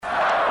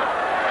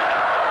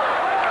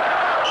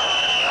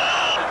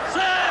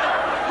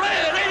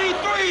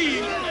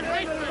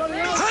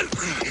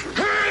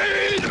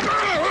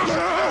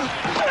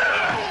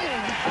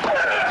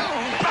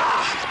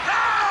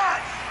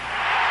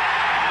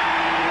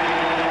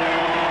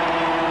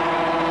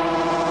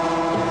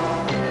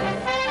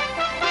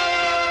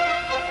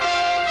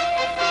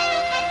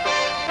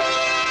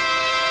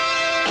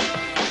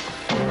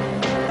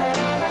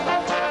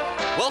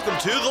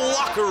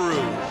locker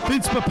room.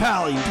 Vince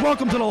Papali,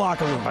 welcome to the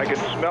locker room. I can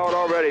smell it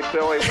already,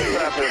 Billy. What's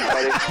happening,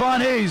 buddy?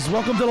 Von Hayes,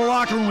 welcome to the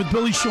locker room with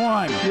Billy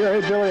Schwein. Yeah,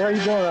 hey, Billy, how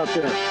you doing out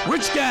there?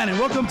 Rich Gannon,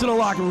 welcome to the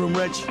locker room,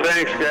 Rich.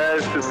 Thanks,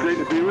 guys. It's great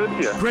to be with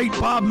you. Great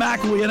Bob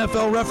McElwee,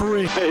 NFL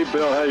referee. Hey,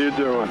 Bill, how you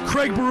doing?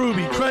 Craig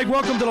Berube. Craig,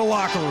 welcome to the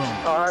locker room.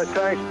 All right,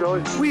 thanks,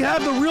 Billy. We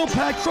have the real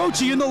Pat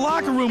Croce in the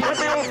locker room. Let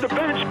me off the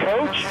bench,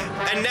 Coach.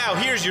 And now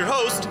here's your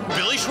host,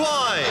 Billy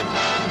Schwein.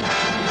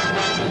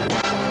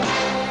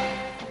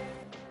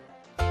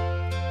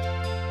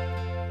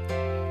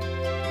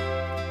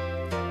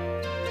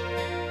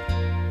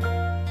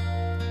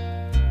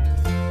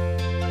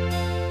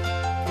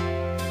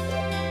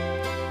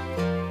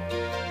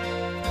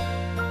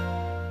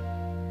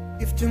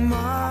 If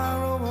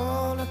tomorrow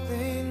all the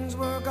things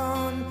were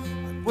gone,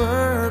 I'd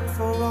worked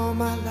for all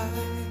my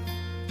life,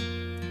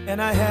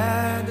 and I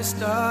had to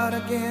start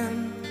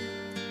again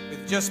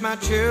with just my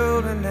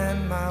children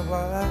and my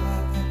wife.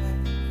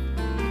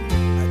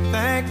 I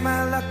thank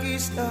my lucky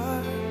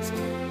stars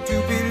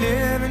to be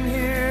living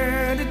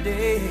here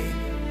today,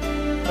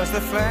 'cause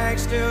the flag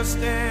still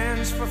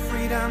stands for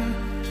freedom,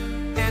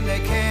 and they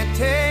can't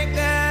take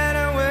that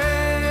away.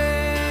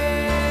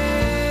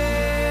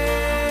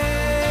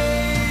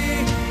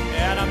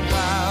 And I'm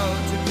proud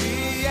to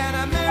be an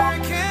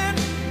American,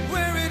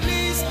 where at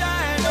least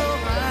I know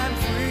I'm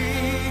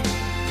free.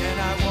 And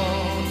I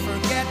won't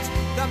forget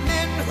the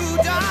men who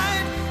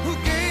died, who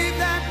gave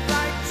that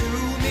right to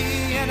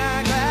me. And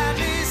I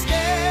gladly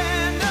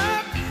stand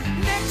up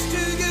next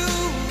to you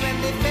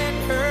and defend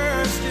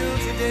her still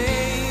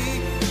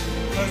today.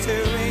 'Cause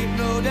there ain't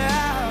no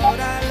doubt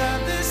I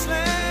love this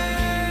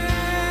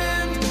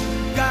land.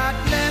 God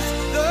bless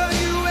the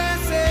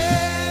USA.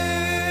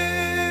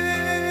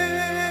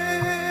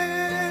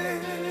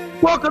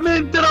 Welcome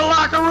into the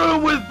locker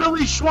room with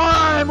Billy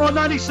Schwein on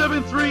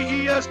 97.3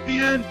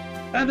 ESPN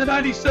and the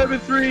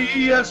 97.3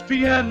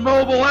 ESPN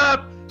mobile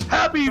app.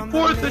 Happy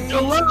 4th of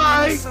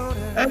July,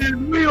 and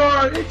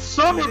it's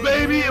summer,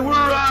 baby, and we're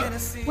a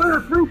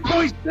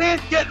 3-point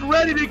stand getting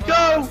ready to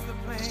go.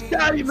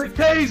 Scotty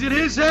McKay's at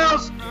his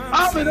house.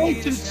 I'm in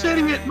Ancient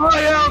City at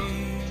my house.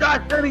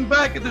 Josh Henning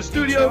back at the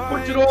studio,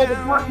 pushing all the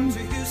buttons.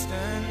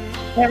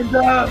 And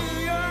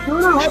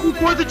happy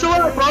 4th of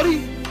July,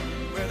 buddy.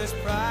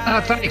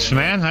 Thanks,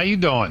 man. How you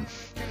doing?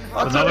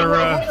 It's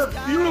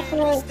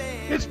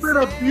been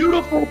a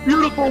beautiful,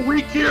 beautiful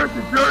week here at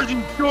the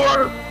Jersey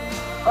Shore.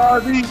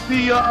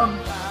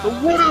 The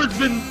water has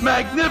been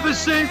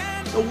magnificent.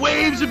 The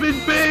waves have been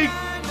big.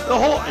 The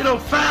whole,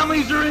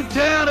 families are in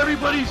town.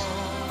 Everybody's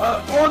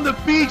on the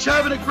beach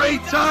having a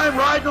great time,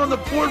 riding on the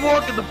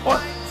boardwalk and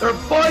their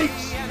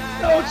bikes.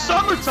 It's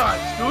summertime,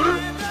 Scooter.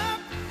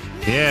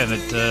 Yeah, and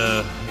it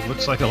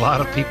looks like a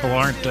lot of people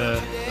aren't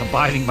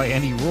abiding by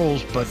any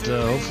rules, but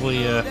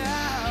hopefully,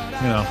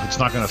 it's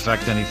not going to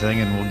affect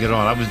anything, and we'll get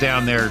on. I was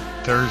down there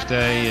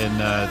Thursday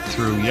and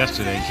through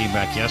yesterday, and came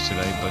back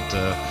yesterday, but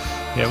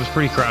it was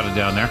pretty crowded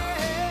down there.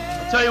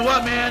 I'll tell you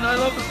what, man, I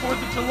love the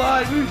 4th of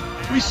July.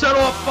 We set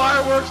off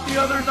fireworks the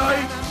other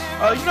night.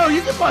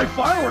 You can buy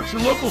fireworks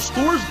in local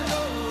stores now.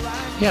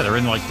 Yeah, they're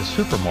in like the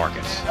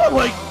supermarkets. Yeah,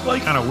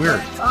 like kind of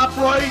weird.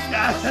 Upright,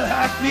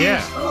 Acme.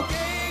 Yeah.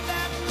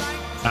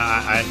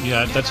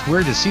 That's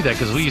weird to see that,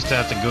 because we used to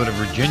have to go to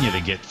Virginia to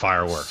get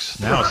fireworks.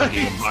 Now It's like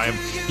you can buy them.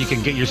 You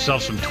can get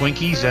yourself some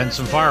Twinkies and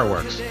some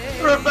fireworks.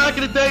 Back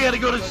in the day, you had to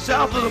go to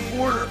south of the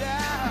border.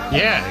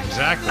 Yeah,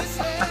 exactly.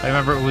 I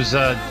remember it was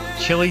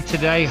chilly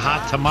today,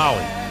 hot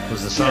tamale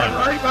was the sign. Yeah,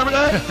 right? Remember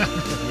that?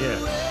 Yeah.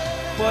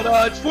 But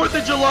it's 4th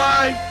of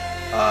July.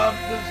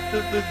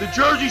 The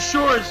Jersey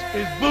Shore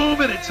is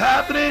booming. It's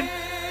happening.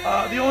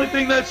 The only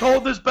thing that's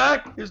holding us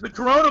back is the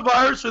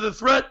coronavirus, or the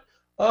threat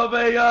of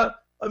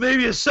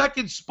maybe a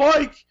second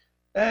spike.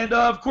 And,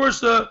 of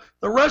course, the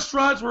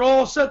restaurants were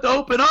all set to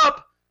open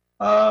up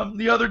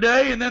the other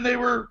day, and then they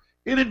were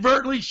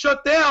inadvertently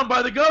shut down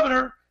by the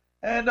governor.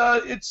 And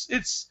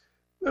it's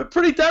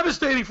pretty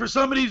devastating for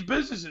some of these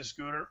businesses,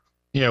 Scooter.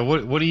 Yeah,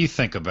 what do you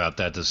think about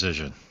that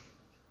decision?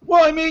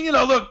 Well, I mean,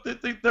 look,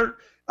 they're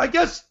I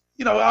guess,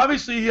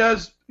 obviously he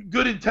has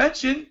good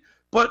intention,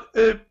 but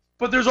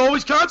there's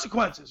always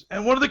consequences.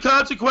 And one of the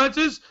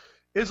consequences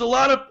is a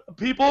lot of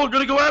people are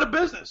going to go out of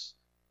business.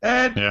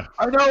 And yeah.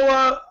 I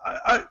know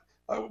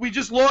we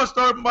just lost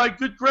my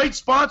great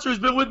sponsor who's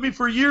been with me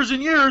for years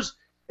and years,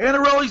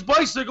 Anarelli's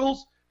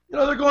Bicycles.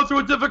 They're going through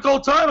a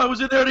difficult time. I was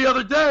in there the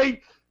other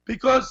day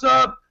because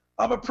I'm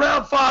a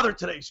proud father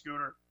today,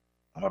 Scooter.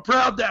 I'm a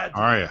proud dad.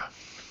 Are you?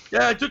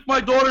 Yeah, I took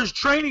my daughter's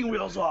training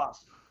wheels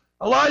off.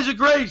 Eliza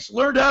Grace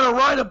learned how to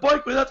ride a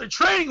bike without the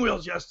training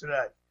wheels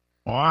yesterday.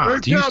 Wow.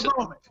 Do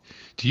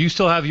you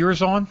still have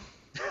yours on?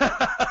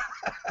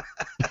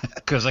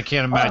 Because I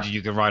can't imagine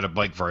you can ride a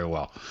bike very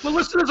well. Well,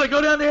 listen to this. I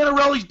go down to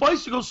Anarelli's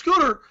Bicycle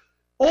Scooter.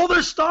 All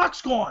their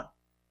stock's gone.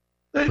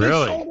 They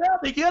sold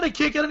out. They can't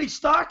get any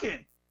stock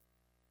in.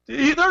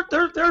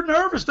 They're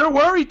nervous. They're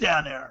worried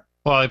down there.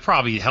 Well, they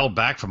probably held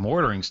back from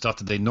ordering stuff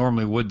that they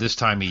normally would this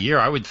time of year.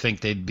 I would think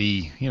they'd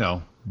be,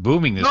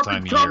 booming this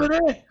time of year. Nothing's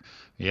coming in.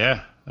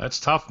 Yeah. That's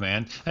tough,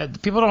 man.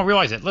 People don't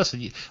realize it.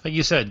 Listen, like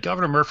you said,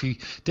 Governor Murphy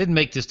didn't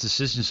make this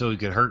decision so he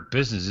could hurt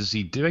businesses.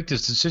 He did make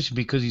this decision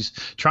because he's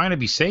trying to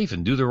be safe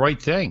and do the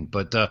right thing.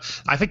 But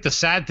I think the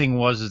sad thing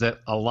is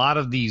that a lot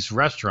of these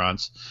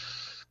restaurants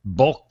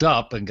bulked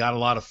up and got a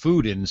lot of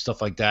food in and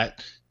stuff like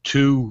that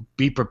to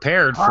be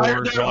prepared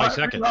for July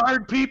 2nd.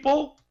 Hired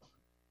people.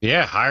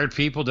 Yeah, hired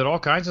people, did all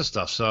kinds of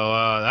stuff. So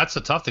that's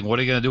a tough thing. What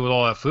are you going to do with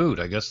all that food?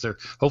 I guess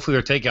hopefully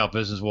their takeout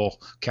business will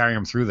carry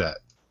them through that.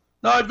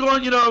 No, I've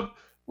gone,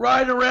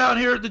 riding around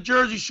here at the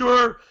Jersey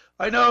Shore.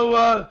 I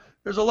know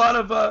there's a lot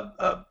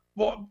of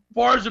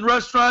bars and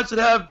restaurants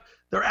that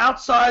they're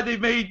outside. They've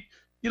made,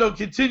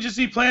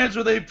 contingency plans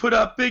where they put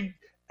up big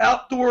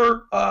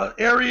outdoor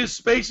areas,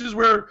 spaces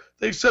where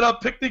they've set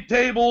up picnic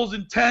tables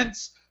and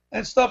tents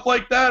and stuff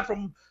like that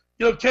from,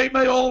 Cape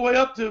May all the way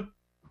up to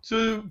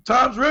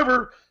Tom's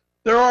River.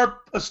 There are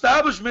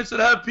establishments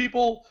that have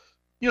people,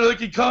 that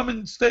can come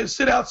and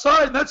sit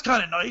outside, and that's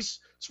kind of nice,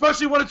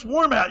 especially when it's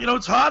warm out.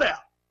 It's hot out.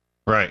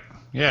 Right.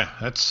 Yeah,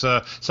 that's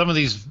some of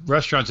these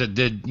restaurants that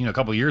did, a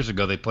couple of years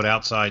ago, they put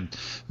outside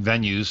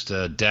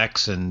venues,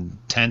 decks and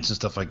tents and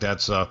stuff like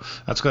that. So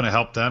that's going to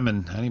help them,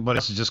 and anybody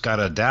else has just got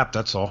to adapt.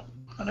 That's all.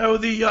 I know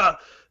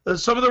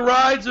some of the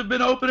rides have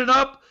been opening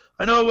up.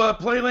 I know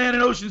Playland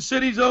in Ocean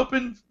City's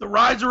open. The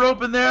rides are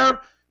open there,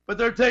 but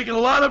they're taking a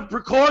lot of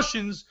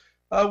precautions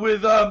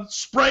with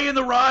spraying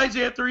the rides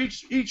after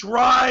each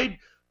ride,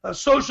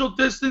 social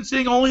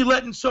distancing, only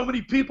letting so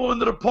many people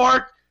into the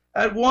park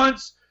at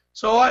once.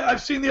 So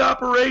I've seen the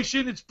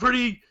operation. It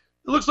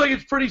looks like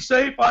it's pretty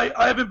safe. I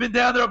haven't been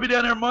down there. I'll be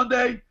down there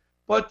Monday.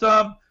 But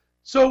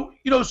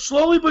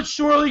slowly but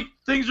surely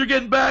things are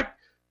getting back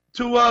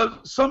to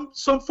some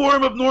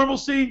form of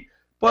normalcy,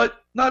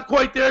 but not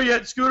quite there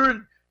yet,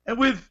 Scooter. And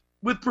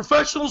with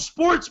professional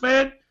sports,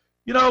 man,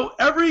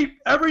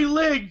 every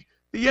league,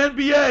 the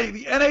NBA,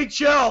 the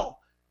NHL,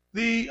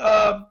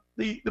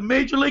 the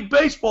Major League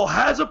Baseball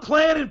has a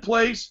plan in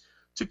place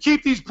to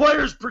keep these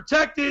players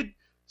protected,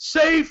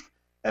 safe,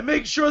 and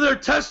make sure they're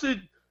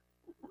tested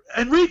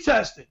and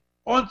retested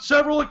on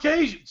several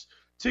occasions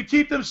to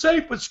keep them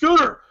safe. But,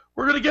 Scooter,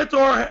 we're going to get to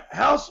our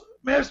House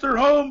Master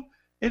Home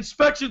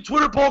Inspection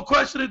Twitter poll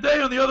question today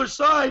on the other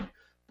side.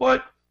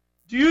 But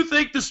do you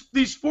think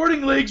these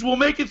sporting leagues will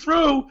make it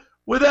through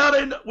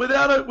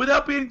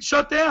without being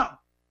shut down?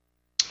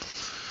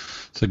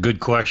 It's a good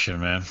question,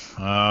 man,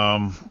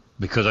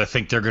 because I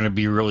think they're going to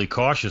be really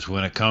cautious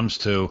when it comes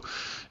to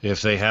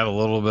if they have a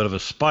little bit of a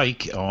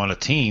spike on a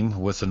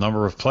team with the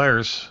number of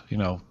players,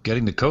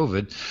 getting the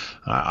COVID.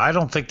 I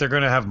don't think they're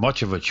going to have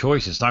much of a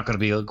choice. It's not going to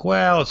be like,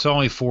 well, it's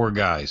only 4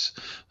 guys,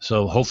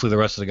 so hopefully the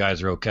rest of the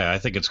guys are okay. I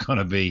think it's going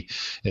to be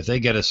if they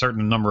get a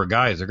certain number of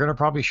guys, they're going to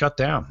probably shut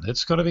down.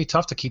 It's going to be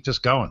tough to keep this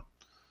going.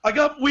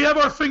 We have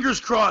our fingers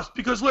crossed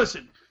because,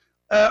 listen,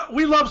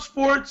 we love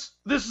sports.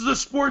 This is a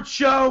sports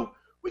show.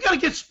 We got to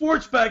get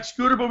sports back,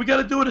 Scooter, but we got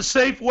to do it a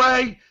safe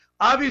way.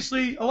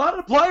 Obviously, a lot of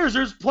the players,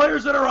 there's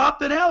players that are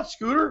opting out,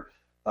 Scooter.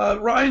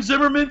 Ryan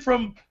Zimmerman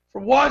from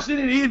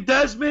Washington, Ian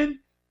Desmond,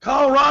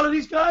 Colorado,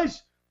 these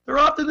guys, they're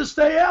opting to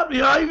stay out.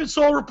 I even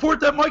saw a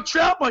report that Mike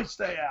Trout might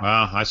stay out.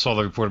 Well, I saw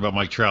the report about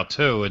Mike Trout,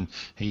 too, and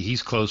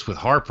he's close with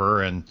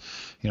Harper. And,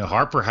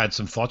 Harper had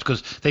some thoughts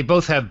because they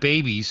both have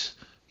babies,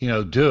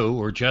 due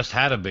or just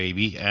had a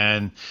baby,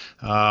 and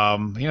they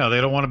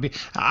don't want to be.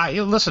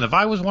 Listen, if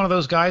I was one of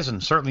those guys,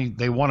 and certainly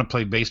they want to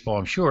play baseball,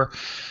 I'm sure.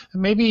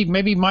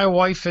 Maybe my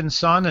wife and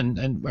son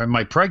and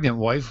my pregnant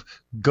wife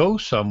go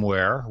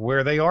somewhere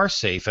where they are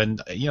safe,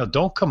 and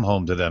don't come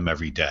home to them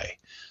every day.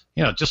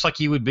 Just like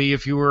you would be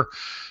if you were,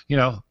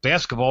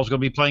 basketball is going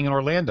to be playing in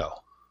Orlando.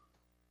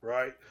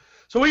 Right.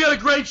 So we got a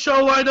great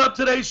show lined up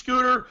today,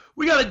 Scooter.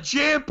 We got a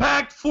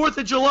jam-packed 4th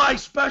of July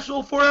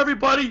special for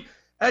everybody.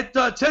 At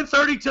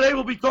 10:30 today,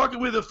 we'll be talking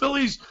with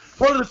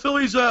part of the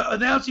Phillies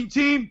announcing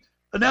team,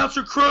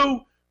 announcer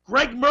crew,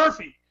 Gregg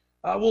Murphy.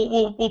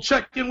 We'll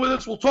check in with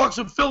us. We'll talk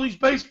some Phillies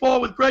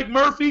baseball with Gregg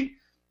Murphy.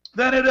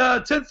 Then at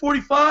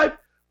 10:45,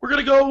 we're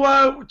going to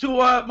go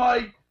to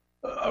my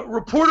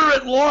reporter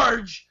at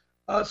large,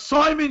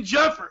 Simon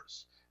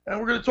Jeffers, and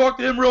we're going to talk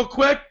to him real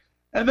quick.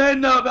 And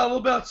then a little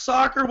about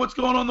soccer, what's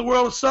going on in the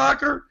world of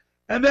soccer.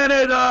 And then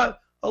at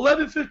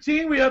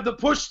 11:15, we have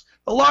the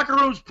locker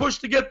room's push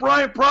to get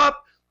Brian Propp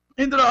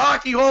into the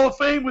Hockey Hall of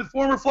Fame with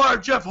former Flyer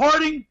Jeff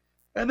Harding.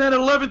 And then at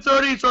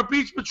 11:30, it's our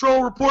Beach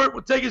Patrol report.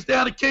 We'll take us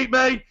down to Cape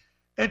May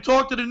and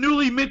talk to the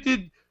newly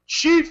minted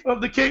chief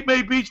of the Cape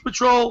May Beach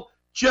Patrol,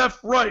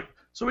 Jeff Rife.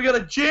 So we got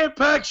a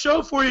jam-packed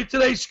show for you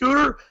today,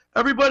 Scooter.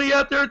 Everybody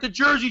out there at the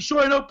Jersey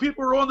Shore, I know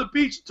people were on the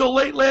beach until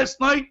late last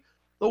night.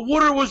 The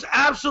water was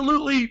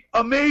absolutely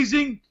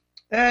amazing,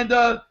 and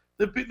the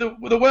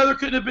weather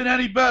couldn't have been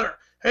any better.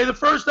 Hey, the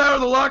first hour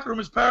of the locker room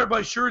is powered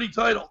by Surety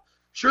Title.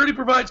 Surety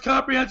provides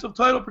comprehensive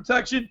title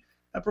protection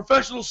and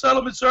professional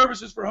settlement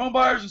services for home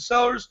buyers and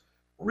sellers,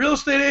 real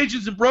estate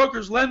agents and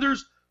brokers,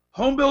 lenders,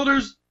 home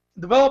builders,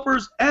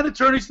 developers, and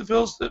attorneys to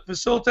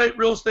facilitate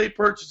real estate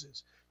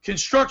purchases,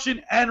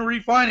 construction, and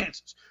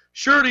refinances.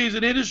 Surety is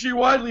an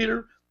industry-wide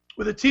leader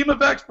with a team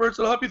of experts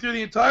that will help you through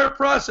the entire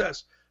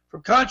process,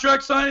 From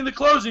contract signing to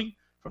closing,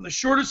 from the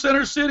shortest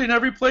center city and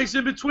every place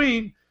in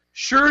between,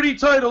 Surety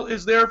Title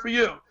is there for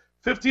you.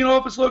 15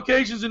 office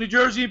locations in New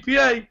Jersey and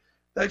PA.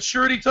 That's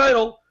Surety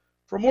Title.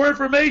 For more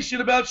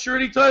information about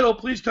Surety Title,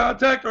 please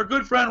contact our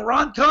good friend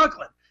Ron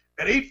Conklin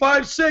at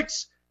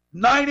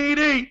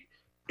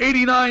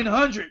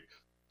 856-988-8900.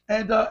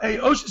 And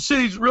Ocean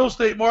City's real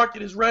estate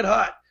market is red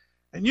hot.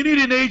 And you need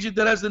an agent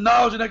that has the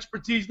knowledge and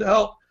expertise to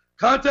help.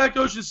 Contact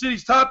Ocean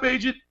City's top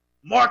agent,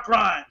 Mark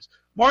Grimes.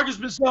 Mark has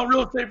been selling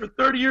real estate for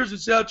 30 years in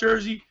South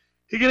Jersey.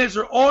 He can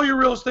answer all your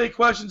real estate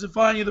questions and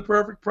find you the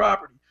perfect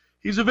property.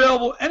 He's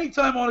available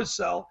anytime on his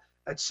cell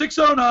at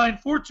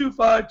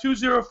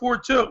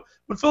 609-425-2042.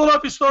 When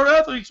Philadelphia Star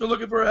athletes are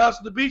looking for a house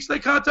at the beach, they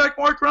contact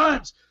Mark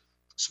Grimes,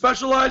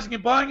 specializing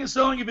in buying and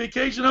selling of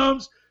vacation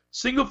homes,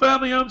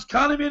 single-family homes,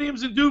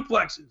 condominiums, and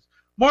duplexes.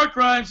 Mark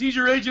Grimes, he's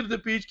your agent at the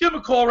beach. Give him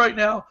a call right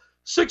now,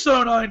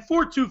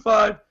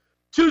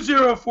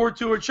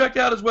 609-425-2042, or check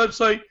out his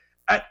website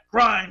at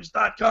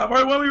grimes.com. All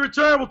right, when we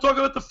return, we'll talk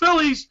about the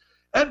Phillies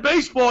and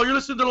baseball. You're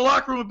listening to The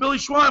Locker Room with Billy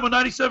Schweim on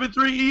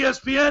 97.3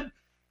 ESPN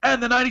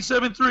and the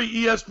 97.3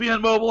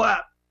 ESPN mobile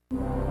app.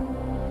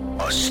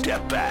 A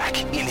step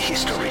back in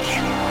history.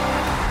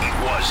 It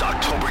was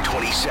October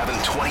 27,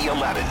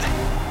 2011.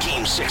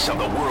 Game 6 of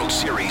the World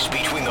Series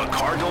between the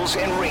Cardinals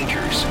and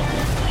Rangers.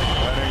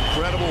 An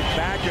incredible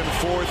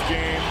back-and-forth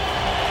game.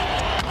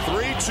 3-2,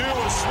 a swing and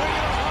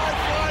a high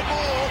fly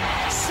ball.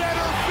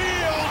 Center field.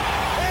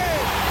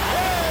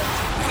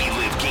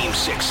 Relive Game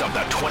 6 of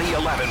the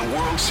 2011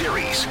 World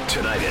Series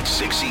tonight at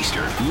 6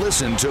 Eastern.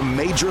 Listen to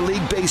Major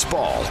League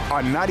Baseball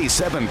on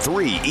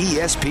 97.3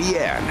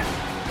 ESPN.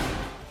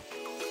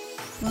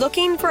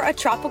 Looking for a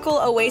tropical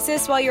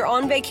oasis while you're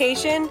on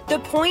vacation? The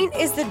Point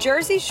is the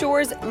Jersey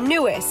Shore's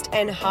newest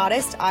and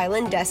hottest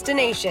island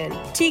destination.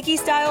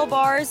 Tiki-style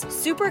bars,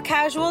 super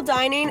casual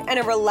dining, and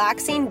a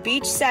relaxing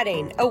beach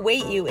setting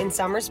await you in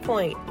Somers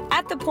Point.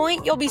 At the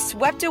Point, you'll be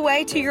swept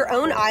away to your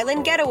own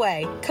island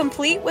getaway,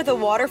 complete with a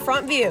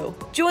waterfront view.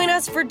 Join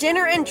us for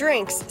dinner and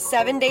drinks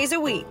 7 days a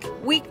week.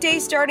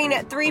 Weekdays starting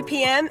at 3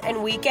 p.m.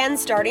 and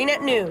weekends starting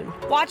at noon.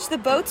 Watch the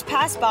boats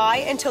pass by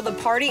until the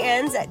party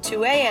ends at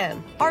 2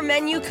 a.m. Our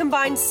menu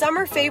combines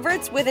summer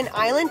favorites with an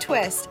island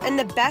twist and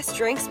the best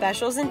drink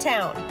specials in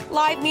town.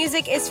 Live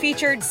music is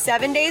featured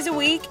 7 days a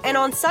week, and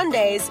on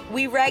Sundays,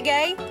 we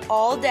reggae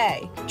all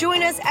day.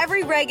 Join us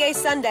every Reggae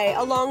Sunday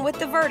along with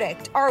The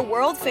Verdict, our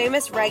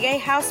world-famous reggae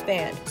house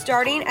band,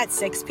 starting at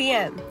 6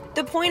 p.m.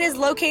 The Point is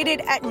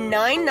located at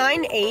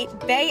 998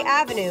 Bay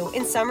Avenue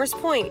in Somers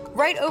Point,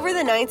 right over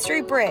the 9th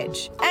Street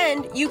Bridge.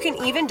 And you can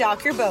even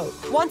dock your boat.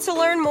 Want to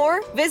learn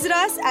more? Visit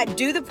us at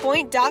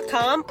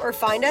dothepoint.com or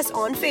find us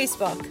on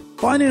Facebook.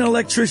 Finding an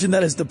electrician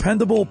that is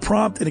dependable,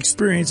 prompt, and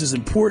experienced is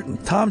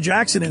important. Tom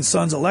Jackson &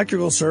 Sons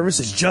Electrical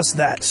Service is just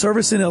that.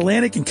 Servicing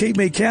Atlantic and Cape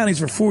May counties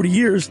for 40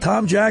 years,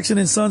 Tom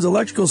Jackson & Sons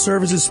Electrical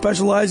Services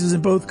specializes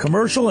in both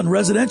commercial and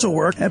residential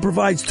work and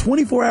provides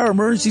 24-hour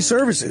emergency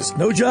services.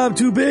 No job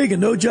too big and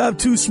no job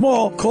too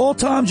small. Call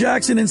Tom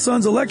Jackson &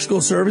 Sons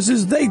Electrical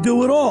Services. They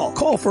do it all.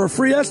 Call for a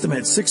free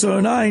estimate,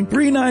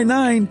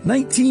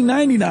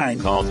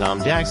 609-399-1999. Call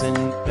Tom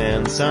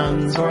Jackson &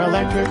 Sons for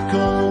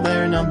electrical.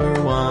 They're number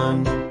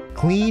one.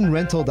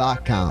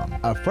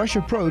 CleanRental.com, a fresh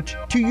approach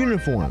to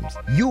uniforms,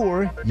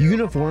 your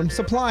uniform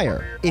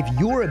supplier. If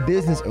you're a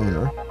business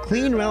owner,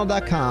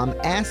 CleanRental.com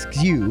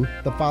asks you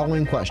the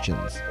following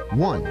questions.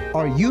 1.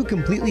 Are you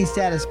completely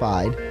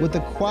satisfied with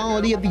the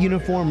quality of the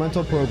uniform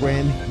rental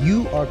program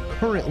you are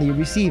currently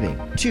receiving?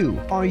 2.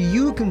 Are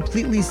you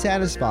completely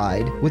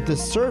satisfied with the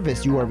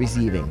service you are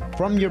receiving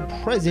from your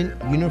present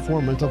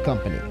uniform rental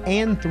company?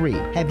 And 3.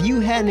 Have you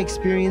had an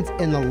experience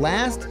in the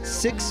last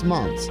 6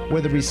 months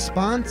where the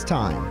response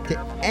time to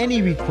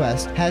any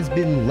request has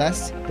been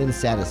less than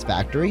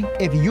satisfactory?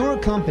 If you're a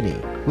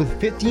company with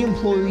 50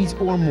 employees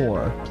or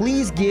more,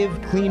 please give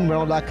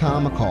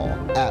CleanRental.com a call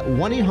at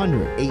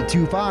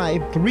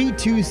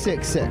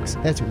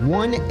 1-800-825-3266. That's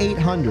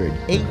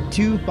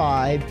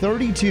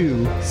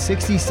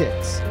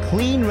 1-800-825-3266.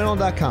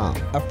 CleanRental.com,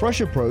 a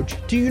fresh approach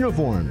to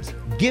uniforms.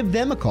 Give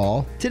them a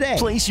call today.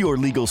 Place your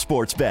legal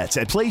sports bets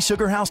at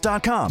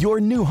PlaySugarHouse.com,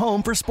 your new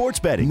home for sports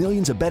betting.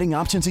 Millions of betting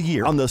options a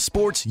year on the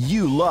sports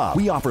you love.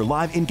 We offer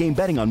live in-game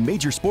betting on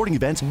major sporting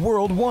events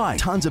worldwide.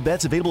 Tons of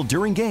bets available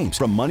during games,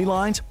 from money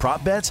lines,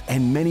 prop bets,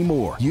 and many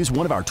more. Use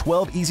one of our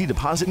 12 easy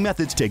deposit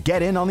methods to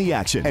get in on the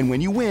action. And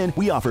when you win,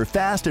 we offer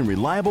fast and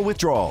reliable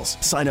withdrawals.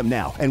 Sign up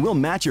now, and we'll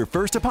match your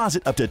first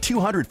deposit up to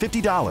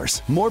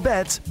 $250. More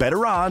bets,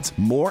 better odds,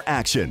 more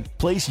action.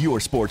 Place your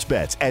sports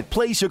bets at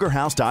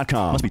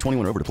PlaySugarHouse.com. Must be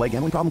 21 or over to play.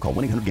 Gambling problem? Call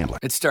 1-800-GAMBLER.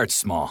 It starts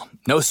small.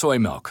 No soy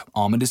milk.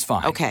 Almond is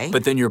fine. Okay.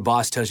 But then your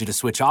boss tells you to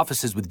switch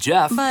offices with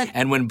Jeff.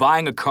 And when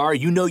buying a car,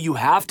 you know you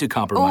have to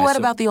compromise. What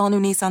about the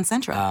all-new Nissan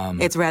Sentra?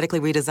 It's radically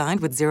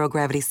redesigned with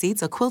zero-gravity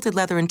seats, a quilted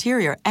leather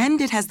interior,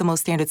 and it has the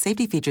most standard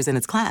safety features in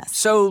its class.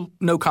 So,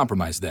 no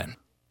compromise then.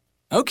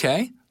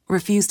 Okay.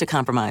 Refuse to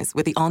compromise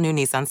with the all-new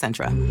Nissan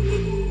Sentra.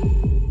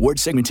 Ward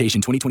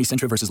segmentation 2020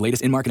 Sentra versus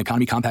latest in-market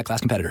economy compact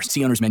class competitors.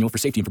 See owner's manual for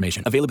safety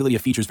information. Availability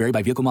of features vary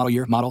by vehicle model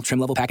year, model, trim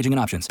level, packaging,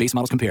 and options. Base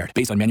models compared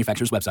based on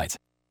manufacturer's websites.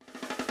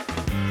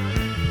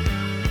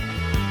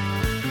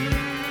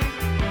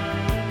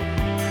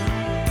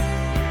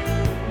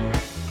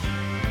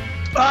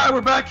 All right,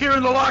 we're back here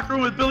in the locker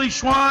room with Billy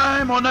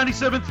Schweim on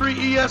 97.3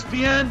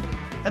 ESPN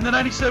and the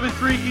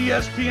 97.3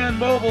 ESPN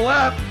mobile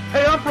app.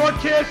 Hey, I'm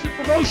broadcasting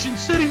from Ocean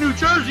City, New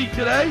Jersey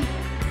today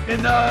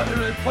in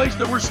a place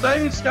that we're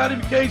staying. Scotty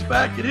McKay's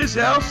back at his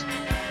house.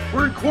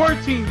 We're in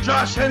quarantine.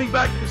 Josh heading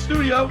back to the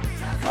studio.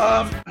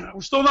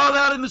 We're still not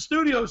out in the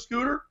studio,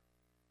 Scooter.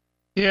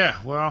 Yeah,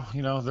 well,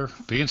 they're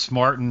being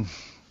smart and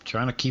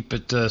trying to keep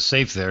it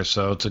safe there,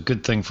 so it's a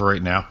good thing for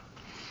right now.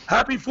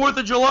 Happy 4th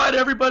of July to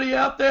everybody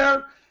out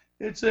there.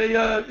 It's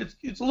a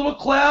little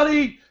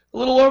cloudy, a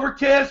little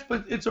overcast,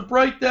 but it's a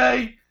bright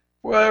day.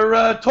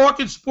 We're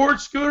talking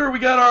sports, Scooter. We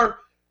got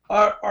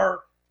our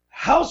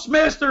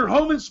Housemaster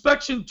Home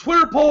Inspection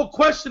Twitter poll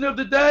question of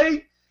the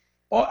day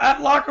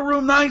at Locker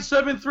Room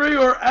 973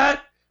 or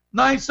at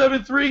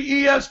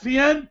 973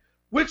 ESPN.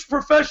 Which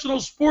professional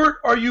sport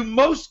are you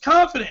most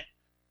confident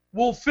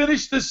will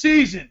finish the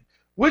season?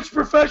 Which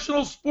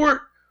professional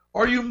sport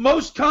are you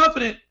most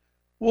confident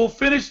will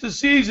finish the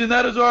season?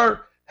 That is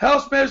our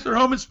Housemaster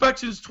Home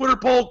Inspection's Twitter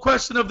poll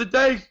question of the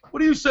day.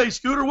 What do you say,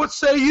 Scooter? What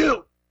say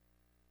you?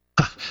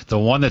 The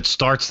one that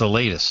starts the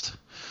latest.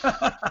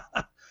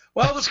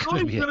 Well, the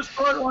Phillies going to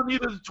start on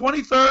either the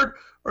 23rd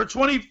or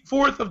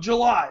 24th of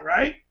July,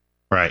 right?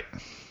 Right.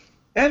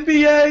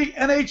 NBA,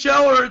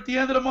 NHL are at the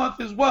end of the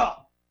month as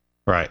well.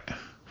 Right.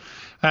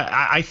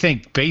 I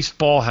think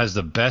baseball has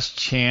the best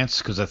chance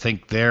because I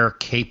think they're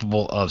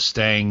capable of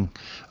staying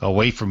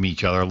away from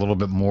each other a little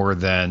bit more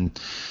than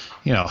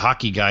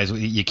hockey guys.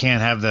 You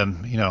can't have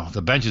them,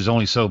 the bench is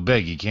only so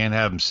big. You can't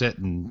have them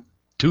sitting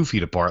 2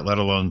 feet apart, let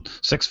alone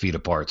 6 feet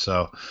apart.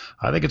 So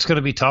I think it's going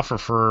to be tougher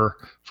for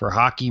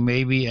hockey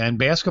maybe and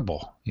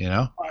basketball,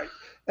 Right.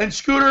 And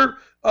Scooter,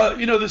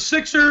 the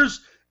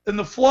Sixers and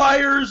the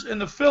Flyers and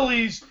the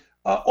Phillies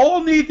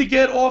all need to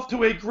get off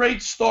to a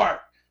great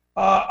start.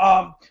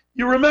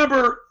 You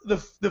remember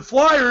the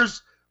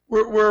Flyers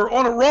were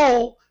on a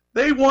roll.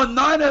 They won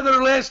 9 out of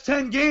their last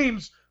 10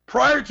 games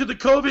prior to the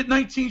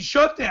COVID-19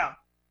 shutdown.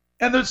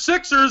 And the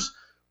Sixers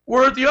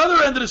were at the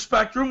other end of the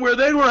spectrum where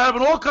they were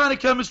having all kind of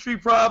chemistry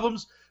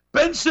problems.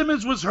 Ben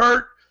Simmons was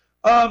hurt.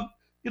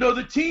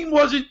 The team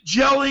wasn't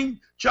gelling.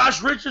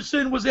 Josh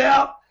Richardson was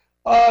out.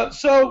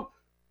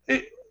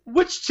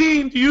 Which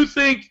team do you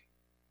think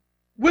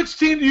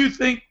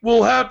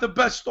will have the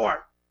best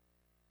start?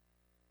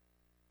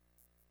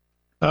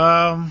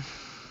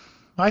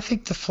 I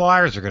think the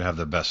Flyers are going to have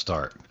the best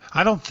start.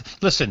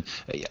 Listen,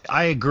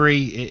 I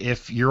agree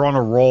if you're on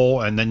a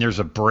roll and then there's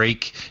a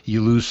break,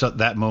 you lose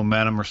that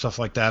momentum or stuff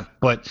like that.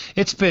 But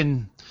it's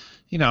been,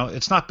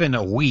 it's not been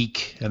a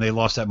week and they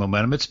lost that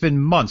momentum. It's been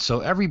months. So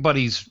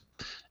everybody's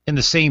in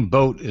the same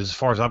boat as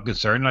far as I'm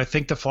concerned. And I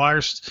think the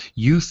Flyers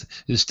youth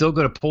is still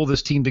going to pull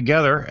this team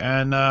together.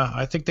 And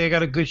I think they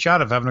got a good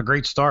shot of having a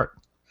great start.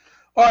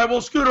 All right,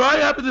 well, Scooter, I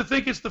happen to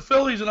think it's the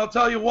Phillies, and I'll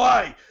tell you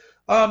why.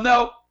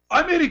 Now,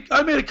 I made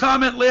a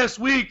comment last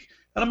week,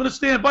 and I'm going to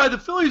stand by. The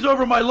Phillies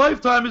over my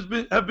lifetime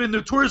have been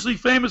notoriously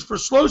famous for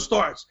slow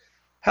starts.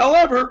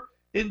 However,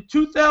 in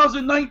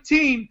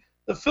 2019,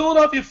 the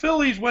Philadelphia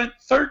Phillies went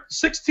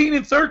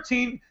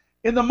 16-13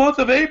 in the month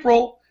of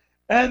April,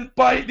 and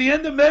by the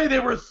end of May, they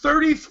were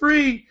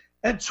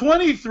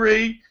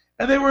 33-23,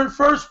 and they were in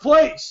first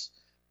place.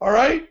 All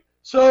right,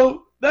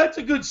 so that's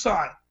a good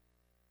sign.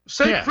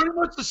 Pretty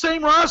much the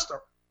same roster.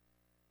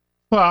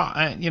 Well,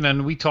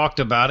 and we talked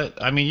about it.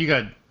 I mean, you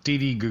got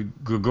Didi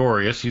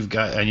Gregorius, you've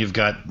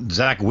got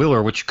Zach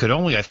Wheeler, which could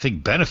only, I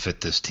think,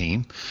 benefit this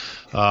team.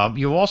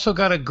 You've also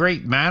got a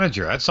great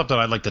manager. That's something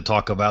I'd like to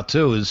talk about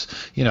too. Is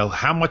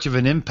how much of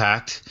an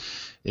impact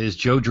is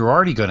Joe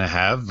Girardi going to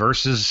have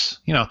versus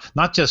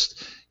not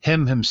just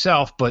him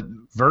himself, but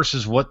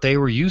versus what they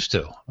were used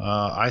to.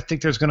 I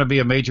think there's going to be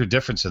a major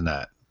difference in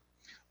that.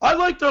 I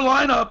like their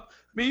lineup.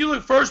 I mean, you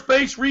look first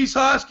base, Rhys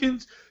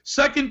Hoskins,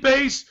 second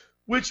base,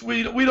 which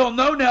we don't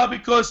know now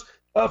because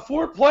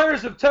 4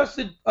 players have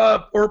tested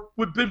or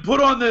been put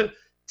on the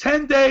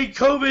 10-day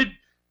COVID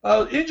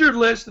injured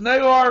list, and they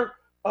are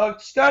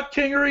Scott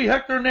Kingery,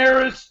 Hector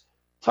Neris,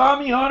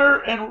 Tommy Hunter,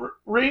 and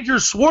Ranger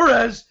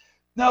Suarez.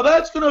 Now,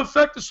 that's going to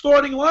affect the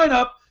starting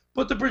lineup,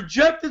 but the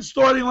projected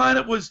starting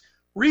lineup was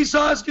Rhys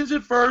Hoskins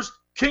at first,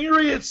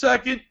 Kingery at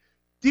second,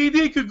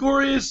 Didi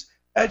Gregorius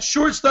at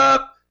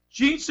shortstop,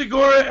 Gene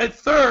Segura at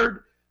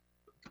third,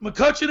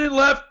 McCutchen in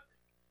left,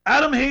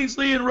 Adam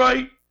Haseley in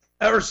right,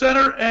 or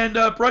center, and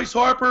Bryce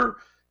Harper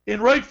in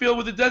right field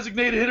with the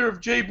designated hitter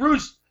of Jay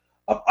Bruce.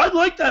 I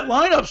like that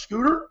lineup,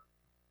 Scooter.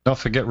 Don't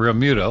forget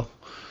Realmuto,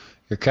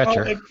 your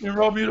catcher. And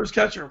Realmuto's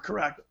catcher,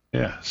 correct.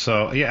 Yeah,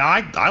 so, yeah,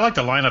 I like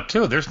the lineup,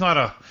 too. There's not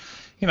a,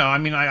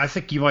 I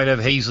think you might have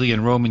Haseley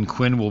and Roman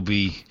Quinn will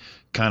be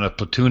kind of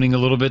platooning a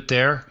little bit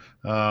there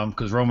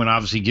because Roman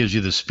obviously gives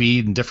you the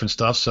speed and different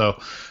stuff. So,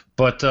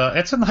 But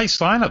it's a nice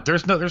lineup.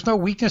 There's no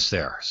weakness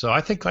there. So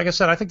I think, like I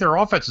said, I think their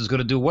offense is going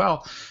to do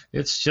well.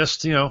 It's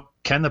just,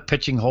 can the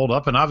pitching hold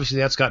up? And obviously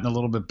that's gotten a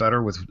little bit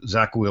better with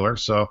Zach Wheeler.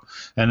 So,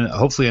 and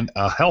hopefully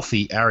a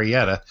healthy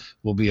Arrieta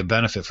will be a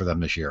benefit for them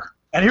this year.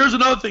 And here's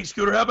another thing,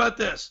 Scooter. How about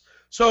this?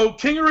 So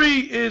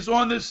Kingery is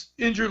on this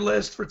injured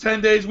list for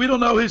 10 days. We don't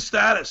know his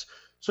status.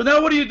 So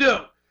now what do you do?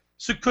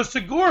 So, because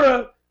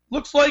Segura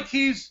looks like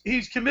he's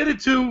committed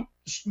to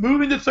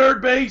moving to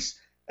third base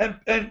and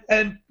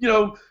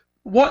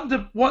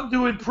wanting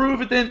to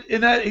improve it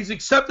in that he's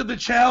accepted the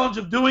challenge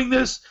of doing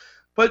this.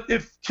 But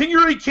if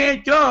Kingery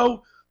can't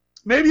go,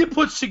 maybe you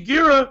put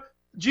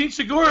Gene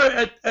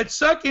Segura at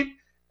second.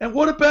 And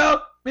what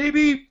about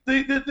maybe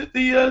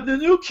the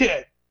new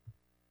kid?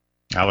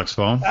 Alex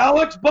Bohm?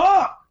 Alex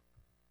Bohm.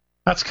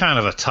 That's kind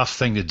of a tough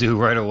thing to do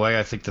right away,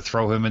 I think, to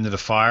throw him into the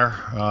fire.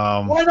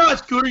 Why not,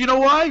 Scooter? You know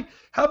why?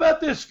 How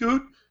about this,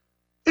 Scoot?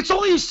 It's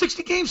only a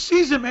 60-game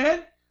season,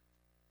 man.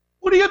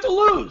 What do you have to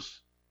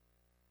lose?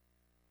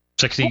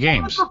 60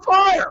 games. For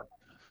fire.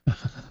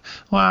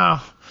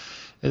 Wow.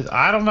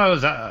 I don't know.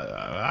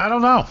 I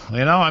don't know.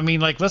 I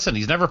mean, listen,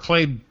 he's never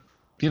played,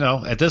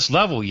 at this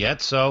level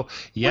yet. So,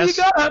 yes.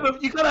 Well,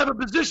 you gotta have a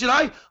position.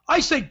 I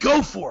say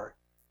go for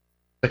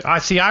it.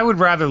 I would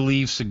rather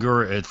leave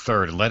Segura at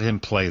third and let him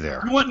play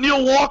there. You want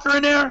Neil Walker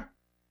in there?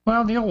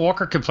 Well, Neil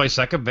Walker can play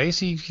second base.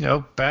 He,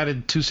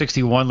 batted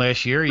 .261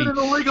 last year. He's a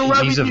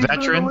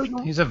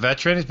veteran. He's a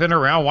veteran. He's been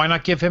around. Why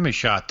not give him a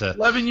shot?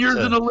 11 years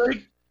in the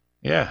league.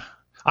 Yeah,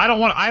 I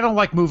don't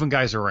like moving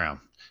guys around.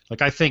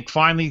 I think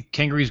finally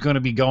Kingery's going to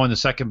be going to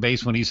second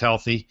base when he's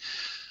healthy.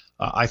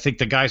 I think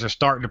the guys are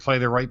starting to play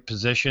the right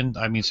position.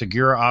 I mean,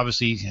 Segura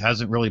obviously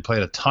hasn't really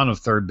played a ton of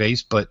third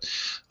base, but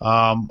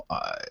I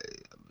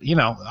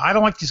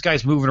don't like these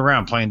guys moving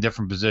around playing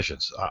different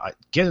positions.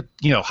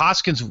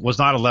 Hoskins was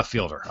not a left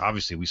fielder.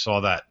 Obviously, we saw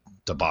that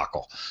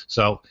debacle.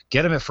 So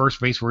get him at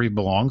first base where he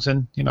belongs,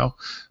 and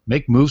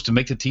make moves to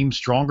make the team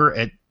stronger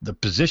at the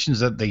positions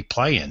that they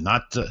play in.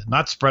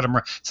 Not spread them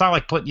around. It's not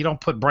like you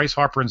don't put Bryce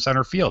Harper in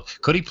center field.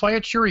 Could he play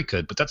it? Sure, he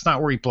could, but that's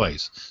not where he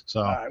plays.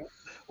 So. Right.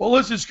 Well,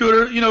 listen,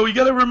 Scooter. You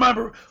got to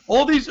remember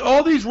all these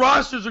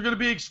rosters are going to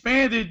be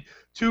expanded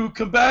to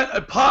combat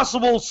a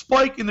possible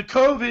spike in the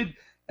COVID.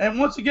 And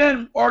once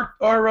again, our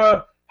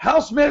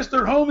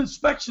Housemaster Home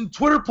Inspection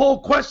Twitter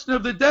poll question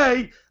of the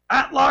day,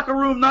 at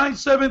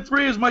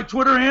LockerRoom973 is my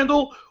Twitter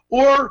handle,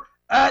 or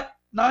at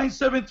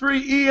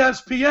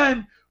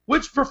 973ESPN.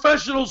 Which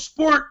professional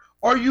sport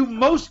are you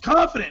most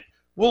confident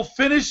will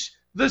finish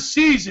the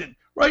season?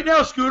 Right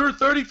now, Scooter,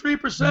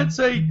 33%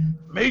 say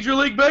Major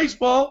League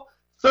Baseball,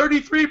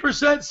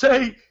 33%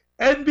 say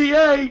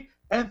NBA,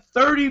 and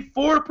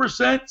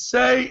 34%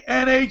 say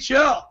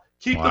NHL.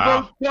 Keep the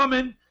votes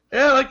coming.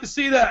 Yeah, I'd like to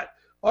see that.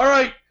 All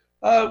right,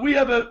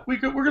 we're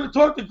going to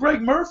talk to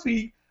Gregg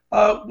Murphy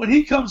when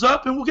he comes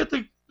up, and we'll get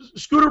the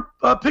Scooter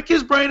pick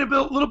his brain a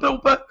little bit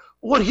about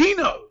what he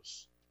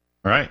knows.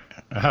 Right,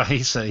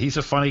 he's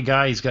a funny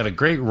guy. He's got a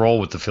great role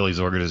with the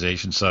Phillies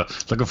organization. So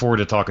looking forward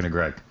to talking to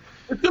Greg.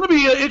 It's going to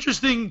be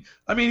interesting.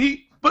 I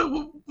mean,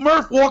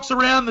 Murph walks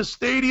around the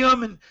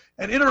stadium and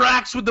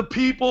interacts with the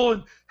people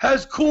and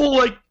has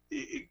cool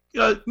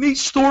neat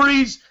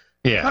stories.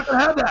 Yeah, not going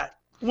to have that.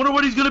 I wonder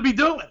what he's going to be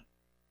doing.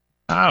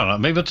 I don't know.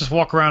 Maybe we'll just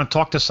walk around and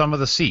talk to some of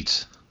the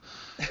seats.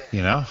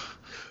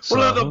 So, what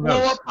are the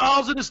blow-up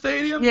dolls in the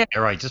stadium? Yeah,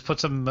 right. Just put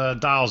some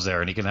dolls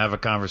there, and he can have a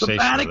conversation.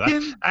 The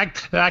mannequin?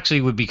 That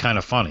actually would be kind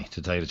of funny,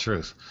 to tell you the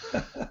truth.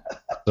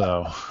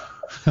 So,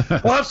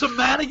 we'll have some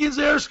mannequins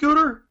there,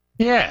 Scooter?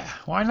 Yeah,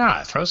 why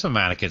not? Throw some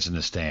mannequins in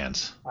the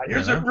stands.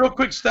 Here's a real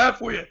quick stat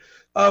for you.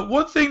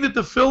 One thing that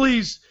the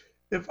Phillies,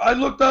 if I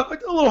looked up, I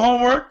did a little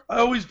homework. I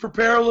always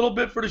prepare a little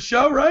bit for the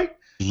show, right?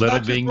 Little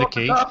being the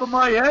key. Top of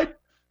my head.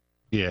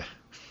 Yeah.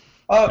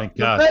 Thank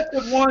God. The Mets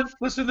have won.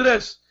 Listen to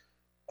this.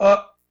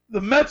 The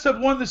Mets have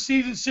won the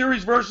season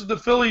series versus the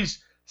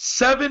Phillies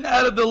 7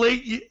 out of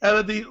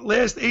the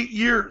last 8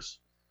 years.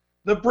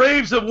 The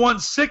Braves have won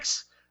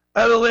 6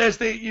 out of the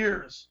last 8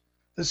 years.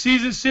 The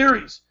season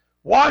series.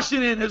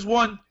 Washington has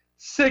won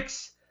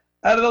 6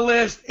 out of the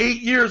last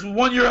 8 years.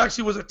 1 year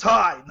actually was a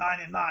tie,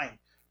 9-9.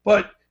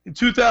 But in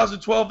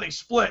 2012 they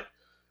split.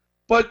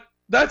 But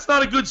that's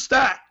not a good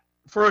stat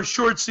for a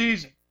short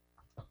season.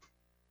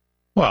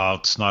 Well,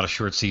 it's not a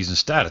short season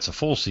stat. It's a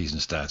full season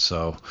stat.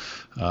 So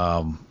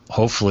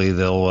hopefully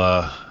they'll,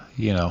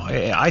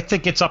 I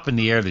think it's up in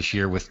the air this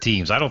year with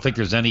teams. I don't think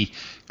there's any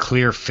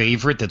clear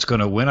favorite that's going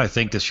to win. I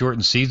think the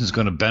shortened season is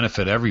going to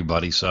benefit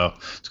everybody. So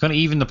it's going to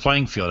even the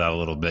playing field out a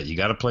little bit. You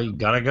got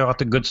to go out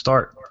to a good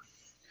start.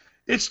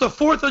 It's the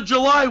 4th of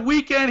July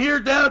weekend here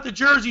down at the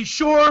Jersey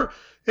Shore.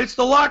 It's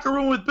the Locker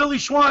Room with Billy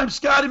Schweim,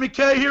 Scotty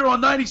McKay here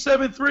on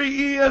 97.3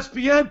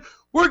 ESPN.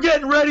 We're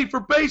getting ready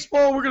for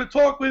baseball. We're going to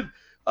talk with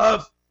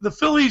the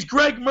Phillies,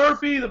 Gregg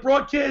Murphy, the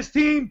broadcast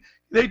team.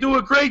 They do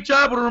a great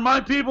job. To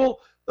remind people,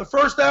 the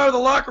first hour of the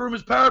Locker Room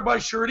is powered by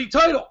Surety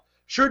Title.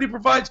 Surety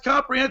provides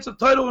comprehensive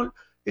title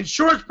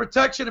insurance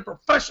protection and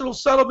professional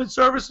settlement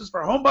services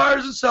for home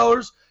buyers and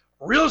sellers,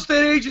 real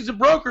estate agents and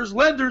brokers,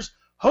 lenders,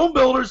 home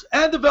builders,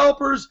 and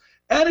developers,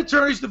 and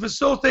attorneys to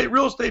facilitate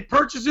real estate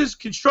purchases,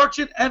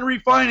 construction, and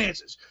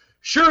refinances.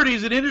 Surety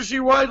is an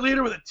industry-wide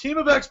leader with a team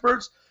of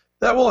experts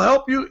that will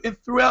help you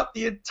throughout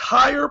the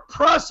entire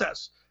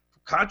process,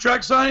 from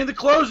contract signing to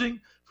closing,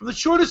 from the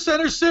shortest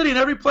center city and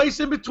every place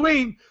in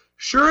between.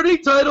 Surety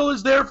Title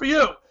is there for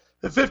you.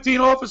 The 15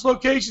 office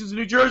locations in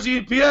New Jersey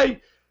and PA,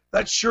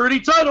 that's Surety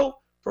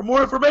Title. For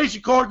more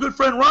information, call our good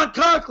friend Ron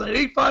Conklin at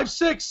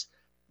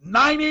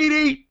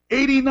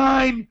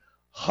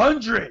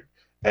 856-988-8900.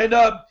 And,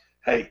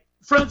 hey,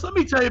 friends, let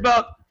me tell you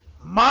about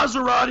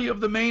Maserati of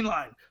the Main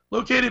Line.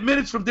 Located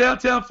minutes from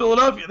downtown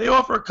Philadelphia, they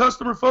offer a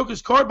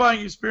customer-focused car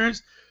buying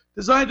experience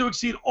designed to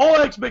exceed all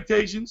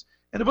expectations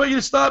and invite you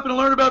to stop and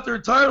learn about their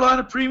entire line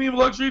of premium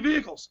luxury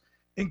vehicles,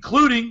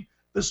 including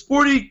the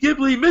sporty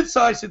Ghibli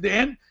midsize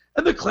sedan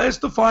and the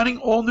class-defining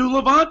all-new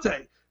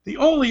Levante, the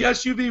only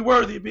SUV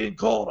worthy of being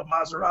called a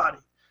Maserati.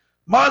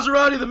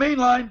 Maserati, the Main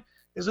Line,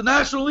 is a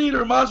national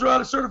leader in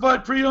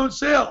Maserati-certified pre-owned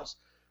sales.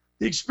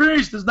 The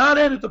experience does not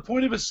end at the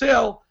point of a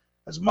sale,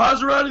 as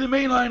Maserati, the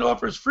Main Line,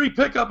 offers free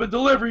pickup and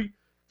delivery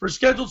for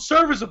scheduled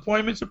service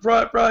appointments and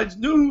provides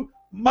new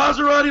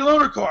Maserati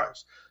loaner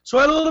cars. So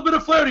add a little bit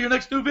of flair to your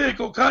next new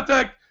vehicle.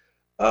 Contact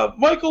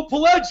Michael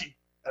Pileggi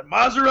at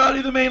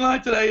Maserati, the Main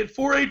Line today at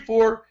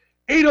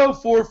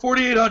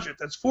 484-804-4800.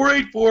 That's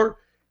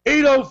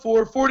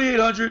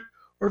 484-804-4800,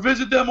 or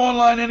visit them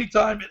online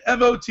anytime at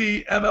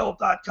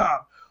motml.com.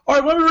 All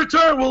right, when we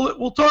return,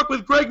 we'll talk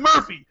with Gregg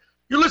Murphy.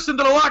 You're listening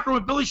to The Locker Room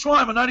with Billy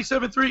Schweim on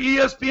 97.3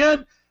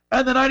 ESPN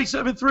and the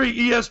 97.3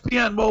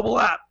 ESPN mobile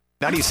app.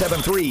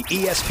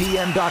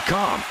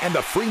 97.3ESPN.com and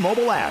the free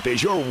mobile app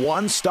is your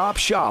one-stop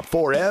shop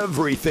for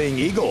everything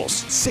Eagles,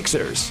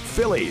 Sixers,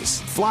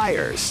 Phillies,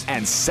 Flyers,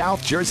 and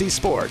South Jersey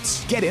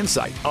sports. Get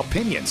insight,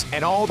 opinions,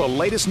 and all the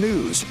latest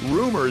news,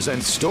 rumors,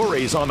 and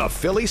stories on the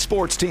Philly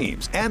sports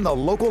teams and the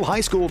local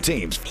high school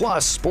teams,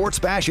 plus Sports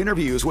Bash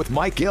interviews with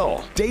Mike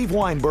Gill, Dave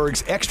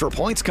Weinberg's Extra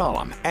Points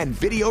column, and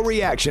video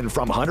reaction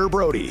from Hunter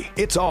Brody.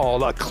 It's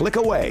all a click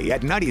away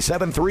at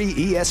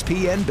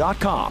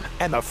 97.3ESPN.com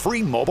and the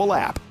free mobile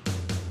app.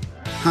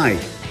 Hi,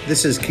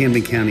 this is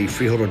Camden County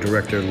Freeholder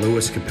Director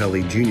Louis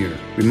Capelli Jr.,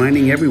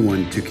 reminding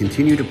everyone to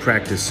continue to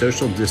practice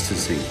social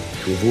distancing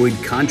to avoid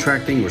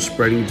contracting or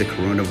spreading the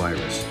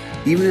coronavirus.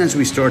 Even as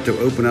we start to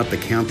open up the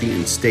county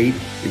and state,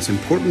 it's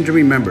important to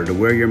remember to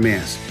wear your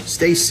mask,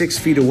 stay 6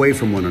 feet away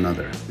from one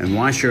another, and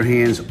wash your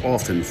hands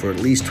often for at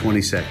least 20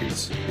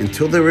 seconds.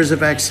 Until there is a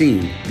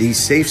vaccine, these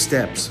safe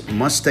steps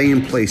must stay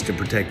in place to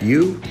protect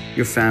you,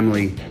 your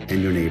family,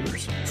 and your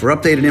neighbors. For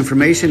updated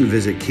information,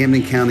 visit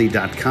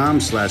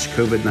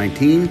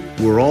CamdenCounty.com/COVID-19.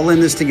 We're all in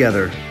this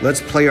together.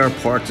 Let's play our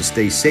part to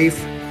stay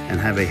safe and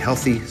have a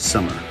healthy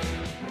summer.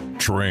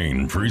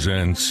 Train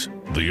presents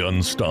The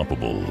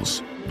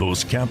Unstoppables.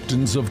 Those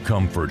captains of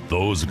comfort,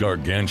 those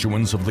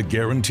gargantuans of the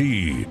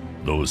guarantee,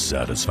 those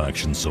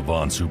satisfaction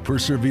savants who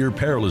persevere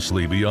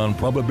perilously beyond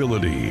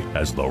probability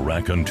as the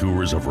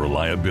raconteurs of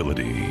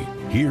reliability.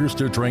 Here's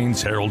to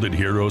Train's heralded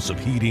heroes of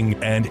heating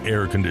and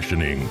air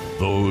conditioning,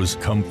 those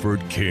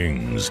comfort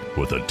kings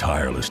with a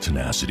tireless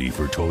tenacity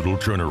for total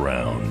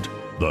turnaround.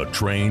 The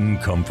Train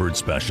Comfort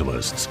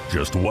Specialists.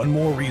 Just one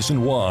more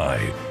reason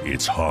why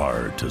it's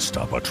hard to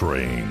stop a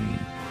train.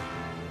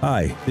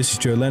 Hi, this is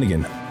Joe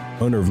Lenigan,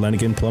 owner of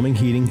Lenigan Plumbing,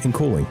 Heating, and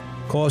Cooling.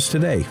 Call us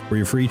today for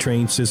your free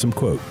Train system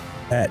quote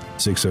at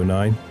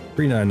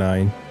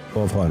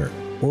 609-399-1200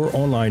 or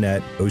online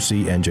at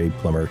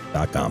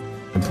ocnjplumber.com.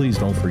 And please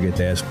don't forget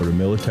to ask for the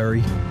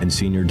military and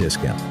senior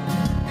discount.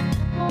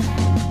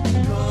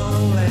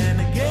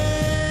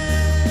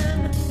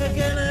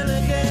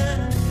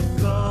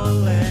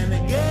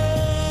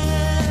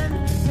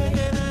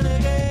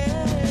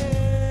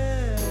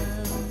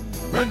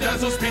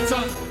 Rendezvous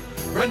Pizza,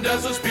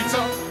 Rendezvous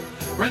Pizza,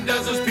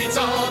 Rendezvous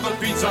Pizza, the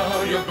pizza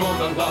you're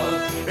gonna love.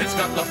 It's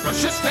got the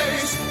freshest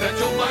taste that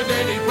you'll find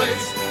any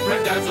place.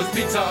 Rendezvous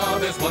Pizza,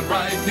 there's one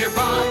right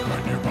nearby.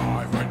 Right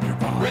nearby, right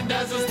nearby.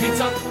 Rendezvous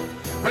Pizza,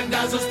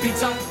 Rendezvous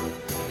Pizza.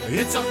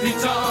 It's a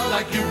pizza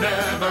like you've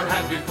never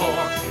had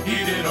before.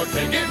 Eat it or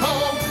take it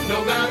home,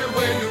 no matter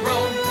where you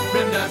roam.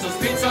 Rendezvous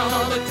Pizza,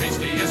 the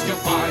tastiest you'll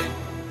find.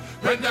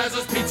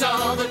 Rendezvous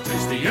Pizza, the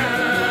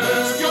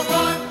tastiest you'll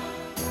find.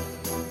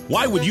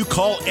 Why would you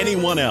call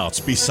anyone else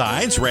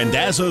besides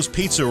Randazzo's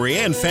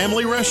Pizzeria and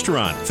Family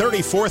Restaurant,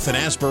 34th and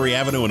Asbury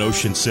Avenue in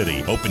Ocean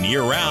City. Open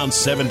year-round,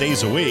 7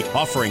 days a week,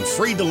 offering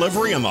free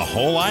delivery on the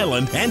whole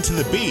island and to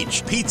the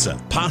beach. Pizza,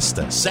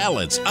 pasta,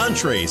 salads,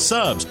 entrees,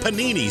 subs,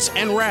 paninis,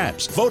 and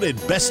wraps. Voted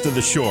best of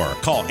the shore.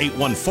 Call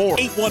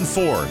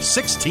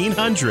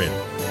 814-814-1600.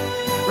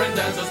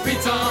 Randazzo's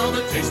Pizza,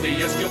 the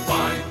tastiest you'll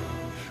find.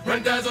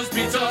 Randazzo's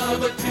Pizza,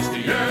 the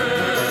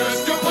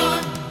tastiest you'll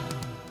find.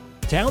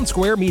 Town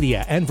Square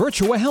Media and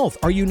Virtua Health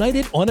are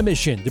united on a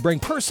mission to bring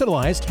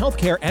personalized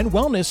healthcare and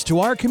wellness to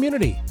our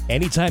community.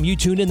 Anytime you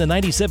tune in to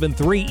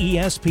 97.3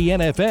 ESPN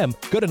FM,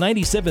 go to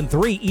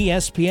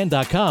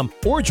 97.3ESPN.com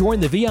or join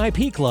the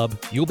VIP Club.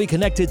 You'll be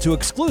connected to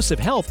exclusive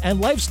health and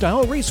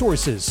lifestyle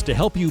resources to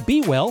help you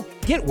be well,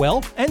 get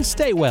well, and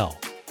stay well.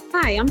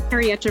 Hi, I'm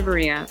Carrie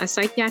Echevarria, a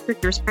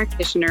psychiatric nurse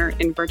practitioner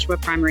in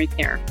Virtua Primary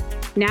Care.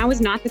 Now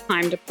is not the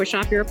time to push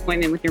off your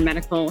appointment with your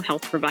medical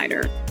health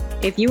provider.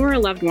 If you or a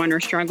loved one are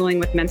struggling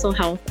with mental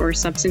health or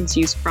substance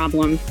use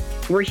problem,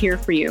 we're here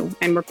for you,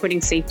 and we're putting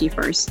safety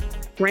first.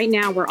 Right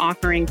now, we're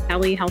offering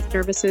telehealth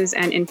services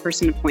and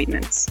in-person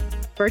appointments.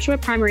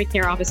 Virtua Primary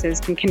Care offices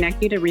can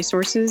connect you to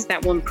resources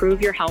that will improve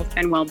your health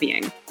and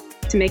well-being.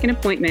 To make an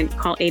appointment,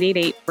 call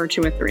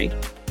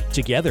 888-VIRTUA-3.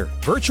 Together,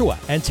 Virtua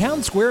and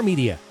Town Square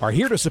Media are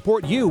here to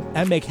support you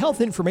and make health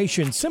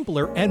information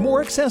simpler and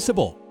more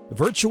accessible.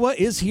 Virtua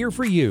is here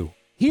for you,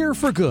 here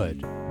for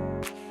good.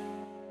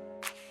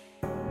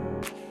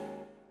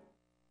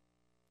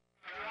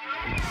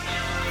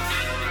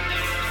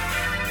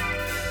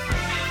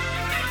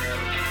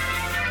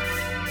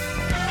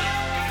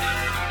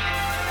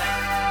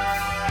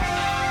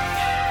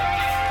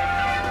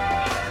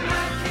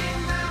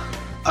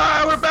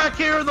 We're back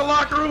here in the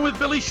locker room with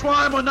Billy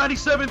Schweim on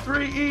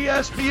 97.3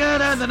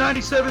 ESPN and the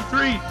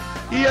 97.3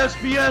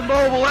 ESPN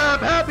mobile app.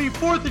 Happy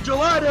 4th of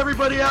July to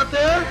everybody out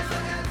there.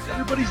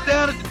 Everybody's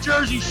down at the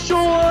Jersey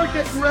Shore,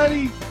 getting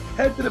ready,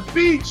 head to the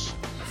beach.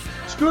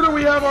 Scooter,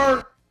 we have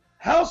our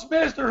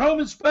Housemaster Home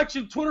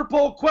Inspection Twitter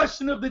poll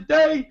question of the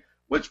day.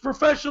 Which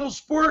professional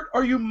sport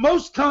are you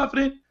most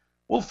confident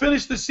will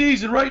finish the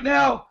season? Right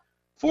now,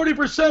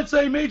 40%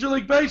 say Major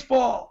League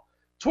Baseball,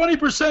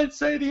 20%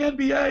 say the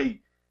NBA,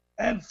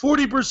 and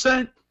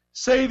 40%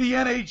 say the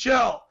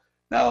NHL.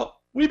 Now,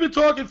 we've been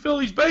talking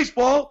Phillies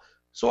baseball,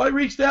 so I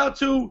reached out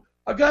to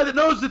a guy that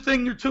knows a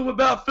thing or two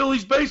about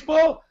Phillies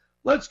baseball.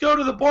 Let's go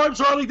to the Barb's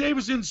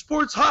Harley-Davidson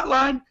Sports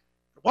Hotline.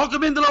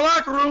 Welcome into the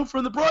locker room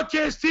from the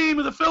broadcast team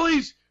of the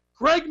Phillies,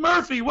 Gregg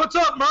Murphy. What's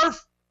up,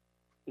 Murph?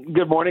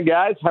 Good morning,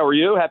 guys. How are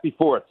you? Happy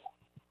 4th.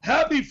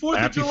 Happy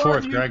 4th of July.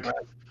 Happy 4th, Greg.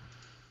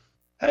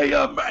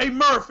 Hey,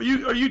 Murph, are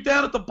you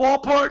down at the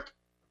ballpark?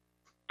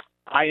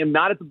 I am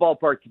not at the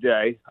ballpark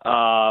today,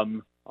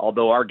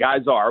 although our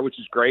guys are, which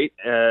is great.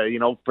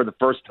 For the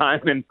first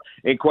time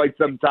in quite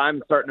some time,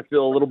 it's starting to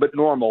feel a little bit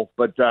normal.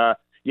 But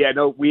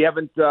we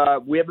haven't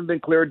been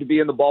cleared to be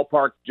in the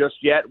ballpark just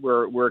yet.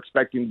 We're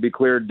expecting to be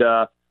cleared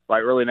by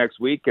early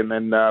next week, and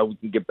then we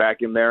can get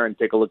back in there and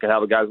take a look at how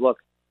the guys look.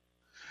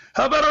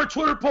 How about our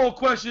Twitter poll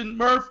question,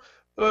 Murph?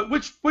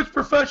 Which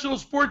professional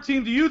sport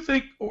team do you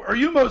think, or are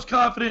you most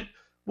confident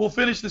will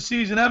finish the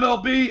season?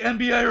 MLB,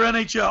 NBA, or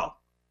NHL?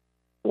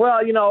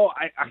 Well,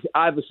 I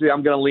obviously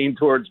I'm going to lean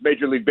towards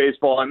Major League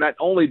Baseball, and not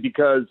only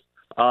because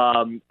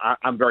I'm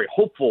very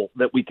hopeful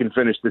that we can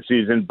finish the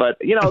season, but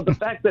the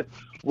fact that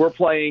we're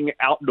playing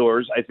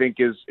outdoors, I think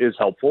is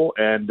helpful.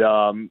 And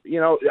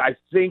I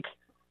think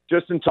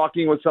just in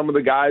talking with some of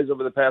the guys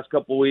over the past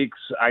couple of weeks,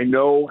 I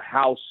know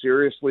how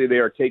seriously they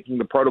are taking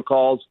the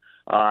protocols.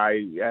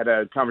 I had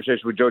a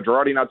conversation with Joe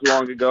Girardi not too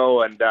long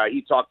ago, and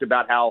he talked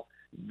about how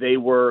they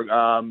were,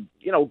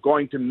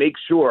 going to make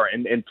sure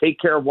and take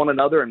care of one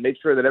another and make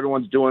sure that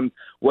everyone's doing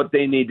what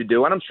they need to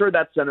do. And I'm sure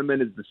that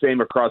sentiment is the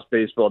same across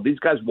baseball. These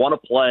guys want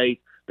to play.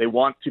 They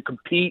want to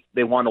compete.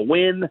 They want to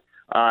win.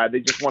 They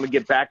just want to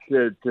get back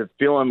to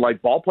feeling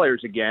like ball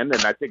players again.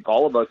 And I think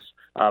all of us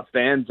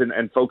fans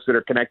and folks that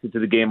are connected to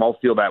the game all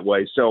feel that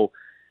way. So,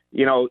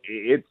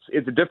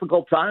 it's a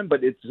difficult time,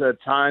 but it's a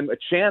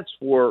chance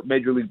for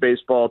Major League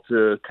Baseball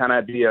to kind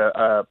of be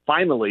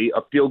finally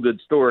a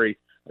feel-good story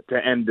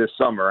to end this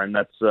summer. And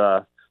that's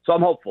so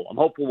I'm hopeful. I'm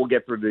hopeful we'll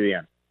get through to the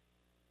end.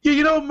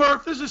 Yeah,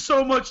 Murph,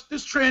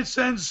 this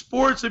transcends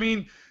sports. I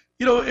mean,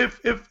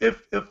 if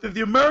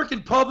the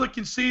American public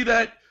can see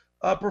that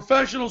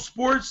professional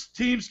sports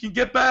teams can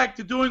get back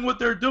to doing what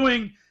they're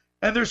doing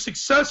and they're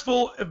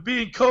successful at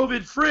being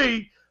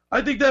COVID-free,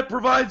 I think that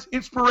provides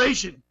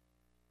inspiration.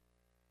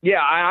 Yeah,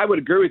 I would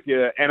agree with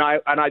you. And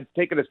I'd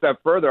take it a step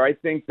further. I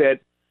think that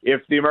if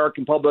the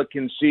American public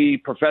can see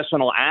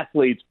professional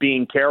athletes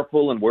being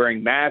careful and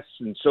wearing masks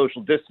and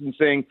social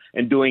distancing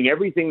and doing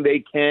everything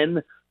they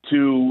can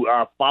to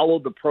follow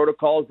the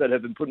protocols that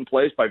have been put in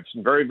place by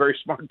some very, very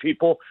smart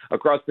people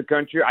across the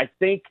country, I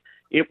think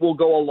it will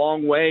go a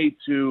long way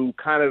to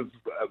kind of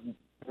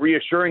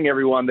reassuring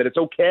everyone that it's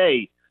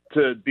okay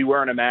to be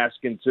wearing a mask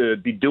and to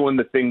be doing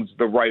the things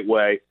the right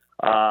way.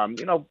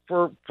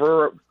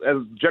 For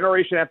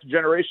generation after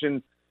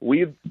generation,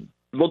 we've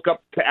look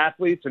up to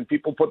athletes and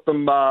people put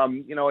them,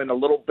 in a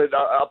little bit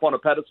up on a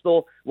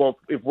pedestal. Well,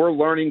 if we're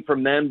learning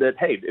from them that,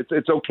 hey,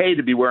 it's okay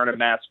to be wearing a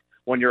mask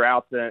when you're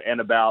out and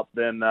about,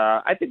 then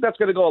I think that's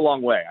going to go a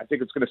long way. I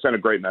think it's going to send a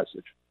great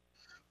message.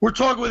 We're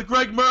talking with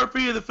Gregg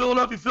Murphy of the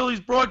Philadelphia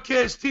Phillies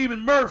broadcast team.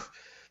 And Murph,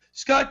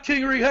 Scott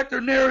Kingery, Hector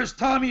Neris,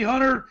 Tommy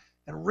Hunter,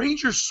 and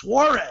Ranger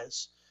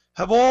Suarez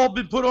have all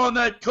been put on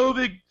that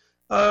COVID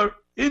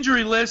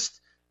injury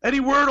list. Any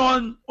word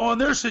on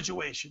their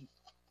situation?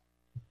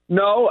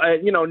 No,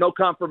 no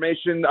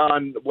confirmation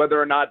on whether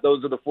or not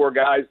those are the four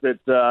guys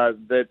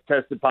that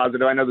tested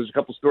positive. I know there's a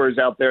couple stories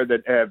out there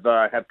that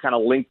have kind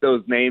of linked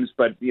those names,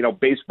 but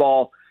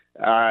baseball,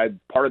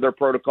 part of their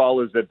protocol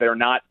is that they're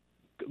not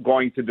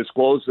going to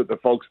disclose to the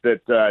folks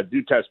that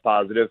do test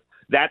positive.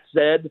 That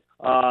said,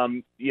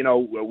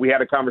 we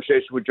had a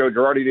conversation with Joe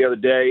Girardi the other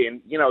day,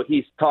 and,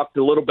 he's talked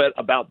a little bit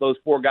about those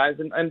four guys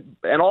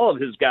and all of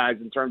his guys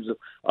in terms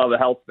of a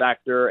health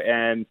factor.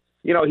 And,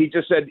 he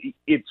just said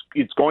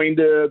it's going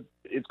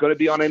to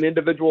be on an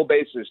individual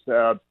basis.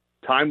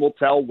 Time will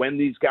tell when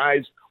these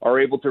guys are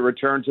able to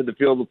return to the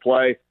field of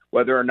play,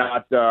 whether or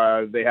not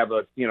they have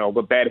a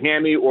bad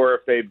hammy or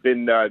if they've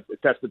been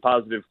tested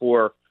positive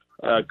for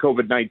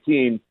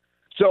COVID-19.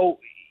 So,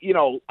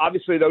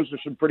 obviously those are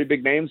some pretty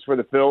big names for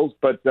the Phils,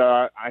 but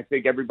I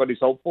think everybody's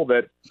hopeful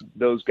that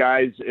those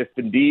guys, if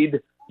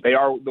indeed they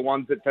are the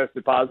ones that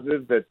tested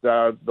positive, that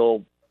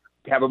they'll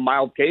have a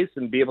mild case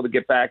and be able to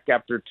get back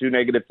after 2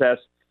 negative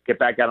tests, get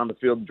back out on the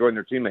field and join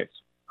their teammates.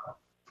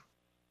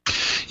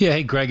 Yeah,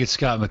 hey, Greg, it's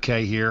Scott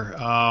McKay here.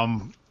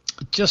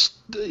 There's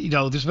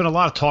been a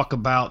lot of talk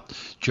about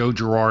Joe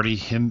Girardi,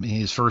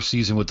 his first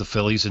season with the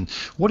Phillies, and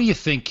what do you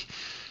think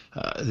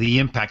the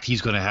impact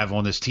he's going to have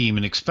on this team,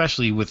 and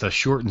especially with a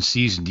shortened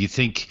season? Do you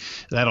think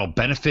that'll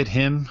benefit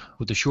him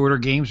with the shorter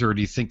games, or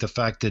do you think the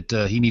fact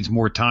that he needs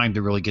more time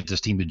to really get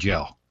this team to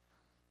gel?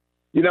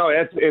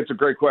 It's a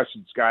great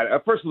question, Scott.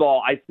 First of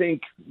all, I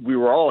think we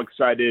were all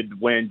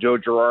excited when Joe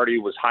Girardi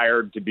was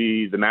hired to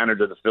be the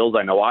manager of the Phils.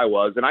 I know I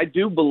was, and I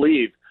do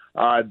believe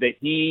that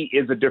he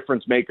is a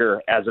difference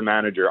maker as a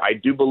manager. I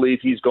do believe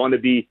he's going to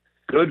be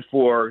good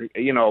for,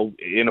 in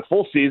a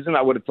full season.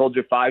 I would have told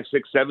you 5,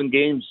 6, 7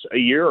 games a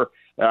year.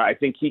 I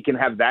think he can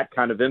have that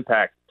kind of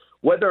impact.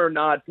 Whether or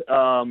not,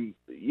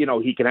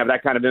 he can have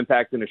that kind of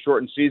impact in a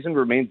shortened season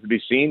remains to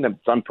be seen. It's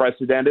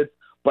unprecedented.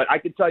 But I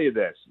can tell you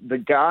this, the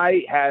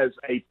guy has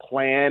a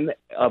plan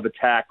of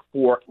attack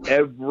for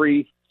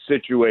every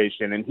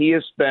situation. And he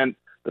has spent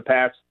the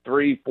past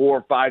 3,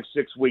 4, 5,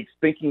 6 weeks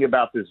thinking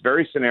about this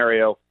very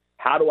scenario.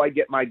 How do I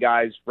get my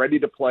guys ready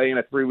to play in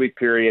a 3-week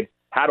period?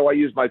 How do I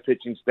use my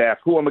pitching staff?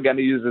 Who am I going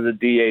to use as a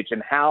DH?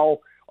 And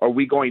how are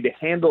we going to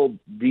handle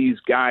these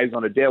guys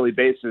on a daily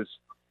basis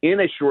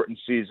in a shortened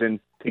season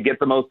to get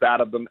the most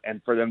out of them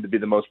and for them to be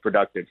the most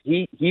productive?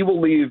 He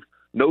will leave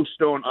no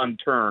stone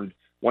unturned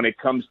when it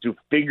comes to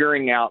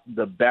figuring out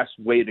the best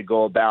way to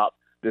go about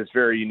this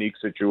very unique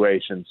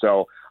situation.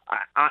 So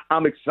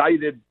I'm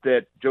excited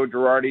that Joe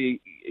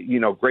Girardi,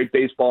 great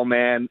baseball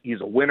man,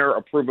 he's a winner,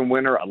 a proven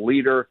winner, a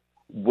leader,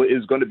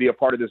 is going to be a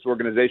part of this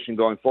organization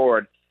going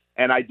forward.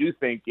 And I do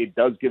think it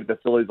does give the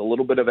Phillies a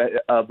little bit of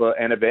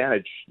an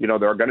advantage. There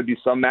are going to be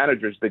some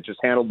managers that just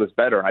handle this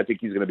better, and I think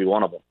he's going to be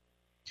one of them.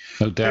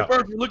 No doubt. Hey,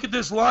 Bert, if you look at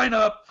this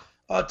lineup,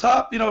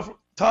 top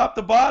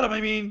to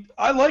bottom,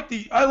 I like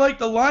the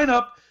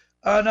lineup.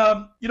 And,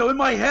 in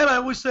my head, I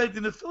always said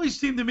the Phillies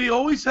team to me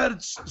always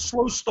had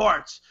slow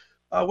starts,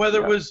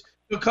 whether it was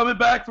coming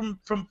back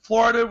from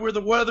Florida where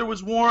the weather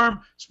was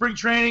warm, spring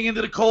training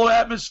into the cold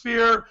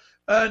atmosphere.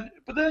 But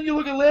then you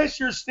look at last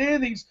year's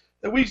standings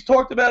that we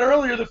talked about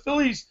earlier. The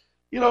Phillies,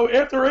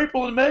 after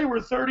April and May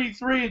were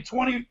 33 and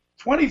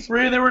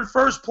 23, and they were in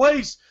first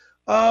place.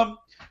 That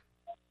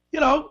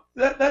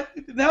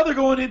now they're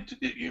going into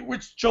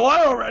it's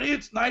July already.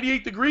 It's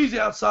 98 degrees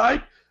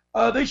outside.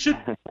 They should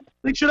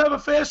have a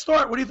fast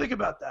start. What do you think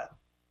about that?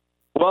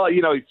 Well,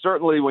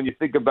 certainly when you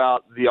think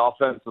about the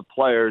offensive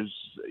players,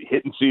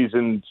 hitting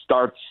season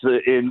starts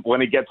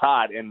when it gets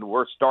hot, and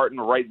we're starting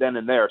right then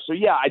and there. So,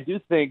 yeah, I do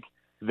think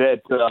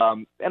that,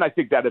 and I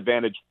think that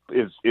advantage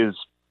is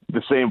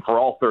the same for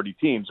all 30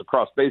 teams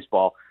across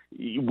baseball.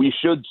 We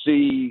should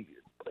see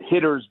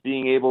hitters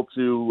being able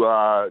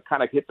to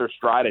kind of hit their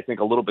stride, I think,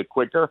 a little bit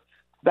quicker.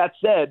 That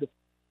said,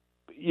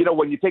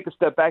 when you take a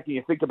step back and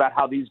you think about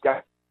how these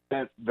guys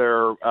spent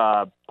their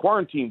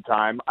quarantine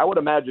time, I would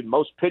imagine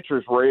most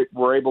pitchers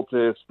were able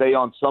to stay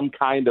on some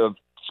kind of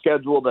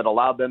schedule that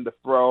allowed them to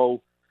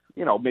throw,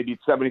 maybe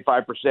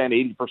 75%,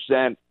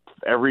 80%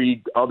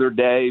 every other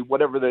day,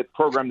 whatever the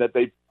program that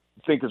they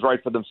think is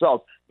right for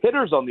themselves.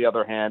 Hitters, on the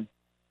other hand,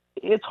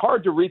 it's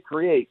hard to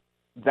recreate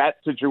that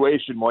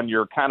situation when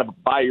you're kind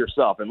of by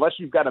yourself, unless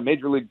you've got a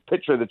major league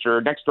pitcher that's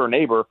your next door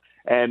neighbor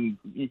and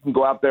you can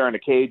go out there in a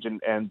cage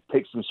and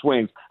take some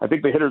swings. I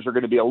think the hitters are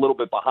going to be a little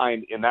bit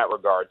behind in that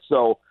regard.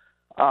 So,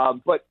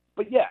 but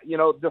yeah,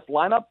 this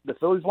lineup, the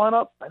Phillies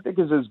lineup, I think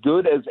is as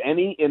good as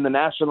any in the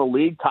National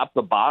League, top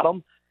to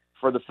bottom.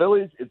 For the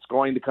Phillies, it's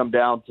going to come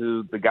down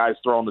to the guys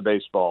throwing the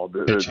baseball,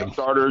 the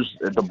starters,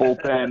 the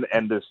bullpen,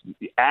 and this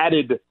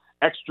added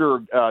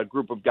extra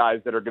group of guys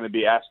that are going to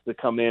be asked to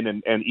come in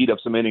and eat up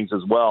some innings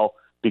as well,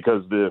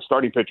 because the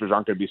starting pitchers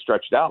aren't going to be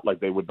stretched out like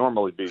they would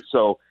normally be.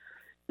 So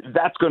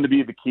that's going to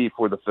be the key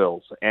for the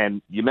Phils.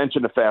 And you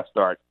mentioned a fast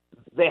start.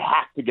 They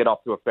have to get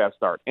off to a fast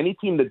start. Any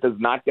team that does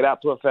not get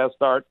out to a fast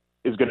start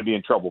is going to be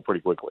in trouble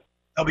pretty quickly.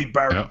 They'll be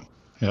buried.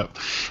 Yep.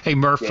 Hey,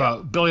 Murph,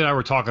 Billy and I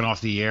were talking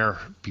off the air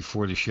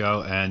before the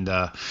show, and,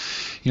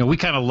 we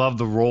kind of love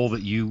the role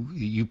that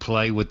you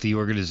play with the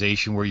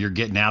organization where you're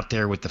getting out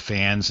there with the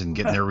fans and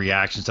getting their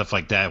reactions, stuff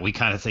like that. We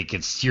kind of think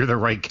you're the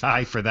right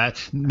guy for that.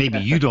 Maybe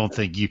you don't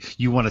think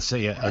you want to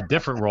say a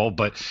different role,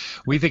 but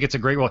we think it's a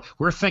great role.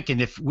 We're thinking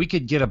if we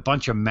could get a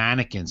bunch of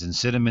mannequins and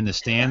sit them in the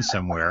stands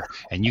somewhere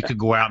and you could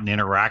go out and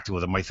interact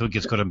with them, I think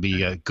it's going to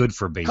be good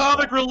for baseball.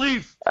 Comic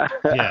relief.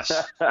 Yes.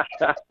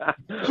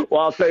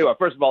 Well, I'll tell you what,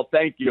 first of all,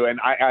 thank you. And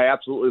I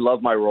absolutely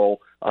love my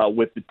role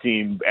with the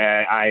team.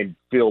 And I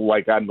feel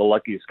like I'm the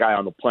luckiest guy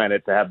on the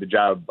planet to have the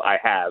job I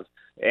have.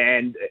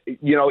 And,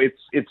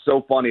 it's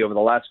so funny over the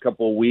last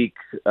couple of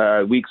weeks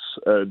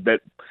that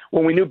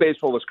when we knew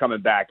baseball was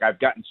coming back, I've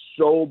gotten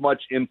so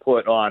much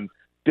input on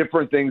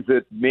different things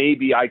that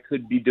maybe I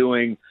could be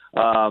doing,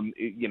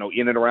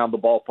 in and around the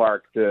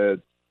ballpark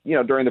to,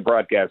 during the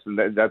broadcast. And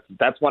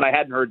that's one I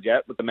hadn't heard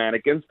yet with the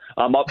mannequins.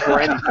 I'm up for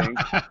anything.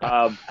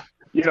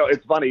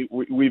 It's funny.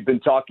 We've been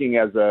talking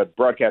as a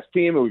broadcast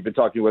team, and we've been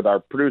talking with our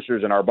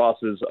producers and our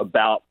bosses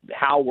about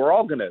how we're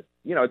all going to,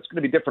 it's going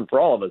to be different for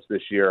all of us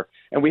this year.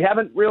 And we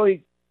haven't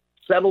really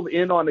settled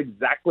in on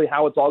exactly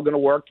how it's all going to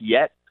work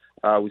yet.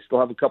 We still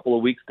have a couple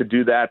of weeks to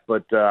do that,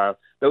 but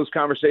those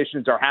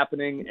conversations are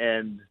happening.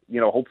 And,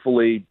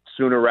 hopefully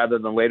sooner rather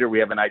than later, we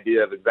have an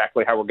idea of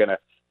exactly how we're going to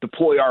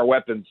deploy our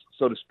weapons,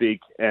 so to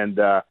speak, and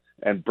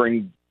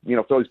bring,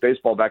 Phillies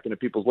baseball back into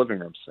people's living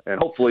rooms and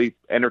hopefully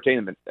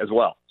entertainment as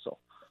well. So,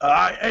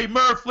 hey,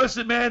 Murph,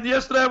 listen, man,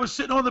 yesterday I was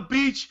sitting on the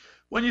beach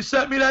when you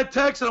sent me that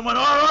text, and I went,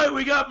 all right,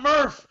 we got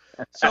Murph.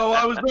 So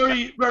I was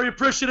very, very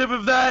appreciative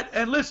of that.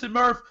 And listen,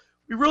 Murph,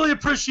 we really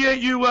appreciate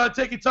you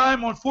taking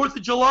time on 4th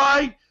of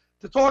July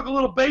to talk a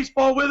little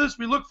baseball with us.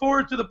 We look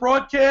forward to the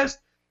broadcast,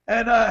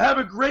 and have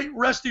a great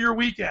rest of your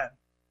weekend.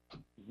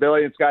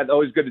 Billy and Scott,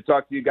 always good to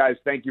talk to you guys.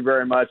 Thank you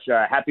very much.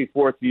 Happy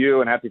 4th to you,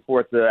 and happy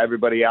 4th to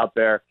everybody out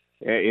there.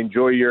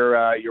 Enjoy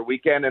your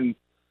weekend, and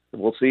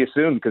we'll see you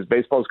soon because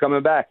baseball's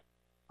coming back.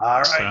 All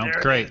right. Sounds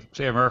great.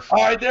 See you, Murph. All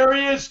right, there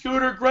he is,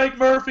 Scooter. Gregg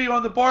Murphy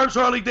on the Barb's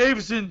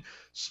Harley-Davidson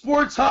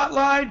Sports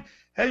Hotline.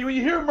 Hey, when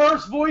you hear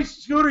Murph's voice,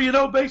 Scooter,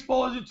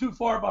 baseball isn't too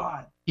far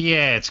behind.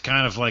 Yeah, it's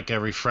kind of like a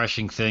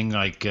refreshing thing.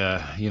 Like,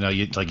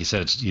 like you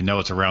said,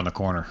 it's around the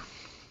corner.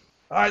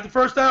 All right, the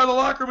first hour of the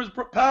locker room is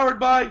powered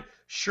by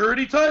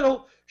Surety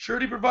Title.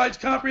 Surety provides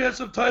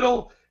comprehensive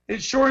title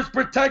insurance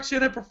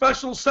protection and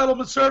professional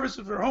settlement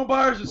services for home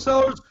buyers and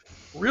sellers,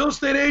 real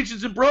estate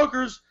agents and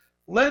brokers,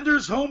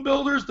 lenders, home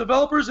builders,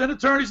 developers, and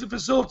attorneys to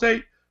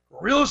facilitate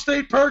real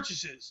estate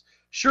purchases.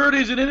 Surety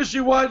is an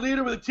industry-wide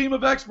leader with a team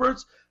of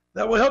experts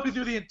that will help you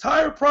through the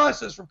entire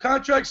process from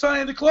contract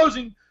signing to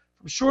closing,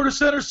 from shore to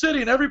center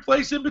city and every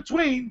place in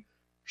between.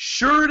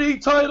 Surety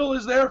Title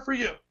is there for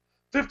you.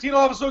 15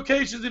 office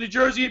locations in New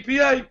Jersey and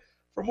PA.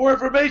 For more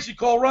information,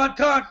 call Ron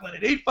Conklin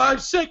at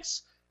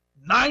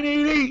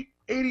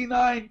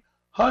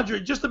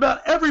 856-988-8900. Just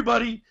about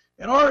everybody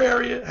in our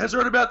area has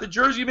heard about the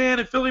Jersey Man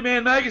and Philly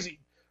Man magazine,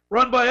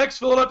 run by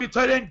ex-Philadelphia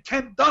tight end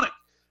Ken Dunnick.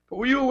 But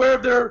were you aware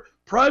of their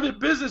private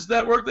business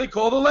network they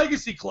call the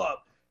Legacy Club?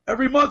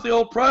 Every month they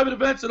hold private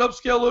events at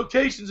upscale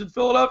locations in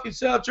Philadelphia and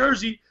South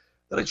Jersey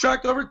that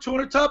attract over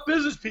 200 top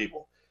business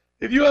people.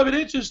 If you have an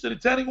interest in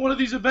attending one of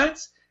these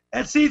events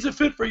and see it's a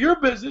fit for your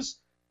business,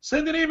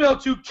 send an email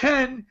to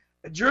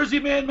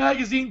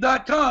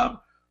ken@jerseymanmagazine.com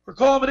or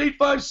call them at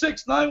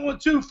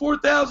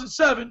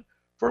 856-912-4007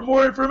 for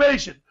more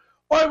information.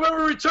 All right, when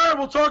we return,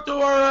 we'll talk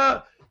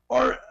to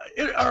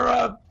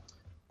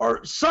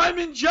our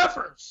Simon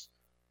Jeffers,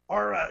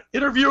 our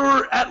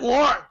interviewer at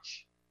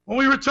large. When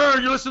we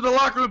return, you listen to the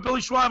Locker Room with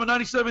Billy Schweim on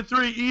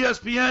 97.3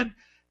 ESPN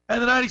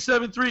and the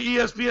 97.3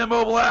 ESPN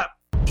mobile app.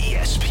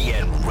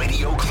 ESPN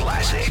Radio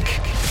Classic.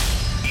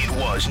 It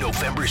was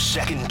November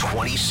 2nd,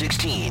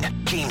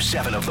 2016, Game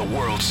 7 of the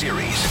World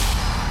Series.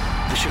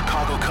 The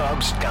Chicago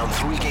Cubs, down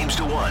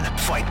 3-1,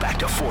 fight back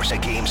to force a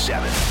Game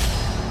 7.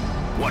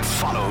 What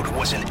followed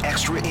was an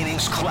extra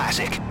innings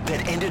classic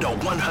that ended a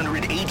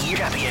 108-year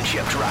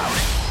championship drought.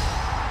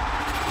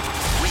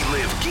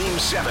 Relive Game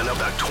 7 of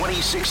the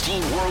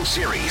 2016 World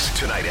Series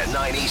tonight at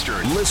 9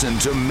 Eastern. Listen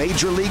to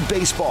Major League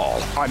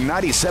Baseball on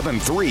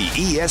 97.3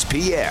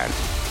 ESPN.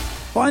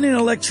 Finding an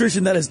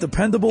electrician that is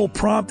dependable,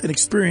 prompt, and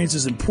experienced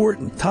is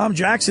important. Tom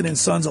Jackson &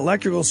 Sons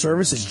Electrical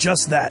Service is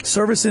just that.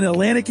 Service in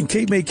Atlantic and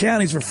Cape May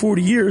counties for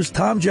 40 years,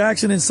 Tom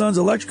Jackson & Sons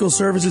Electrical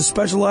Services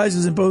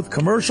specializes in both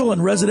commercial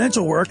and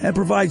residential work and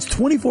provides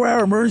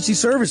 24-hour emergency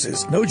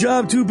services. No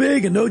job too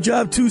big and no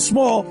job too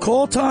small.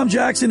 Call Tom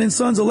Jackson &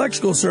 Sons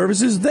Electrical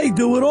Services. They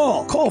do it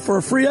all. Call for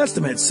a free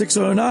estimate,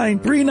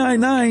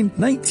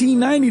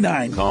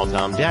 609-399-1999. Call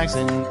Tom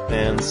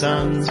Jackson &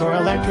 Sons for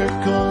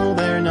electrical,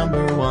 they're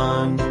number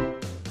one.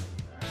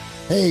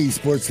 Hey,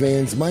 sports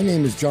fans. My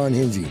name is John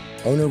Hingy,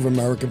 owner of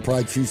American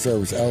Pride Tree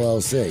Service,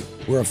 LLC.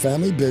 We're a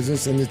family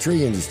business in the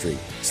tree industry,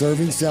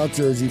 serving South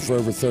Jersey for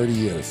over 30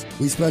 years.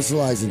 We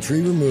specialize in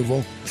tree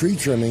removal, tree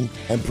trimming,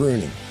 and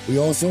pruning. We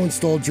also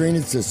install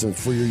drainage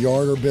systems for your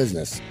yard or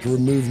business to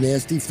remove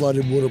nasty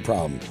flooded water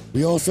problems.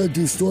 We also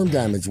do storm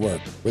damage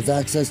work with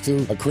access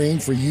to a crane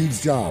for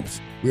huge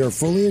jobs. We are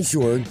fully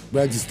insured,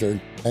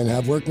 registered, and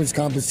have workman's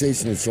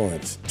compensation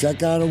insurance.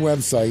 Check out our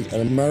website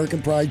at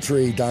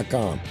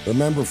AmericanPrideTree.com.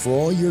 Remember, for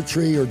all your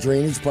tree or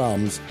drainage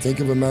problems, think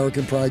of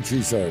American Pride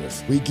Tree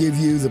Service. We give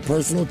you the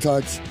personal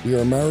touch. We are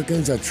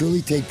Americans that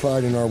truly take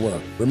pride in our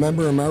work.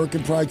 Remember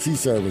American Pride Tree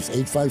Service,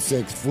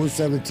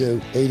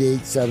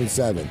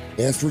 856-472-8877.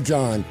 Ask for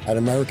John at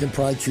American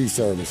Pride Tree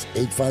Service,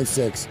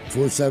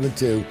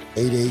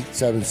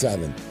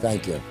 856-472-8877.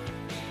 Thank you.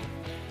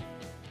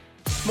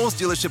 Most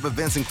dealership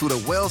events include a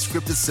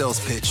well-scripted sales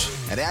pitch.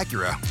 At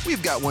Acura,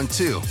 we've got one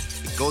too.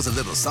 It goes a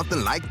little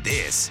something like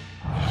this.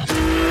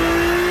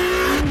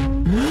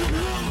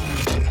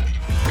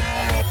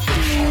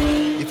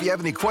 If you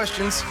have any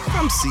questions,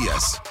 come see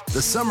us.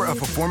 The Summer of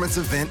Performance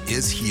event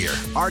is here.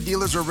 Our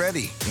dealers are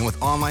ready, and with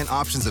online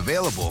options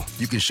available,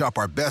 you can shop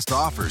our best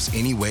offers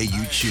any way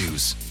you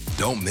choose.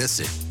 Don't miss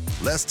it.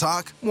 Less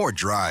talk, more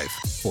drive.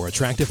 For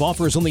attractive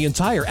offers on the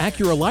entire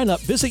Acura lineup,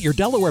 visit your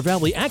Delaware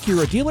Valley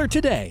Acura dealer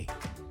today.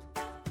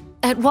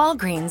 At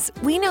Walgreens,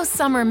 we know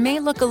summer may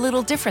look a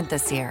little different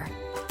this year.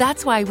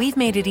 That's why we've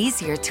made it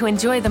easier to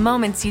enjoy the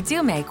moments you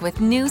do make with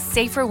new,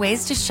 safer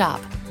ways to shop.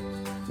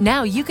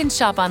 Now you can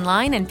shop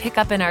online and pick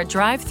up in our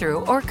drive-thru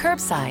or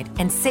curbside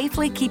and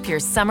safely keep your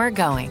summer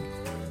going.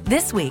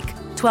 This week,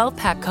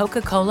 12-pack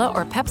Coca-Cola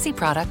or Pepsi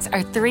products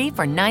are 3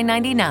 for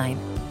 $9.99.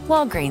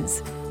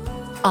 Walgreens.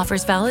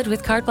 Offers valid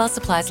with card while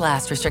supplies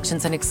last.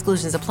 Restrictions and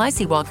exclusions apply.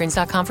 See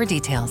Walgreens.com for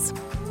details.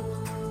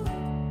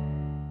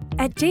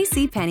 At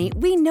JCPenney,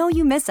 we know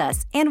you miss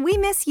us, and we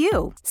miss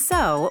you.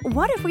 So,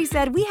 what if we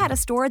said we had a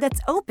store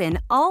that's open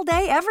all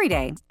day, every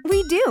day?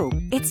 We do.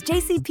 It's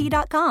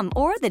jcp.com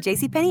or the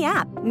JCPenney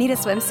app. Need a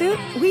swimsuit?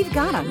 We've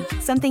got them.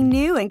 Something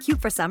new and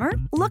cute for summer?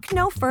 Look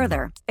no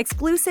further.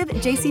 Exclusive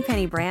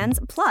JCPenney brands,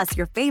 plus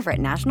your favorite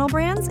national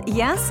brands?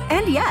 Yes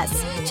and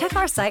yes. Check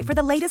our site for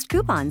the latest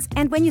coupons.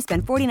 And when you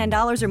spend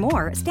 $49 or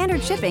more,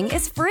 standard shipping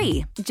is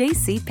free.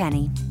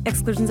 JCPenney.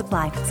 Exclusions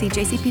apply. See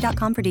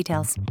jcp.com for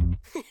details.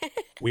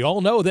 We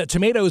all know that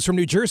tomatoes from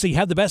New Jersey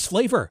have the best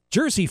flavor.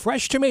 Jersey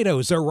fresh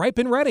tomatoes are ripe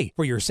and ready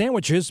for your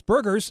sandwiches,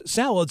 burgers,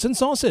 salads, and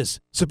sauces.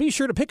 So be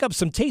sure to pick up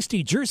some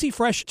tasty Jersey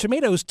fresh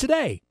tomatoes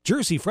today.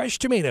 Jersey fresh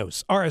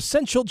tomatoes are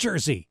essential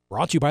Jersey.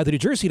 Brought to you by the New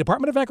Jersey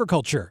Department of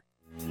Agriculture.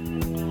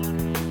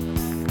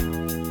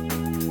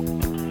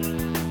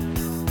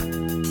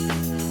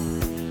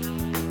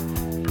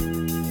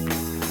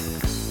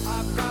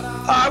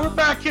 We're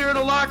back here in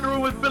the locker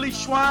room with Billy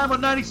Schweim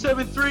on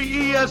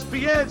 97.3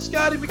 ESPN.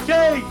 Scotty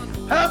McKay,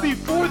 happy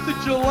 4th of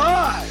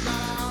July.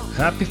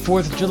 Happy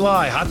 4th of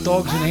July. Hot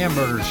dogs and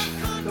hamburgers.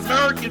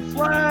 American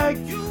flag,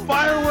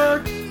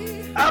 fireworks,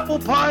 apple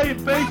pie,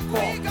 and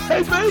baseball.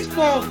 Hey,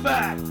 baseball's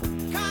back.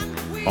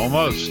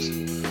 Almost.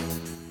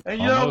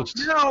 And you know,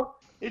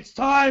 it's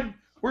time.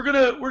 We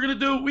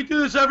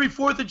do this every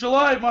 4th of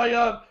July.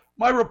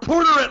 My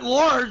reporter at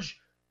large,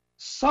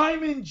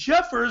 Simon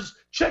Jeffers,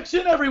 checks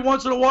in every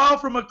once in a while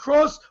from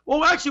across.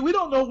 Well, actually, we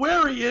don't know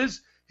where he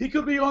is. He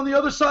could be on the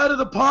other side of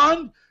the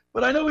pond,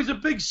 but I know he's a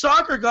big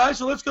soccer guy.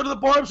 So let's go to the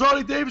Barb's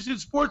Harley-Davidson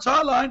Sports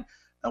Hotline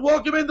and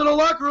welcome into the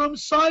locker room,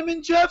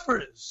 Simon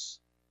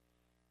Jeffers.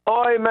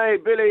 Hi,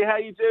 mate. Billy, how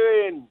you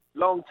doing?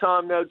 Long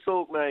time no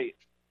talk, mate.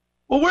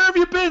 Well, where have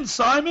you been,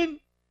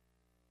 Simon?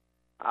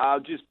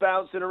 I'm just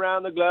bouncing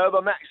around the globe.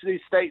 I'm actually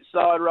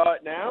stateside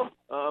right now.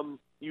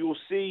 You will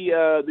see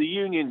the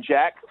Union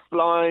Jack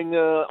flying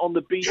on the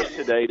beach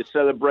today to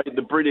celebrate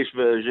the British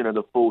version of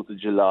the 4th of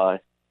July.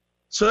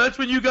 So that's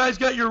when you guys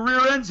got your rear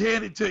ends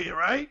handed to you,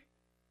 right?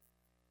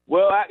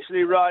 Well,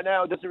 actually, right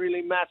now, it doesn't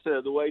really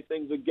matter the way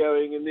things are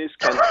going in this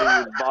country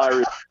with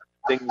virus,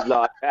 things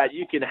like that.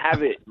 You can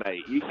have it,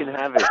 mate. You can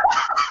have it.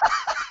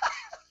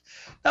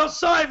 Now,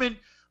 Simon,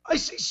 I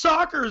see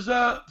soccer's,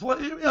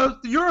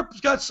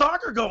 Europe's got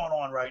soccer going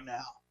on right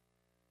now.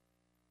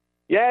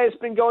 Yeah, it's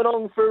been going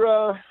on for,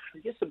 I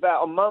guess,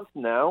 about a month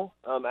now,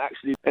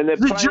 actually. And they're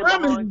playing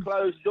behind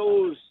closed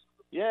doors.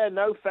 Yeah,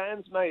 no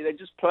fans, mate. They're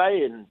just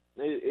playing.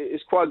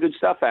 It's quite good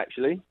stuff,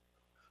 actually.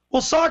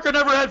 Well, soccer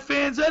never had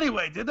fans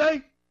anyway, did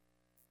they?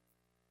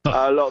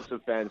 Lots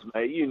of fans,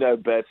 mate. You know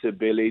better,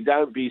 Billy.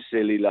 Don't be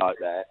silly like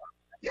that.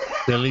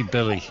 Billy.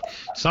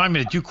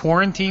 Simon, did you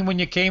quarantine when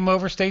you came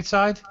over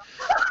stateside?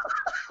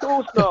 Of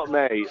course not,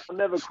 mate. I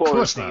never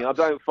quarantine. I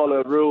don't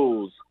follow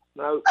rules.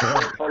 No, I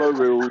don't follow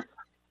rules.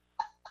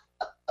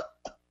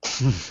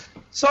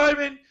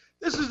 Simon,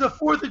 this is the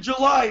 4th of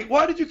July.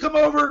 Why did you come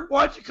over?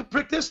 Why did you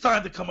pick this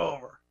time to come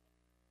over?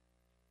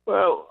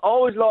 Well, I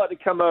always like to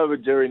come over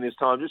during this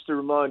time just to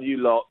remind you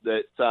lot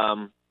that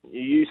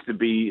you used to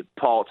be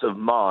part of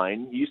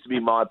mine. You used to be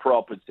my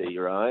property,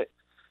 right?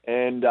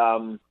 And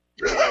I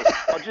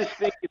just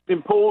think it's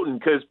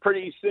important because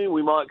pretty soon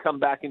we might come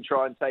back and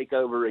try and take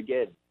over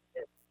again.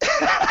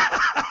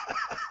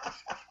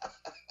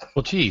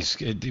 Well, geez,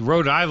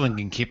 Rhode Island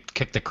can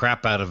kick the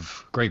crap out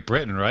of Great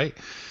Britain, right?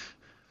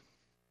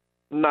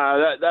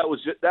 No, that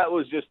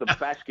was just a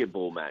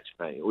basketball match,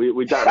 mate.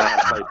 We don't know how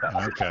to play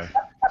basketball. Okay.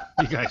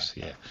 You guys,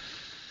 yeah.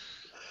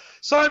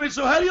 Simon,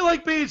 so how do you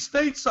like being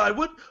stateside?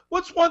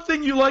 What's one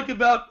thing you like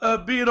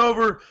about being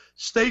over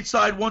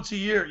stateside once a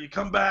year? You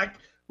come back,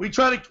 we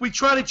try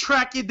to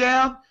track you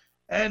down,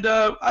 and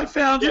I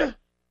found you.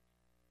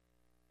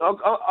 I'm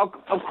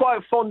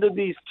quite fond of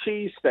these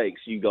cheese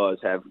steaks you guys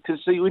have, because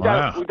see, we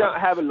don't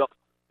have a lot of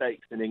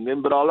steaks in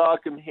England, but I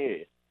like them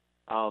here.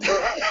 So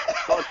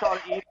I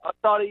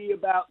try to eat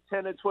about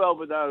 10 or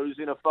 12 of those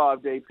in a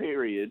 5-day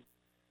period,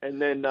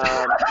 and then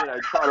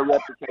try to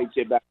replicate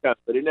it back up,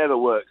 but it never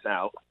works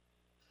out.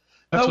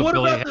 That's what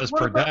Billy has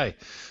per day.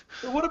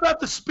 What about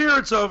the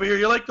spirits over here?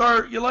 You like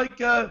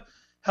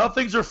how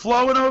things are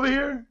flowing over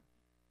here?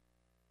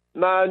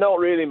 No, not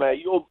really,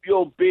 mate.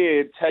 Your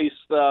beer tastes,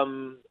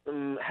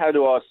 how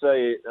do I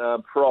say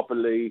it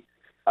properly,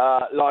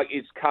 like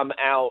it's come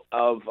out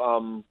of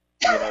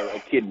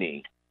a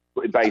kidney.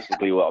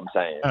 Basically, what I'm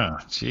saying. Oh,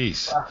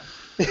 jeez.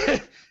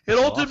 It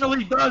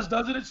ultimately does,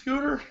 doesn't it,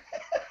 Scooter?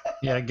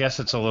 Yeah, I guess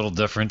it's a little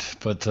different,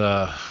 but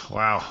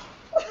wow,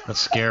 that's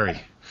scary.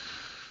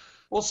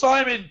 Well,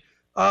 Simon,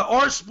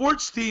 our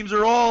sports teams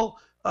are all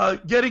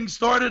getting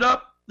started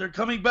up. They're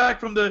coming back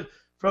from the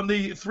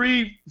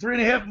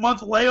 3.5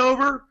 month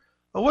layover.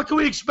 What can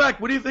we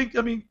expect? What do you think?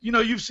 I mean,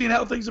 you've seen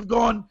how things have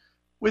gone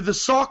with the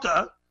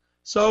soccer.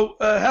 So,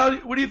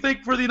 what do you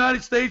think for the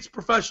United States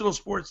professional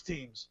sports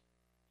teams?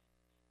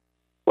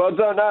 Well, I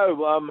don't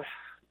know.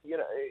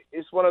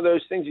 It's one of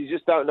those things you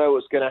just don't know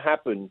what's going to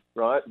happen,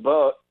 right?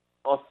 But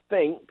I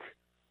think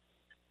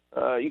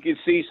you could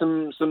see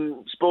some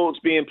sports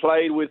being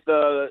played with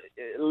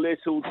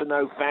little to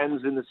no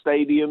fans in the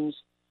stadiums,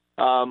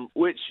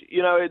 which,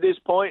 at this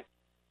point,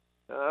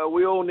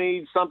 we all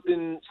need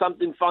something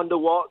fun to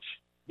watch.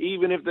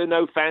 Even if there are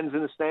no fans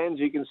in the stands,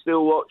 you can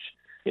still watch,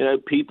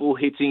 people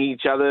hitting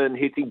each other and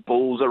hitting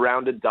balls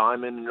around a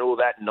diamond and all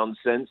that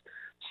nonsense.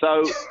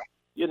 So,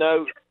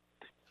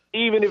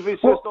 even if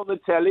it's just on the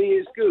telly,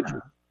 it's good.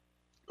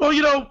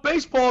 Well,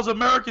 baseball is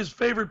America's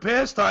favorite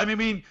pastime. I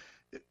mean,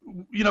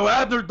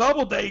 Abner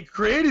Doubleday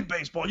created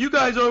baseball. You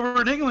guys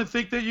over in England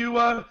think that you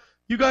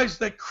guys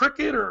that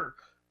cricket or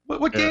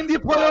what game do you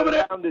play over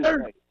there? Rounders,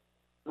 mate.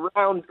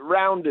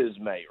 Rounders,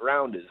 mate.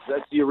 Rounders.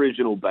 That's the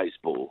original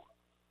baseball.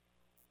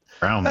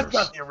 Rounders. That's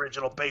not the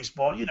original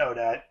baseball. You know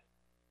that.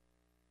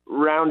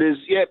 Rounders.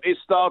 Yep, it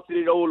started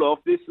it all off.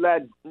 This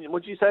lad,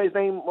 what did you say his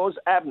name was?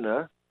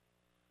 Abner.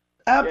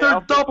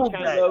 Abner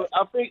Doubleday.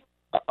 I think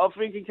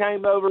he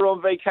came over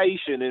on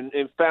vacation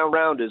and found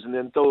Rounders and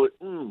then thought,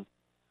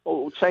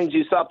 we'll change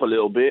this up a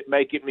little bit,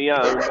 make it my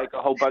own, make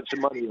a whole bunch of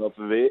money off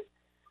of it.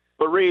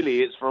 But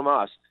really, it's from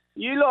us.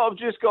 You lot have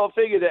just got to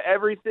figure that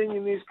everything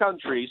in this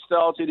country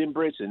started in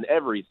Britain.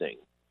 Everything.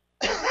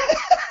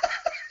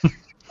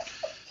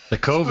 The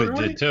COVID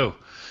did too.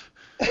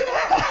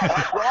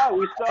 That's right.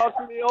 We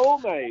started it all,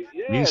 mate.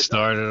 Yeah, you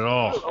started it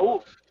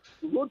all.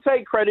 We'll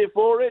take credit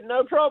for it.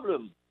 No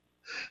problem.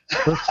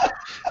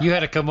 You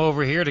had to come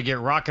over here to get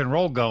rock and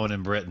roll going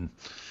in Britain.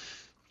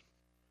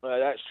 Well,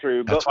 that's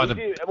true. But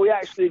we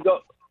actually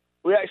got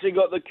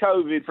the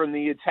COVID from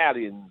the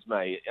Italians,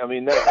 mate. I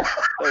mean, they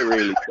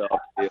really started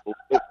it,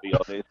 let's be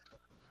honest.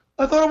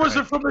 I thought it was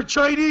from the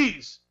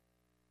Chinese.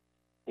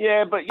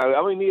 Yeah, but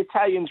the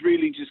Italians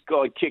really just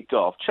got it kicked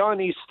off.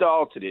 Chinese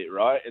started it,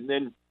 right? And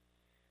then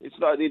it's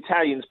like the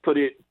Italians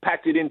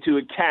packed it into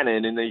a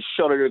cannon and then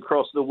shot it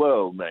across the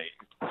world, mate.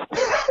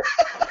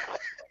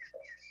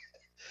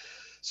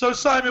 So,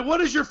 Simon,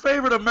 what is your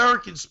favorite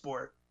American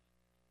sport?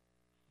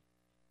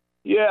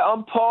 Yeah,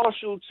 I'm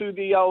partial to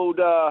the old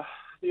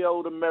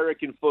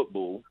American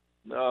football.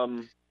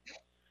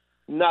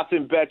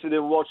 Nothing better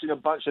than watching a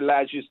bunch of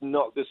lads just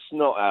knock the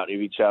snot out of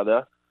each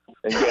other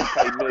and get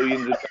paid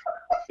millions of dollars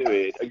to do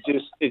it.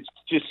 It's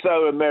just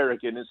so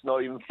American. It's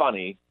not even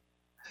funny.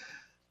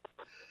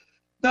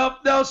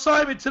 Now,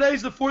 Simon,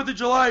 today's the 4th of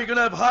July. You're going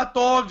to have hot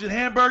dogs and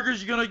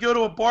hamburgers. You're going to go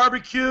to a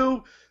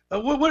barbecue.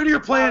 What are your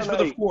plans for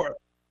the 4th?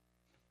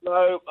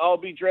 No, I'll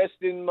be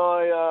dressed in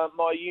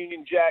my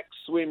Union Jack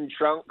swim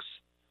trunks.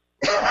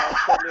 I'll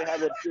probably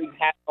have a big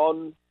hat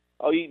on.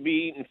 I'll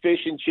be eating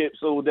fish and chips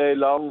all day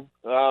long.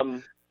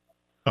 Go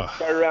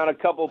around a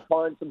couple of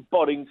pints of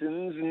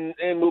Boddingtons,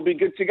 and we'll be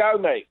good to go,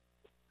 mate.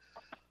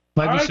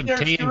 Maybe some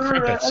tea and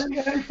crimpets.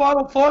 Any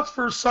final thoughts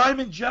for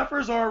Simon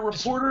Jeffers, our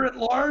reporter at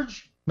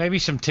large? Maybe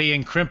some tea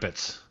and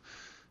crimpets.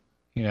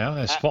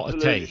 A spot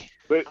of tea.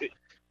 But,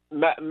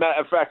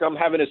 matter of fact, I'm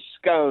having a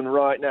scone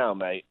right now,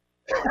 mate.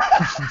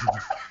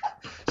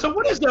 So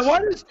what is that?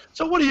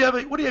 What do you have?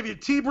 What do you have? Your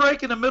tea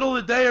break in the middle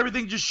of the day?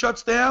 Everything just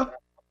shuts down.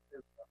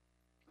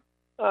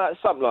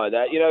 Something like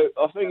that.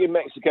 I think in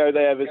Mexico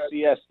they have a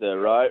siesta,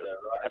 right?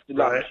 After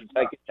lunch, you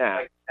take a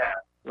nap.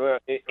 Well,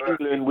 in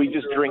England, we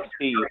just drink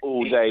tea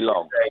all day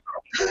long.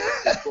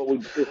 That's what we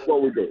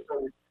do.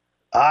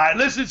 All right,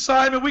 listen,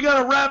 Simon, we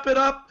got to wrap it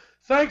up.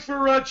 Thanks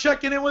for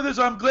checking in with us.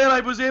 I'm glad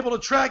I was able to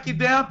track you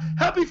down.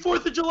 Happy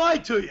 4th of July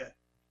to you.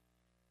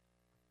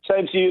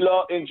 Same to you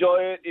lot. Enjoy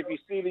it. If you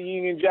see the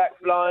Union Jack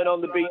flying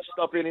on the beach,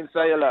 stop in and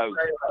say hello.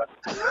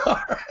 All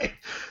right.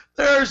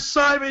 There's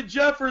Simon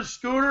Jeffers,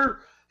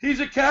 Scooter. He's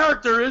a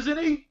character, isn't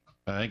he?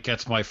 I think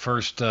that's my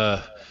first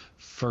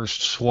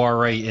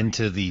soiree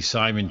into the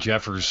Simon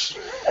Jeffers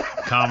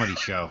comedy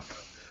show.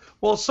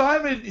 Well,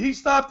 Simon, he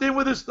stopped in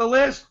with us the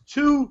last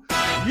 2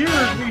 years. We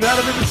had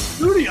him in the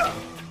studio.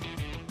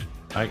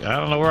 I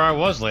don't know where I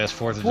was last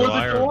 4th of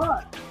July.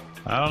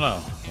 I don't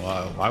know.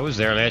 Well, I was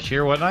there last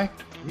year, wasn't I?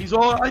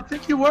 I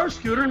think you were,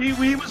 Scooter.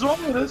 He was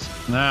on with us.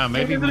 Nah,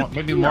 maybe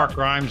Mark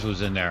Grimes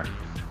was in there.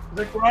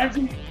 Is it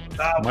Grimesy?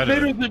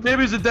 Maybe it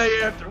was the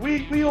day after.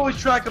 We always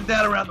track him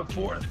down around the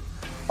 4th.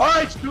 All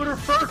right, Scooter,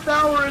 first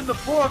hour in the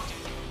book.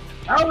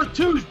 Hour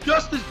 2 is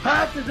just as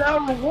packed as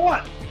hour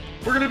 1.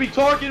 We're going to be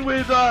talking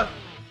with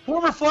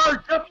former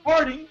Flyer Jeff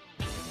Harding,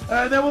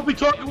 and then we'll be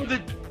talking with the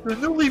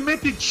newly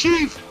minted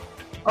chief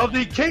of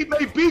the Cape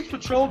May Beach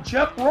Patrol,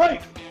 Jeff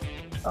Rife.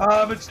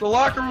 It's the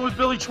Locker Room with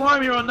Billy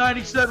Schweim here on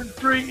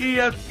 97.3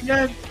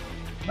 ESPN,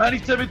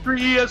 97.3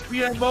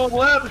 ESPN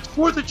mobile app. It's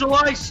 4th of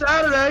July,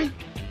 Saturday.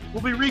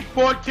 We'll be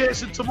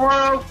rebroadcasting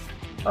tomorrow.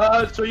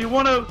 So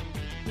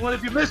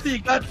if you missed it, you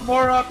got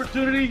tomorrow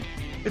opportunity.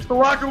 It's the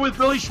Locker Room with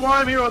Billy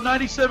Schweim here on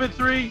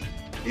 97.3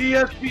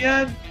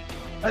 ESPN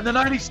and the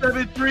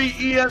 97.3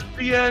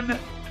 ESPN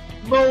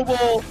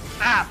mobile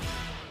app.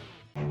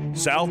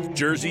 South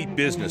Jersey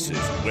businesses,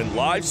 when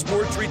live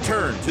sports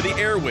return to the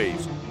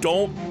airwaves,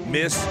 don't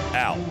miss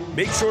out.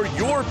 Make sure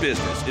your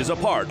business is a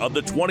part of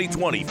the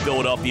 2020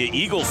 Philadelphia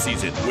Eagles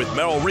season with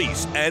Merrill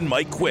Reese and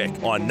Mike Quick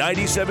on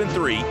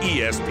 97.3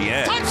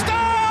 ESPN.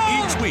 Touchdown!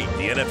 Each week,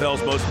 the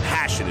NFL's most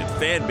passionate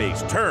fan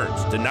base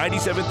turns to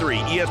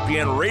 97.3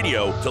 ESPN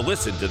Radio to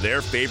listen to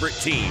their favorite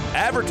team.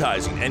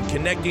 Advertising and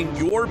connecting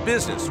your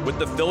business with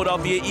the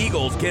Philadelphia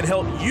Eagles can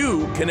help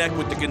you connect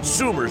with the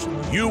consumers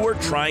you are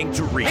trying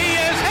to reach.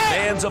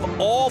 Fans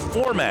of all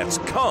formats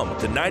come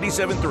to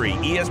 97.3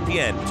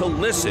 ESPN to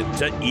listen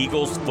to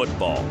Eagles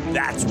football.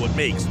 That's what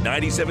makes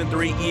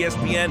 97.3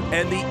 ESPN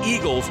and the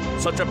Eagles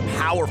such a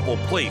powerful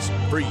place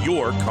for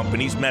your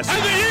company's message.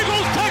 And the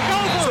Eagles take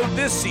over! So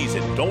this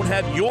season, don't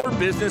have your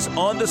business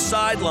on the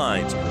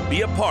sidelines.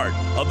 Be a part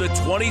of the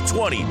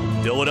 2020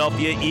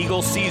 Philadelphia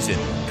Eagles season.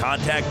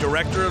 Contact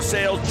Director of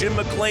Sales Jim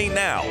McClain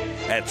now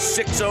at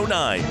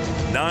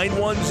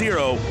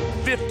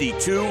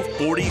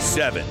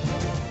 609-910-5247.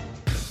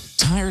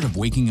 Tired of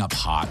waking up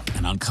hot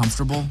and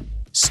uncomfortable?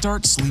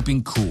 Start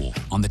sleeping cool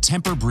on the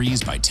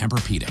Tempur-Breeze by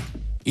Tempur-Pedic.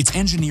 It's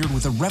engineered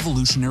with a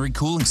revolutionary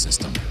cooling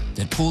system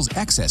that pulls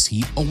excess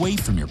heat away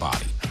from your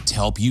body to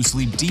help you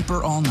sleep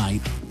deeper all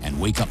night and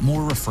wake up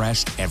more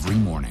refreshed every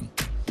morning.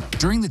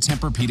 During the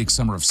Tempur-Pedic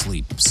Summer of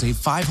Sleep, save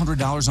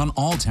 $500 on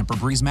all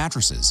Tempur-Breeze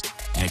mattresses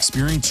and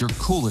experience your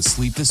coolest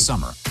sleep this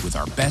summer with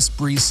our best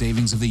breeze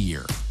savings of the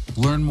year.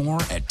 Learn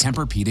more at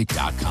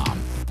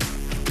TempurPedic.com.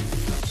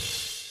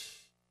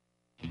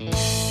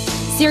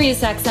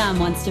 SiriusXM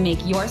wants to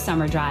make your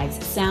summer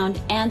drives sound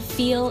and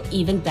feel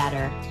even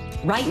better.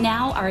 Right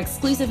now, our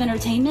exclusive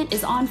entertainment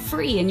is on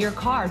free in your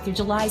car through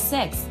July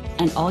 6th.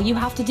 And all you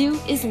have to do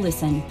is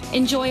listen.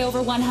 Enjoy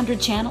over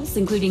 100 channels,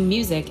 including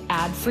music,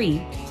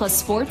 ad-free, plus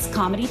sports,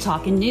 comedy,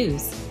 talk, and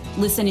news.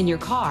 Listen in your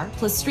car,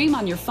 plus stream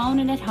on your phone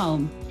and at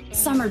home.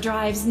 Summer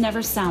drives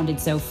never sounded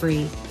so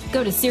free.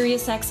 Go to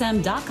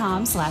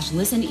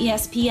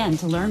SiriusXM.com/listenESPN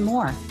to learn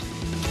more.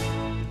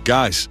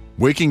 Guys,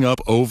 waking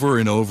up over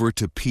and over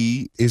to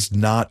pee is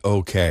not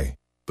okay.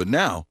 But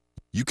now,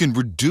 you can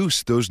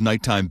reduce those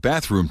nighttime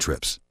bathroom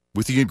trips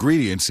with the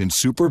ingredients in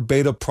Super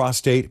Beta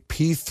Prostate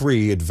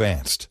P3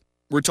 Advanced.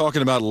 We're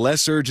talking about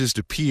less urges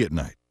to pee at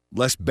night,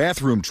 less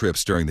bathroom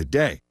trips during the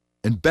day,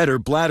 and better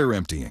bladder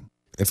emptying.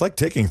 It's like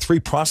taking 3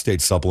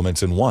 prostate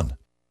supplements in one.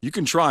 You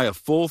can try a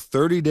full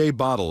 30-day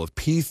bottle of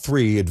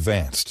P3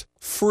 Advanced.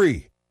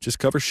 Free. Just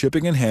cover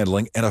shipping and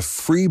handling, and a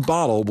free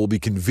bottle will be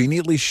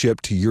conveniently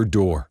shipped to your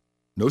door.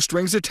 No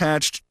strings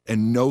attached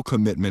and no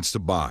commitments to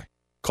buy.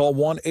 Call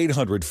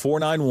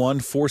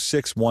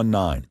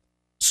 1-800-491-4619.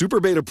 Super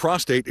Beta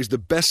Prostate is the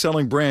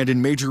best-selling brand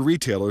in major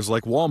retailers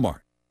like Walmart.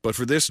 But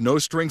for this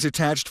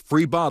no-strings-attached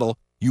free bottle,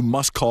 you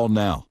must call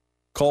now.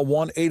 Call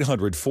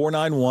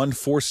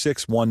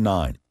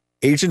 1-800-491-4619.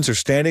 Agents are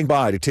standing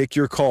by to take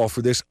your call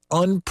for this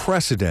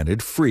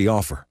unprecedented free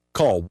offer.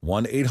 Call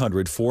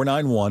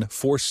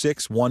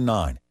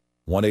 1-800-491-4619.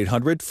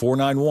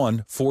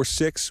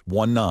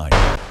 1-800-491-4619.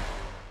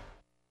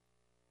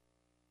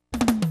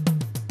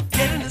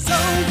 Get in the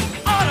zone,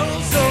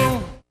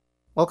 AutoZone.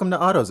 Welcome to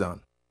AutoZone.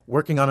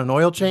 Working on an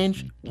oil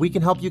change? We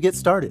can help you get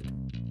started.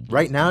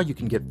 Right now, you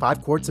can get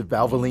 5 quarts of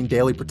Valvoline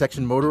Daily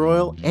Protection Motor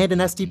Oil and an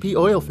STP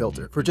oil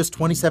filter for just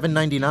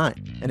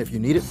 $27.99. And if you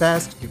need it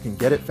fast, you can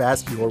get it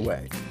fast your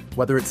way.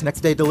 Whether it's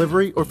next-day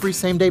delivery or free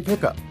same-day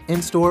pickup,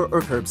 in-store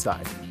or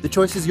curbside, the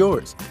choice is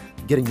yours.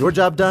 Getting your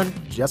job done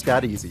just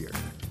got easier.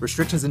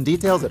 Restrictions and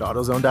details at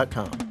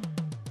AutoZone.com.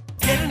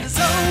 Get in the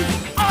zone,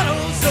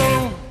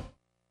 AutoZone.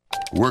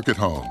 Work at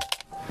home.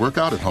 Work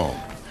out at home.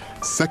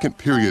 second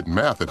period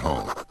math at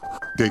home,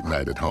 date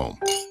night at home.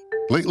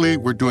 Lately,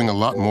 we're doing a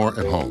lot more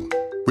at home,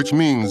 which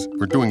means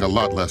we're doing a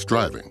lot less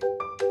driving.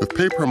 With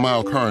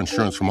pay-per-mile car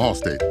insurance from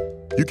Allstate,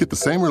 you get the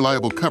same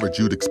reliable coverage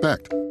you'd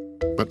expect,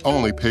 but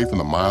only pay for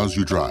the miles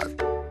you drive.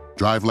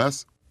 Drive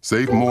less,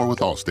 save more with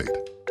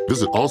Allstate.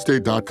 Visit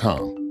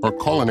allstate.com or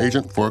call an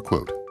agent for a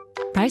quote.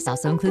 Price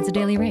also includes a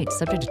daily rate,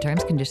 subject to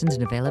terms, conditions,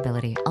 and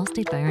availability.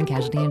 Allstate Fire and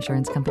Casualty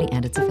Insurance Company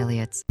and its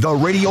affiliates. The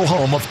radio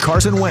home of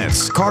Carson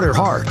Wentz, Carter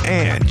Hart,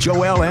 and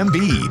Joel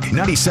Embiid.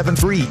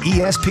 97.3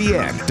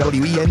 ESPN,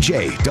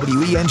 WENJ,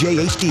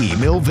 WENJ HD,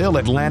 Millville,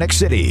 Atlantic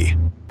City.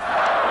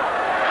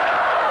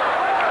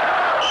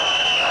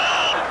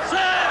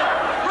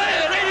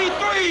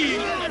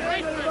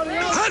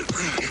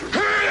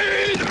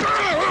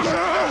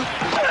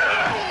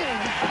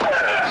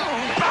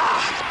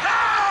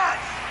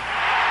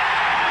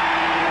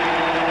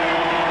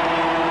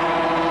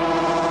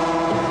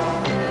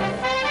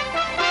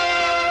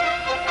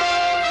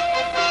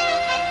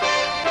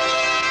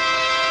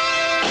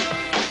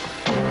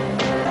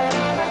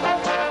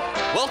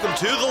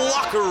 To the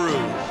locker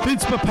room.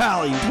 Vince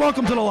Papali,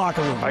 welcome to the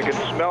locker room. I can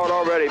smell it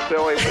already,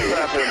 Billy. What's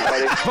happening,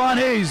 buddy? Von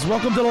Hayes,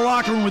 welcome to the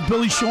locker room with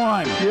Billy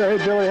Schwein. Yeah, hey,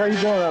 Billy, how you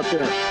doing out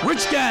there?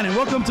 Rich Gannon,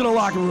 welcome to the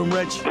locker room,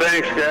 Rich.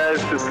 Thanks,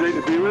 guys. It's great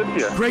to be with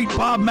you. Great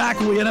Bob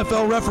McElwee,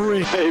 NFL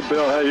referee. Hey,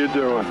 Bill, how you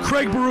doing?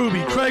 Craig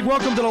Berube. Craig,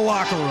 welcome to the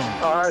locker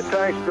room. All right,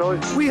 thanks, Billy.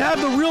 We have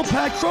the real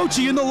Pat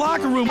Croce in the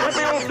locker room. Let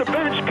me off the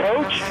bench,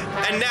 Coach.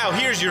 And now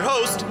here's your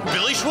host,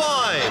 Billy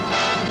Schwein.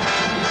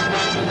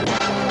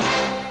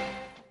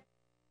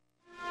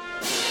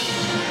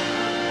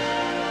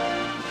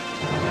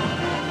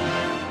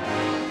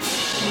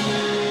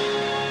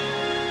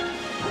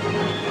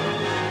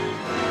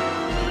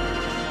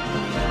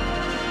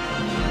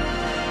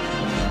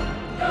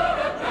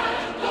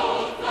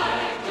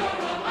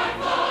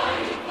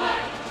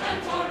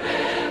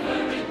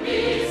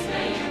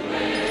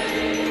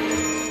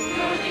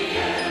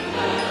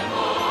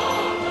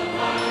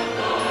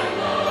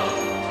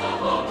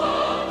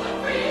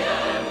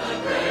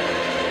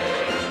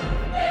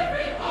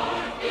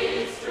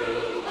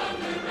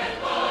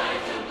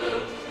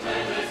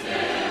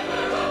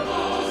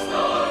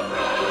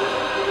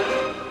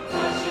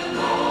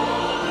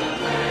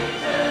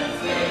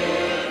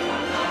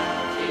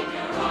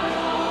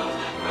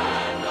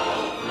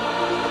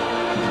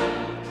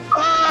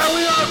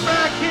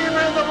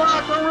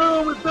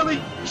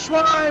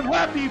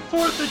 Happy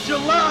 4th of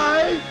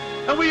July,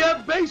 and we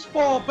have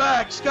baseball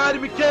back. Scotty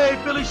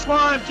McKay, Billy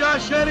Schwein,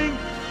 Josh Henning,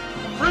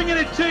 bringing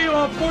it to you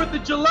on 4th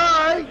of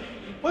July.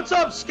 What's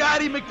up,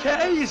 Scotty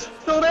McKay? You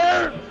still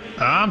there?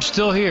 I'm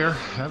still here.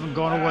 Haven't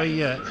gone away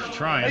yet.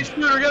 Trying. Hey,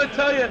 Scooter, I got to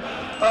tell you,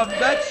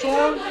 that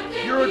song,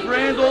 You're a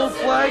Grand Old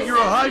Flag, You're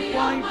a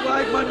High-Flying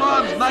Flag. My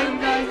mom's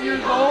 99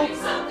 years old.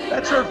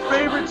 That's her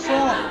favorite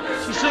song.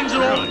 She sings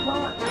it all the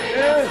time.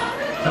 Yeah.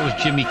 That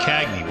was Jimmy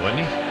Cagney,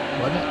 wasn't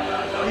he? Wasn't it?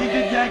 He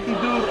did Yankee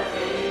Doodle.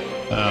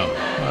 Oh,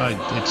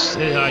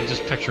 I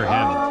just picture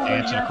him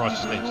dancing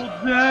across the stage.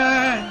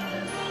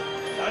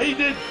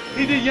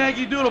 He did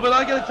Yankee Doodle, but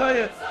I got to tell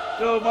you,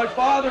 my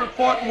father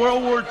fought in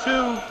World War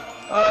II.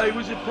 He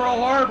was at Pearl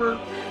Harbor,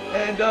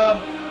 and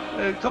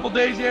a couple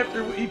days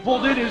after he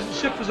pulled in, his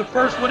ship was the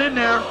first one in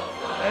there.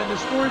 And the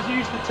stories he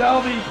used to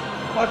tell me,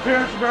 my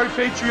parents were very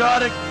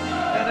patriotic,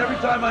 and every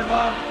time my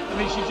mom,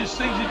 she just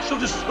sings it. She'll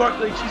just start,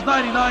 she's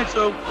 99,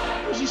 so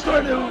she's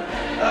starting to,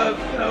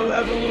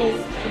 have a little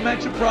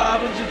dementia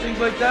problems and things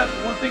like that.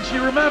 But one thing she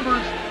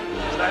remembers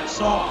is that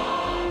song.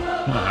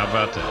 How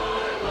about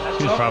that?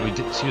 She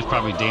was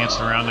probably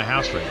dancing around the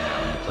house right now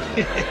when you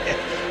played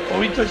that. Well,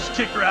 we just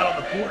kicked her out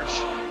on the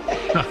porch.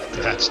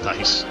 That's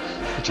nice.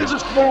 It's a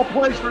small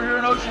place. We're here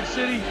in Ocean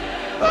City.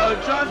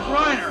 John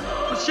Greiner.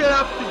 Let's shout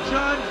out to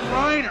John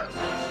Greiner.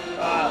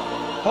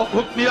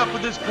 Hooked me up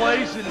with this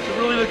place, and it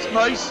really looks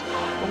nice.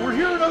 But we're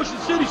here in Ocean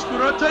City,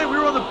 Scooter. I'll tell you, we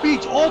were on the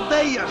beach all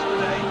day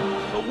yesterday.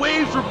 The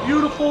waves were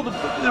beautiful.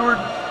 They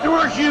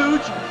were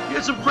huge. You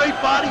had some great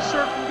body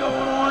surfing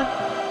going on.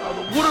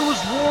 The water was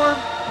warm.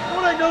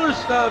 What I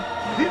noticed,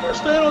 people are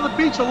staying on the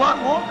beach a lot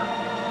longer.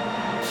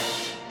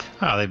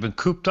 Oh, they've been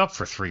cooped up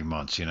for 3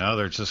 months,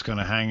 They're just going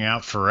to hang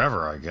out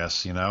forever, I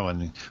guess,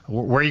 And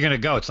where are you going to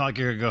go? It's not like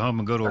you're going to go home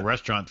and go to a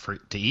restaurant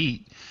to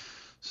eat.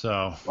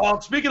 So.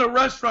 Well, speaking of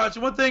restaurants,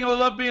 one thing I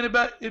love being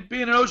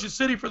in Ocean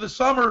City for the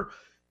summer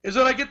is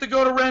that I get to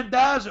go to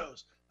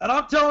Randazzo's. And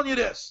I'm telling you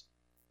this.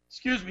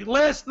 Excuse me.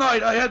 Last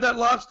night I had that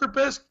lobster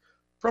bisque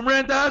from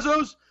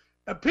Randazzo's,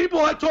 and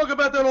I talk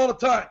about that all the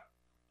time.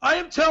 I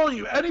am telling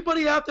you,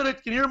 anybody out there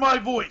that can hear my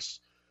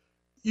voice,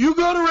 you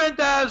go to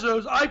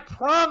Randazzo's, I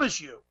promise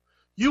you,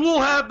 you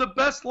will have the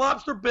best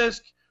lobster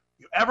bisque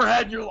you ever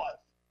had in your life.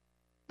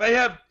 They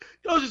have,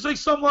 just like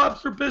some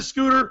lobster bisque,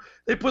 Scooter,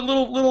 they put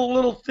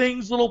little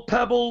things, little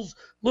pebbles,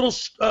 little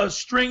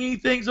stringy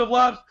things of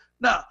lobster.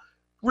 Now,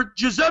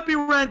 Giuseppe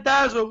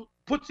Randazzo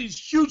puts these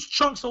huge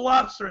chunks of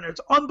lobster in there.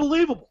 It's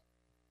unbelievable.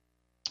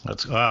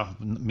 That's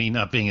me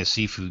not being a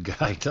seafood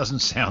guy doesn't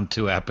sound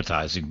too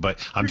appetizing, but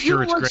I'm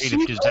sure it's great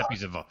if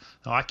Giuseppe's involved.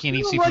 No, I can't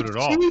eat seafood at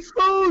all.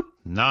 Seafood?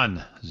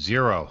 None.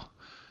 Zero.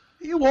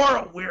 You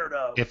are a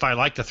weirdo. If I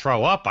like to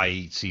throw up, I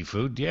eat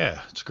seafood.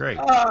 Yeah, it's great.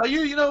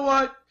 You know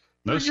what?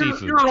 No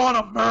seafood. You're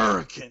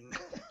un-American.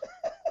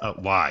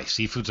 Why?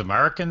 Seafood's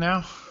American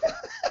now?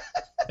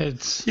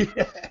 It's.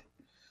 Yeah.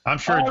 I'm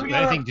sure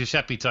anything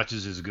Giuseppe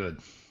touches is good.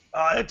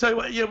 I tell you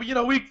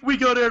what, we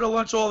go there to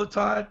lunch all the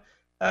time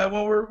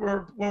when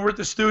we're at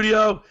the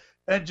studio.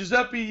 And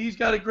Giuseppe, he's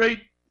got a great.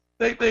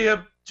 They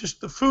have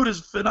just the food is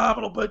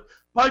phenomenal. But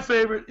my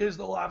favorite is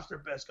the lobster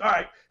bisque. All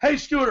right, hey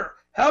Scooter,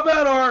 how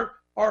about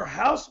our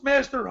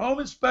Housemaster Home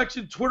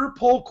Inspection Twitter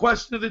poll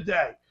question of the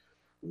day?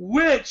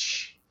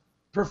 Which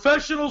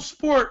professional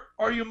sport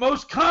are you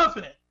most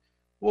confident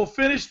will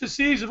finish the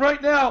season?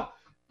 Right now,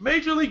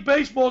 Major League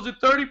Baseball is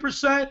at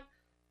 30%,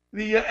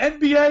 the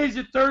NBA is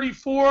at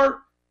 34%,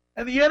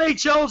 and the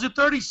NHL is at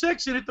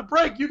 36%. And at the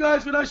break, you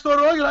guys, when I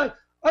started arguing,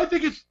 I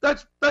think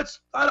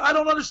I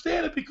don't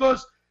understand it,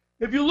 because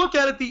if you look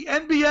at it, the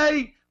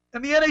NBA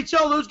and the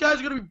NHL, those guys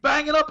are going to be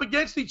banging up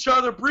against each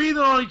other,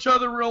 breathing on each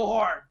other real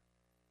hard.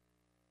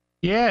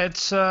 Yeah,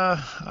 it's.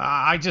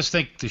 I just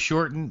think the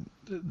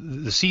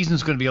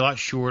season's going to be a lot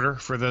shorter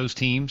for those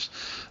teams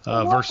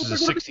versus a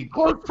 60.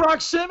 Close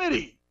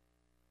proximity.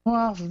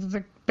 Well,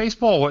 the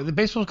baseball's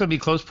going to be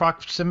close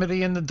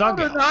proximity in the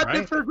dugout, right?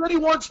 If there's any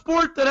one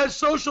sport that has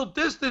social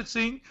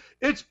distancing,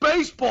 it's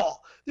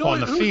baseball. On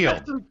the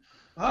field.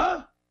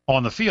 Huh?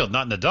 On the field,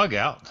 not in the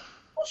dugout.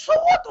 Well, so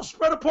what? They'll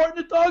spread apart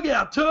in the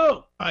dugout,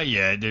 too.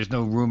 Yeah, there's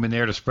no room in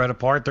there to spread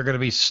apart. They're going to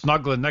be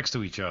snuggling next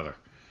to each other.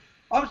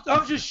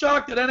 I'm just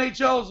shocked that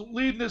NHL is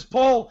leading this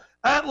poll.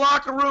 At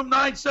Locker Room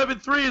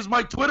 973 is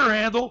my Twitter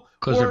handle.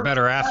 Because they're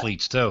better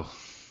athletes, too.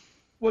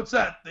 What's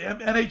that, the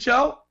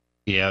NHL?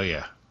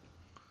 Yeah.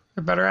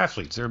 They're better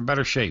athletes. They're in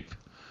better shape.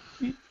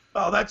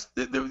 Oh, that's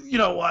you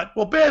know what?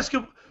 Well,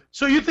 basketball.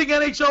 So you think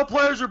NHL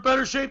players are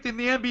better shape than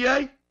the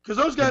NBA? Because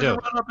those guys are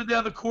running up and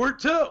down the court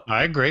too.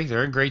 I agree.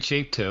 They're in great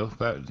shape too.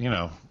 But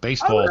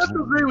baseball. I would have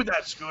to agree with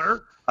that,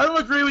 Scooter. I don't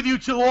agree with you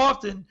too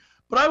often,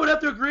 but I would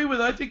have to agree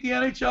with it. I think the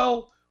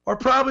NHL are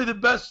probably the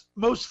best,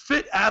 most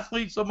fit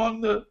athletes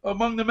among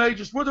the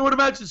major sports. I would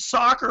imagine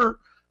soccer,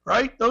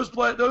 right? Those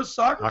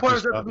soccer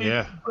players have to be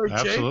in great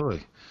absolutely.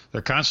 shape.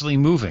 They're constantly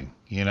moving,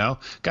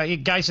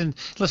 Guys, and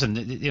listen,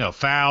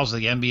 fouls,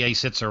 the NBA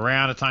sits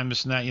around at times,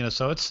 this and that,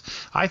 so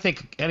I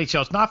think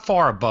NHL is not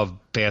far above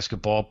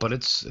basketball, but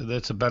it's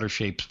a better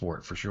shape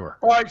sport for sure.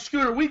 All right,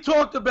 Scooter, we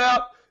talked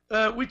about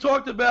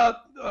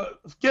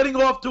getting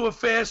off to a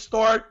fast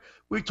start.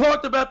 We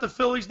talked about the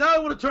Phillies. Now I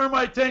want to turn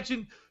my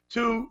attention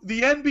to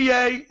the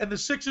NBA and the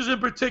Sixers in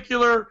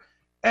particular,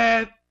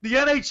 and the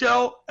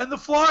NHL and the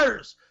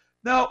Flyers.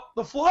 Now,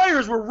 the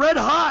Flyers were red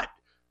hot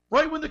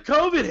right when the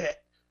COVID hit.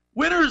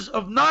 Winners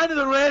of 9 of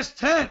their last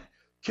 10.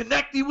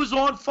 Konechny was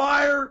on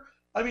fire.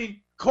 I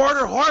mean,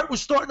 Carter Hart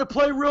was starting to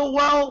play real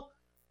well.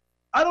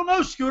 I don't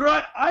know, Scooter.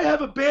 I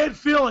have a bad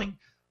feeling.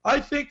 I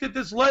think that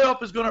this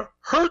layoff is going to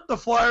hurt the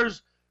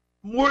Flyers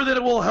more than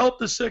it will help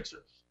the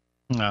Sixers.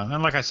 No,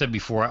 and like I said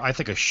before, I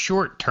think a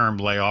short-term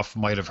layoff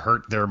might have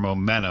hurt their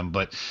momentum,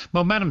 but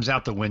momentum's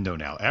out the window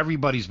now.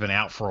 Everybody's been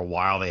out for a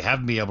while; they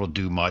haven't been able to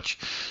do much,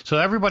 so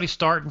everybody's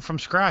starting from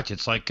scratch.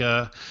 It's like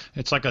a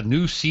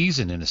new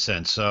season in a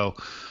sense. So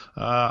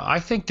I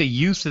think the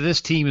youth of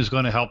this team is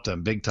going to help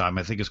them big time.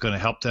 I think it's going to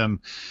help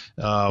them,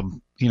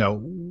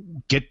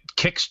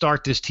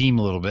 kickstart this team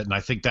a little bit. And I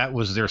think that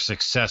was their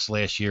success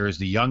last year, is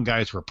the young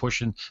guys were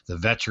pushing the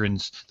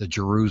veterans, the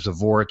Giroux, the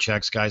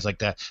Voraceks, guys like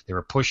that. They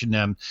were pushing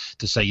them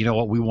to say, you know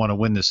what, we want to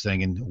win this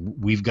thing, and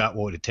we've got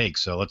what it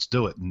takes. So let's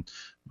do it. And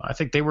I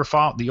think they were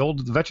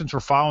the veterans were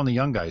following the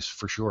young guys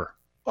for sure.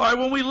 All right,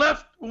 when we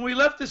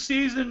left the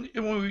season,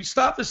 and when we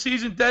stopped the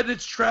season dead in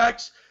its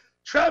tracks,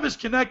 Travis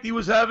Konechny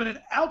was having an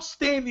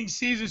outstanding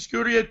season,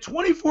 Scooter. He had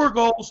 24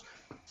 goals,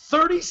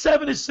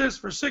 37 assists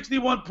for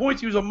 61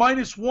 points. He was a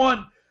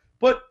 -1,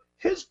 but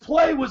his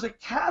play was a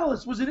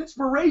catalyst, was an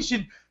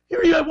inspiration.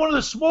 Here you had one of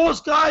the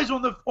smallest guys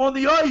on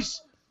the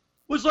ice,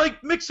 was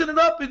like mixing it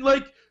up, and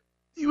like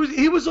he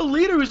was a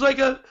leader.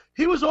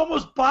 He was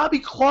almost Bobby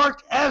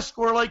Clark-esque,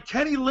 or like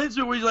Kenny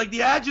Lindsay, where he's like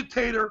the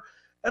agitator,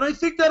 and I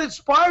think that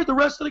inspired the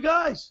rest of the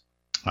guys.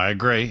 I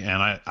agree,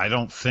 and I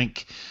don't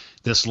think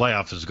this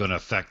layoff is going to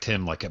affect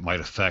him like it might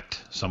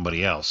affect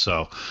somebody else.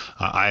 So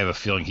I have a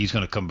feeling he's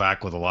going to come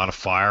back with a lot of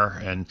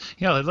fire. And,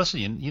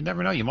 listen, you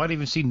never know. You might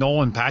even see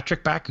Nolan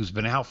Patrick back, who's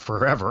been out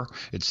forever,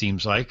 it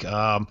seems like.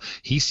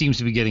 He seems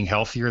to be getting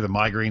healthier. The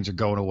migraines are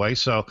going away.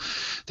 So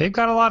they've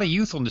got a lot of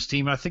youth on this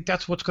team, and I think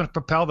that's what's going to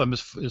propel them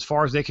as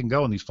far as they can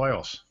go in these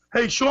playoffs.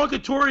 Hey, Sean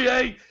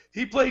Couturier,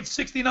 he played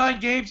 69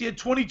 games. He had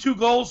 22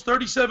 goals,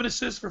 37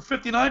 assists for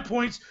 59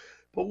 points.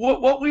 But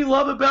what we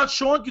love about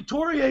Sean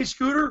Couturier,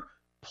 Scooter,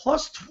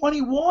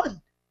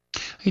 +21.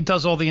 he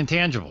does all the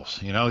intangibles.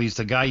 He's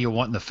the guy you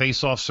want in the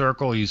face-off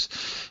circle. He's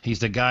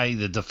the guy,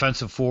 the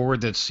defensive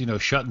forward that's,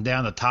 shutting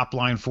down the top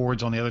line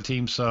forwards on the other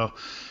team. So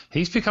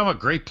he's become a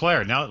great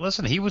player. Now,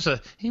 listen, he was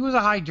a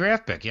high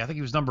draft pick. I think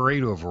he was number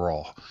 8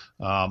 overall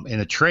in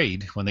a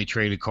trade when they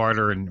traded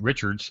Carter and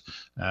Richards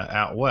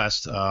out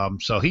west.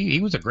 So he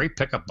was a great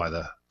pickup by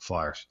the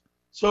Flyers.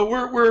 So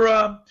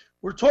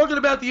we're talking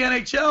about the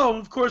NHL, and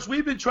of course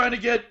we've been trying to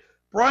get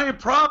Brian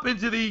Propp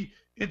into the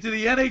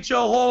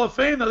NHL Hall of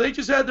Fame. Now they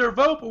just had their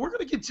vote, but we're going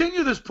to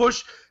continue this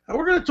push, and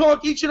we're going to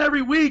talk each and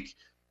every week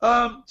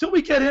till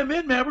we get him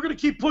in, man. We're going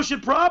to keep pushing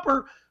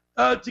Propper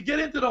to get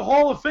into the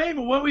Hall of Fame,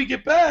 and when we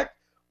get back,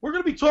 we're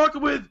going to be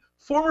talking with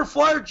former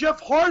Flyer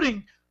Jeff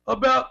Harding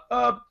about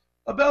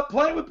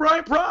playing with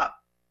Brian Propp.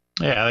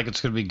 Yeah, I think it's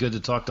going to be good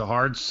to talk to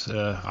Hards.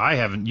 I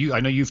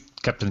know you've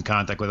kept in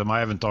contact with him. I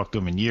haven't talked to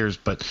him in years,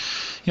 but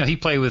he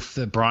played with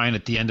Brian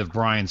at the end of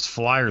Brian's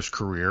Flyers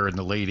career in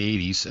the late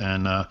 80s,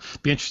 and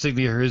be interesting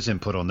to hear his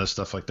input on this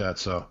stuff like that.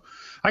 So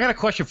I got a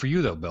question for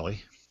you, though,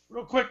 Billy.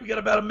 Real quick, we got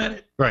about a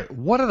minute. Right.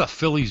 What are the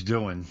Phillies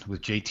doing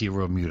with JT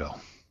Realmuto?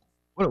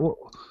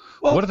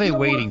 What are they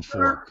waiting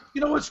for?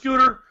 You know what,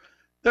 Scooter?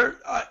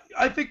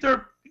 I think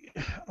they're,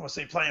 I don't want to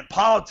say playing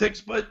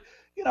politics, but,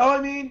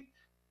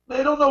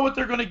 they don't know what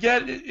they're going to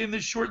get in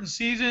this shortened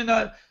season.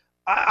 I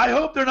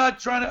hope they're not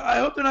trying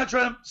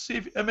to see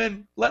if,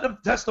 let them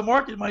test the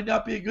market might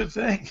not be a good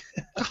thing.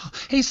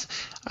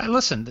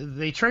 Listen,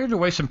 they traded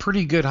away some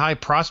pretty good high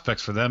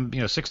prospects for them.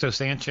 Sixto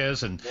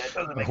Sanchez and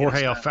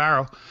Jorge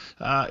Alfaro.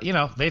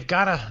 They've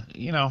got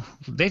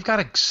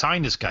to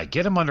sign this guy,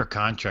 get him under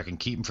contract, and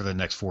keep him for the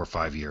next 4 or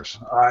 5 years.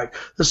 All right.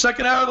 The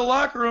second hour of the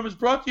locker room is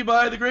brought to you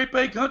by the Great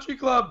Bay Country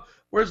Club,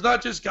 where it's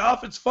not just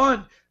golf, it's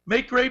fun.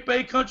 Make Great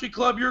Bay Country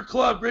Club your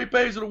club. Great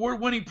Bay is an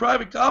award-winning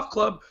private golf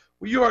club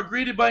where you are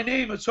greeted by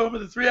name. It's home of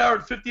the 3-hour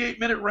and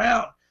 58-minute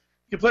round.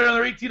 You can play on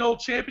their 18-hole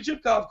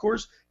championship golf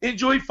course,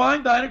 enjoy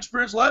fine dining,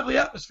 experience lively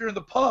atmosphere in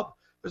the pub.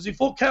 There's a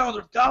full calendar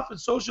of golf and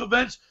social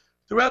events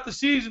throughout the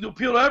season to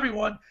appeal to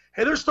everyone.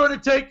 Hey, they're starting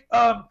to take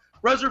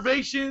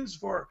reservations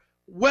for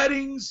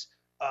weddings,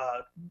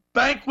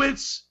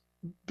 banquets,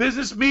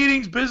 business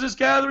meetings, business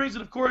gatherings,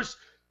 and of course,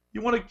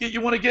 you want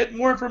to get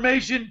more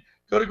information.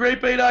 Go to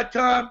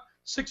greatbay.com.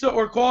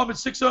 Or call them at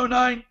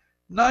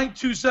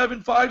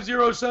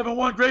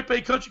 609-927-5071. Great Bay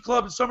Country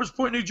Club in Summers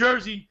Point, New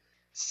Jersey.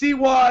 See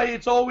why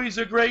it's always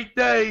a great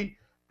day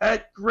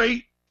at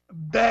Great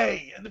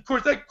Bay. And, of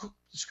course, that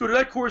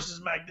course is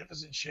in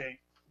magnificent shape.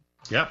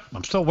 Yep.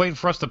 I'm still waiting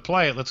for us to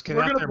play it. Let's get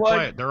out there and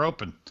play it. They're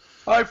open.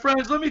 All right,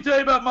 friends, let me tell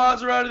you about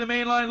Maserati, the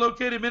main line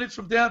located minutes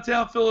from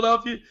downtown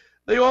Philadelphia.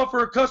 They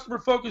offer a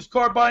customer-focused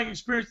car buying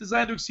experience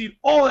designed to exceed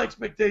all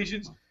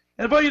expectations.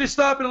 And invite you to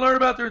stop and learn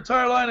about their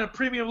entire line of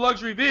premium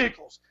luxury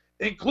vehicles,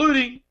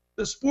 including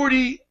the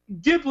sporty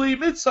Ghibli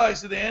midsize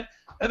sedan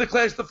and the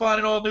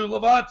class-defining all-new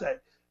Levante,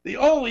 the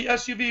only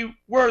SUV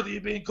worthy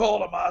of being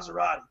called a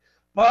Maserati.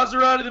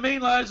 Maserati, the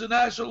main line, is a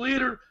national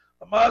leader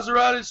of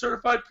Maserati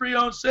certified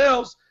pre-owned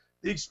sales.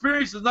 The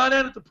experience does not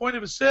end at the point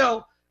of a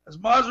sale, as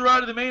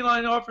Maserati, the main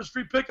line, offers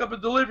free pickup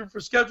and delivery for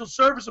scheduled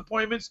service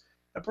appointments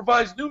and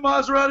provides new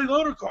Maserati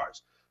loaner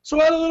cars. So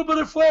add a little bit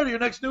of flair to your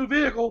next new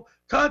vehicle.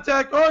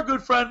 Contact our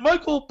good friend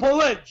Michael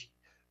Pileggi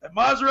at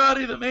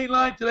Maserati, the main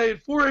line, today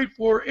at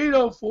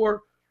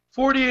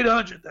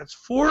 484-804-4800. That's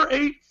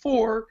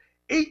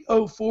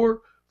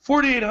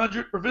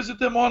 484-804-4800. Or visit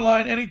them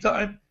online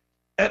anytime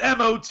at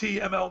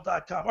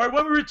motml.com. All right,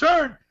 when we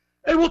return,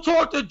 hey, we'll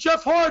talk to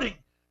Jeff Harding.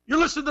 You're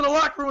listening to The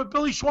Locker Room with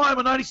Billy Schweim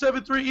on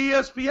 97.3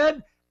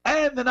 ESPN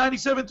and the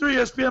 97.3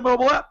 ESPN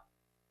mobile app.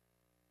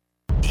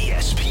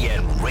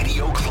 ESPN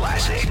Radio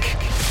Classic.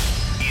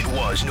 It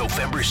was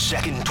November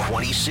 2nd,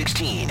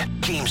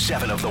 2016, Game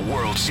 7 of the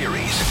World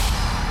Series.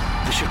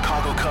 The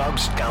Chicago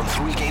Cubs, down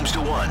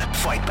 3-1,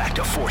 fight back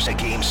to force a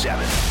Game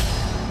 7.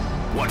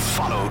 What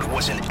followed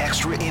was an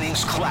extra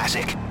innings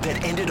classic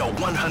that ended a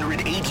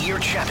 108-year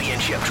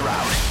championship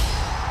drought.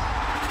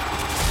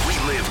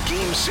 Relive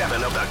Game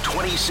 7 of the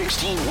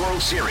 2016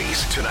 World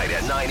Series tonight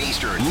at 9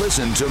 Eastern.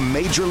 Listen to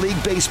Major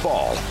League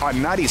Baseball on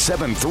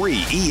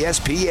 97.3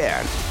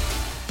 ESPN.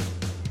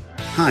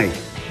 Hi.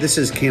 This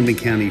is Camden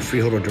County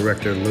Freeholder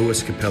Director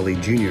Louis Capelli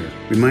Jr.,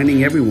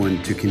 reminding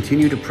everyone to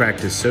continue to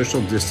practice social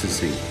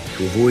distancing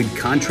to avoid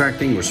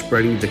contracting or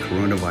spreading the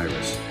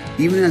coronavirus.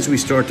 Even as we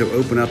start to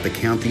open up the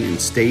county and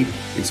state,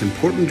 it's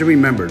important to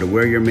remember to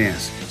wear your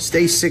mask,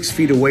 stay 6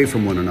 feet away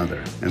from one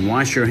another, and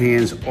wash your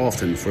hands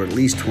often for at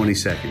least 20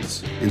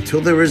 seconds. Until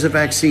there is a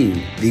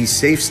vaccine, these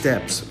safe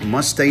steps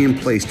must stay in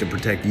place to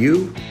protect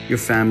you, your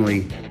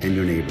family, and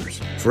your neighbors.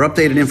 For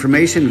updated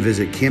information,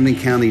 visit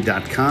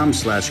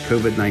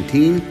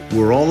CamdenCounty.com/COVID-19.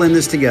 We're all in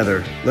this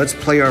together. Let's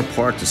play our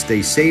part to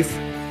stay safe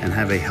and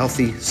have a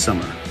healthy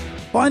summer.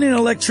 Finding an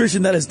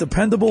electrician that is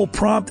dependable,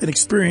 prompt, and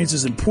experienced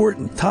is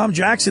important. Tom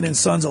Jackson &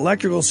 Sons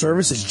Electrical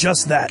Service is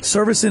just that.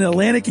 Servicing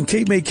Atlantic and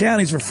Cape May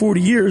counties for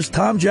 40 years,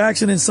 Tom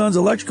Jackson & Sons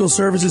Electrical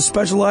Services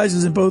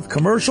specializes in both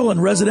commercial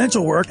and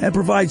residential work and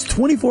provides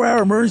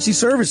 24-hour emergency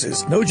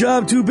services. No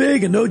job too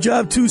big and no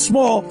job too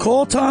small.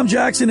 Call Tom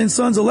Jackson &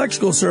 Sons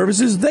Electrical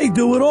Services. They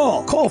do it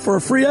all. Call for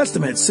a free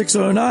estimate,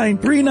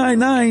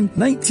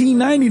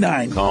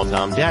 609-399-1999. Call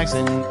Tom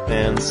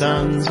Jackson &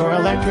 Sons for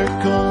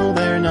electrical.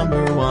 They're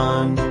number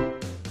one.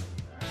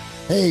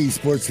 Hey,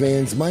 sports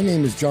fans. My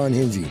name is John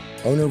Hingy,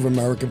 owner of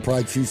American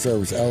Pride Tree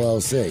Service,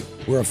 LLC.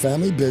 We're a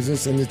family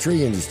business in the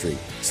tree industry,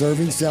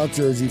 serving South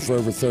Jersey for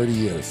over 30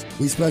 years.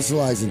 We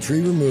specialize in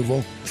tree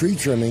removal, tree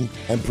trimming,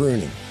 and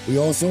pruning. We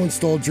also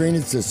install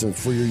drainage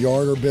systems for your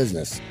yard or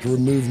business to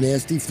remove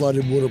nasty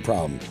flooded water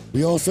problems.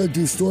 We also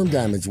do storm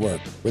damage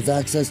work with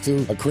access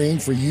to a crane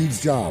for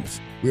huge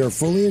jobs. We are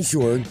fully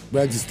insured,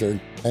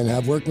 registered, and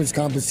have workman's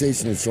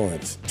compensation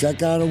insurance.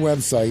 Check out our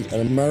website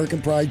at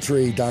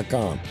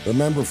AmericanPrideTree.com.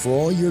 Remember, for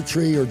all your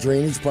tree or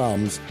drainage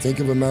problems, think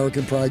of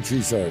American Pride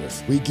Tree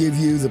Service. We give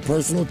you the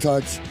personal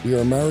touch. We are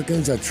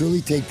Americans that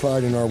truly take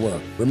pride in our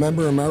work.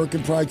 Remember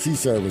American Pride Tree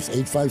Service,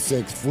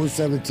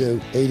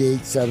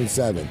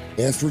 856-472-8877.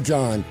 Ask for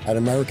John at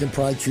American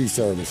Pride Tree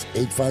Service,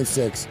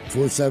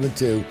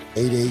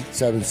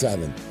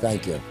 856-472-8877.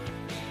 Thank you.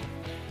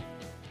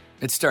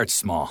 It starts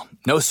small.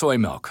 No soy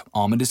milk.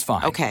 Almond is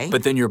fine. Okay.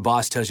 But then your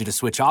boss tells you to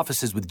switch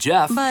offices with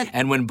Jeff. But...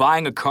 And when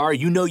buying a car,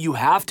 you know you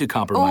have to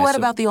compromise. Well, what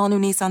about the all-new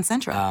Nissan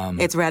Sentra?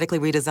 It's radically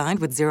redesigned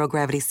with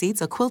zero-gravity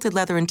seats, a quilted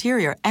leather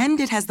interior, and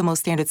it has the most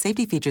standard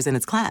safety features in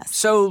its class.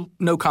 So,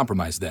 no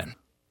compromise then.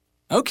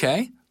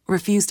 Okay.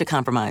 Refuse to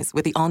compromise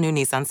with the all-new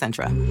Nissan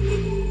Sentra.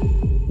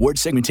 Ward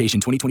segmentation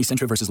 2020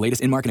 Sentra versus latest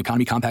in-market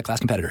economy compact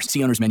class competitors.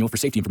 See owner's manual for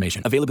safety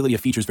information. Availability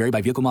of features vary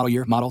by vehicle model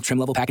year, model, trim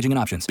level, packaging, and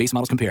options. Base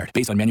models compared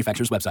based on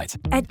manufacturer's websites.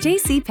 At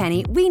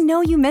JCPenney, we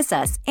know you miss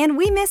us, and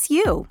we miss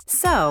you.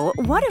 So,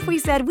 what if we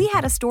said we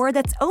had a store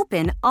that's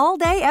open all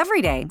day,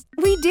 every day?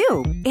 We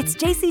do. It's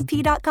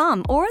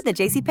jcp.com or the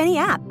JCPenney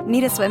app.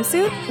 Need a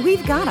swimsuit?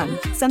 We've got them.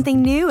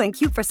 Something new and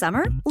cute for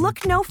summer?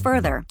 Look no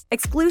further.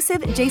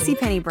 Exclusive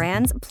JCPenney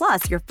brands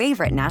plus your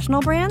favorite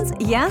national brands?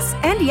 Yes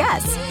and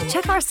yes.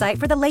 Check our site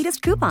for the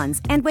latest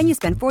coupons, and when you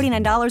spend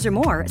 $49 or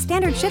more,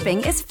 standard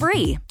shipping is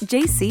free.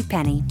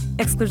 JCPenney.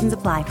 Exclusions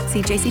apply.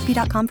 See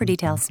jcp.com for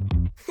details.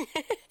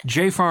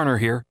 Jay Farner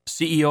here,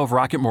 CEO of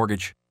Rocket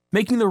Mortgage.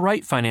 Making the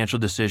right financial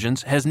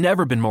decisions has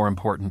never been more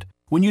important.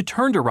 When you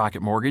turn to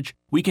Rocket Mortgage,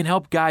 we can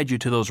help guide you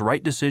to those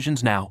right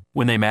decisions now,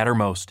 when they matter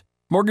most.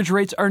 Mortgage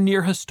rates are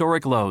near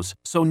historic lows,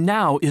 so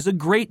now is a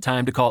great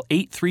time to call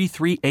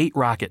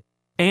 8338-ROCKET.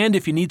 And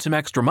if you need some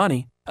extra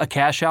money, a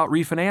cash-out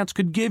refinance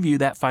could give you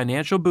that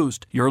financial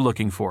boost you're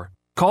looking for.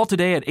 Call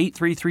today at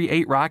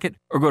 8338-ROCKET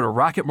or go to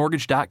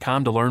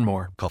rocketmortgage.com to learn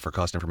more. Call for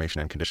cost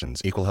information and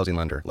conditions. Equal housing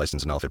lender.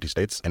 Licensed in all 50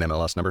 states.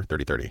 NMLS number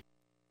 3030.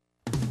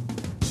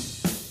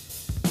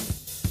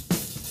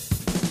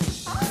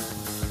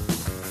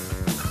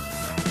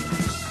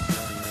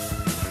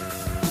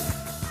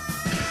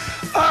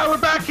 All right, we're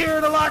back here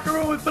in the locker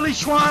room with Billy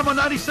Schweim on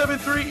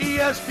 97.3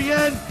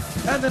 ESPN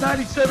and the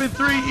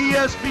 97.3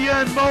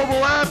 ESPN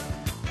mobile app.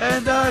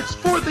 And it's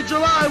 4th of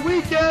July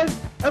weekend.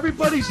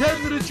 Everybody's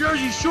heading to the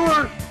Jersey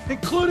Shore,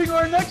 including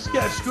our next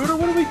guest. Scooter,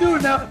 what are we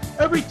doing now?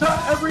 Every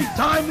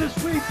time this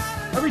week,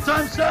 every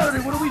time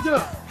Saturday, what do we do?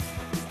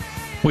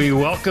 We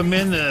welcome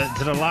in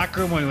to the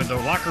locker room when the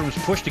locker room was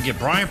pushed to get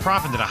Brian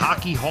Propp into the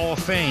Hockey Hall of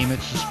Fame.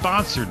 It's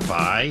sponsored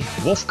by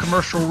Wolf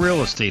Commercial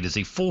Real Estate. It's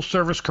a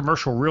full-service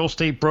commercial real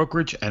estate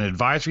brokerage and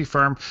advisory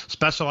firm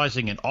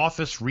specializing in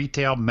office,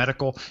 retail,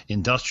 medical,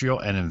 industrial,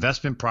 and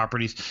investment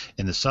properties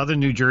in the southern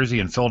New Jersey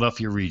and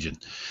Philadelphia region.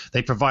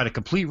 They provide a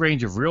complete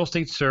range of real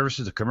estate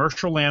services to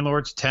commercial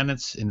landlords,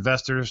 tenants,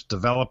 investors,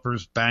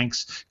 developers,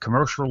 banks,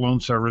 commercial loan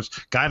servers,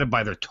 guided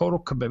by their total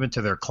commitment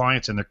to their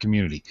clients and their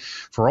community.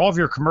 For all of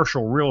your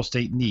commercial real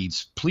estate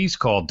needs, please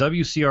call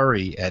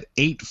WCRE at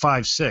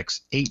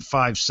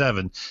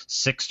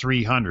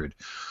 856-857-6300.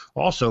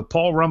 Also,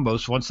 Paul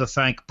Rumbos wants to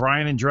thank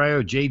Brian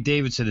Andreo, Jay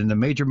Davidson, and the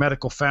Major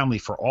Medical family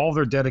for all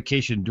their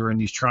dedication during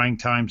these trying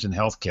times in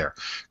healthcare.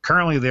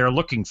 Currently, they are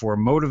looking for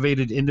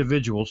motivated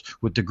individuals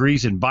with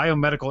degrees in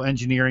biomedical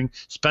engineering,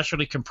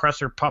 specialty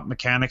compressor pump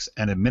mechanics,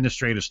 and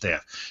administrative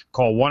staff.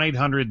 Call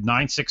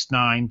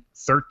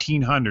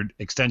 1-800-969-1300,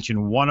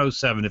 extension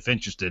 107 if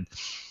interested.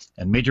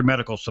 And Major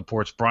Medical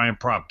supports Brian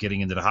Propp getting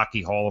into the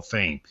Hockey Hall of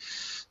Fame.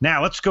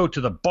 Now, let's go to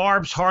the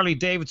Barb's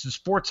Harley-Davidson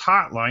Sports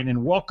Hotline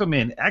and welcome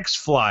in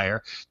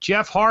ex-Flyer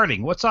Jeff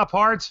Harding. What's up,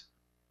 Hards?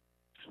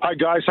 Hi,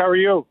 guys. How are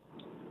you?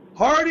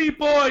 Hardy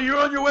boy, you're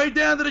on your way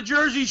down to the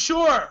Jersey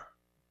Shore.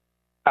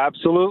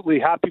 Absolutely.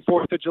 Happy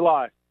 4th of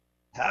July.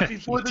 Happy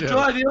 4th of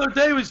July. The other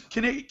day was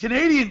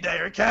Canadian Day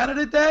or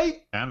Canada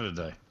Day? Canada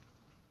Day.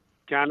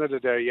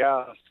 Canada Day,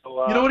 yeah.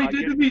 So, you know what he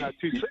did to me?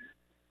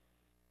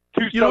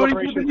 You know what he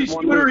did to me,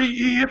 Scooter?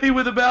 He hit me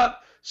with about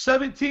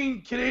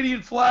 17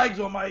 Canadian flags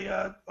on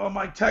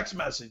my text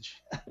message.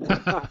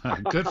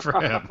 Good for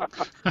him.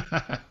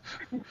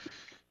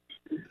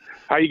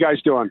 How you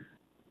guys doing?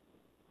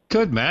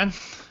 Good, man.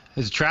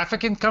 Is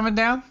traffic coming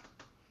down?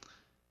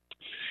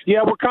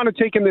 Yeah, we're kind of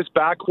taking this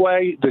back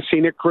way, the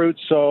scenic route,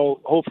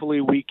 so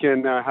hopefully we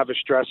can have a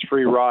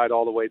stress-free ride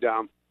all the way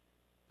down.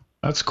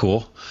 That's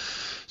cool.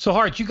 So,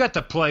 Hart, you got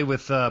to play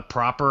with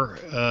Proper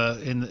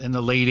in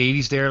the late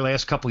 80s there,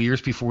 last couple of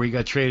years before he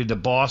got traded to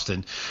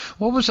Boston.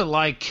 What was it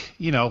like,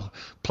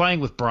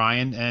 playing with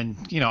Brian? And,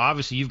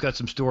 obviously you've got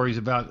some stories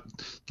about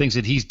things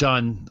that he's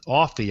done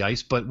off the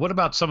ice, but what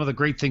about some of the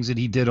great things that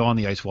he did on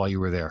the ice while you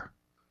were there?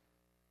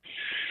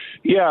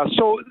 Yeah,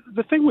 so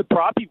the thing with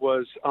Proppy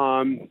was,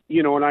 and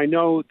I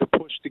know the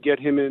push to get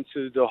him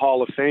into the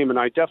Hall of Fame, and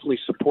I definitely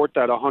support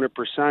that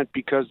 100%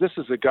 because this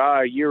is a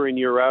guy year in,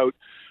 year out,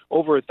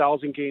 over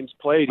 1,000 games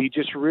played. He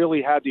just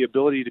really had the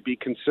ability to be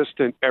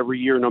consistent every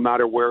year, no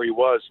matter where he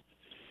was.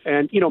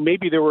 And,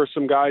 maybe there were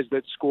some guys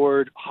that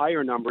scored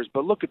higher numbers,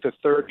 but look at the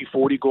 30,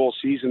 40-goal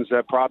seasons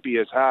that Proppy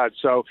has had.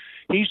 So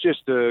he's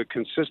just a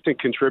consistent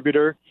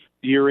contributor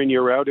year in,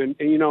 year out. And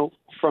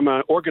from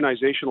an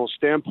organizational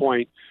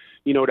standpoint,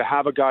 to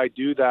have a guy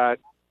do that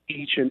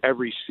each and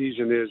every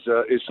season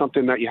is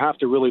something that you have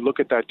to really look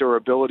at that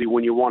durability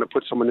when you want to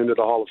put someone into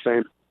the Hall of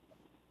Fame.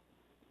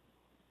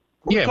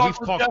 We're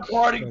talking with Jeff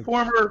Harding,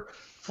 former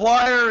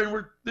Flyer,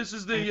 and this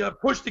is the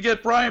push to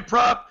get Brian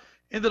Propp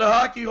into the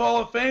Hockey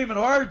Hall of Fame. And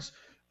Hards,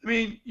 I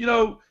mean,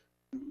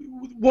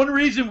 one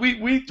reason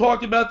we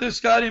talked about this,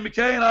 Scotty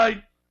McKay and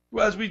I,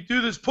 as we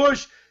do this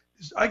push,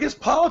 is I guess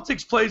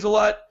politics plays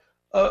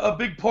a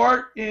big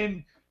part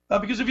in.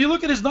 Because if you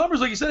look at his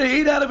numbers, like you said,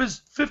 8 out of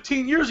his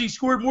 15 years, he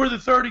scored more than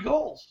 30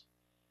 goals.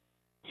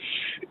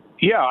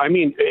 Yeah, I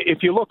mean,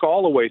 if you look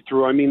all the way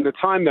through, the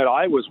time that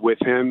I was with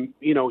him,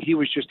 he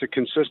was just a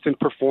consistent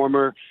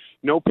performer,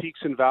 no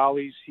peaks and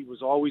valleys. He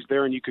was always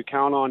there, and you could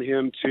count on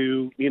him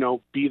to,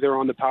 be there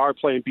on the power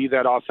play and be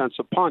that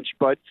offensive punch.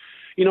 But,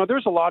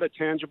 there's a lot of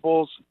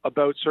tangibles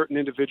about certain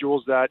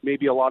individuals that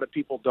maybe a lot of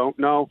people don't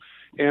know.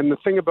 And the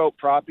thing about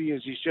Proppy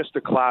is he's just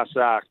a class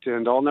act,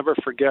 and I'll never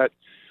forget,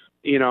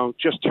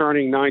 just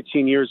turning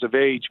 19 years of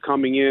age,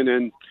 coming in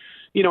and,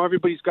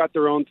 everybody's got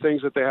their own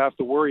things that they have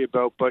to worry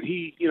about. But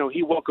he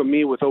welcomed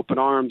me with open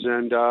arms.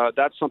 And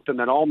that's something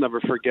that I'll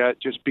never forget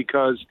just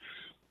because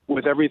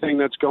with everything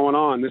that's going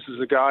on, this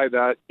is a guy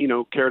that,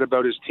 cared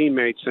about his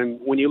teammates. And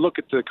when you look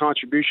at the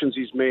contributions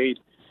he's made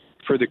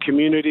for the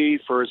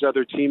community, for his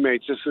other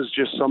teammates, this is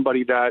just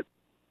somebody that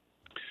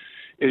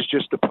is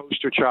just the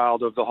poster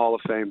child of the Hall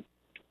of Fame.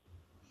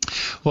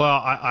 Well,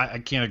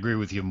 I can't agree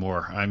with you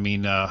more. I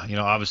mean,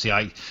 obviously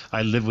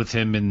I lived with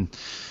him in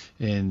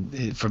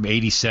from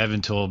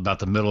 87 till about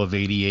the middle of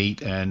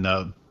 88,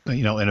 and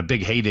in a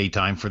big heyday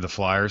time for the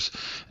Flyers.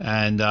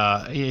 And,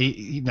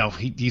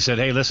 he said,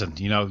 hey, listen,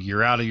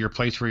 you're out of your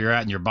place where you're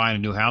at and you're buying a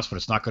new house, but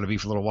it's not going to be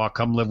for a little while.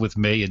 Come live with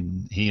me.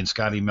 And he and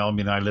Scotty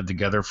Melmy and I lived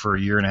together for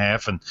a year and a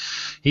half. And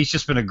he's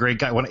just been a great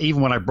guy.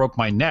 Even when I broke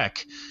my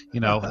neck,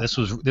 this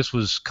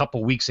was a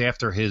couple weeks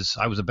after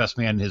I was the best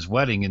man in his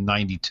wedding in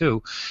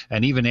 92.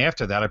 And even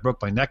after that, I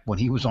broke my neck when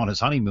he was on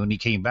his honeymoon. He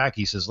came back.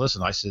 He says,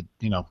 listen, I said,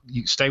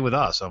 you stay with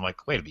us. I'm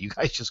like, wait a minute, you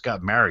guys just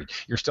got married.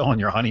 You're still on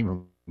your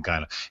honeymoon.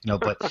 Kind of,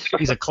 but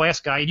he's a class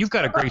guy. And you've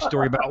got a great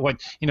story about when,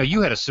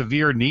 you had a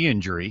severe knee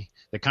injury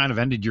that kind of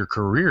ended your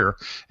career.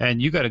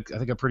 And you got, I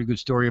think, a pretty good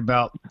story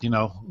about,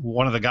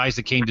 one of the guys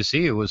that came to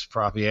see you was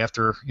probably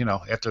after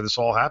this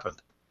all happened.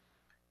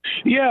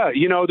 Yeah.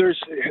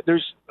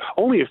 There's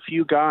only a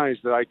few guys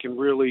that I can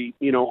really,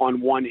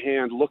 on one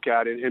hand look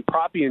at it. And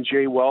Proppy and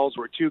Jay Wells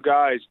were two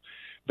guys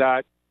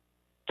that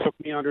took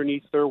me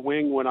underneath their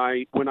wing when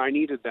I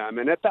needed them.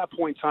 And at that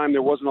point in time,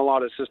 there wasn't a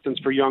lot of assistance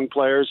for young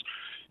players.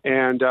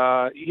 And,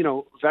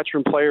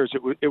 veteran players,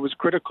 it was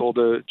critical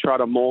to try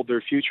to mold their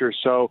future.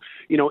 So,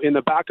 in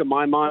the back of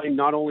my mind,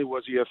 not only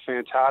was he a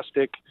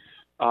fantastic,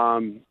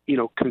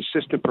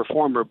 consistent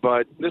performer,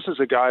 but this is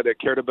a guy that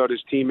cared about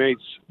his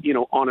teammates,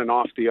 on and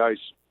off the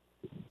ice.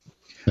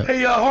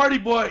 Hey, Hardy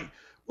boy,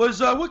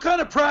 what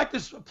kind of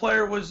practice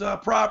player was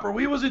Proper?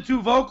 He wasn't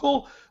too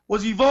vocal.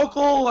 Was he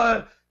vocal?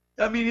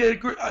 He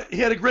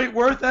had a great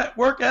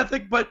work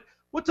ethic, but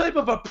what type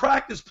of a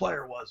practice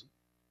player was he?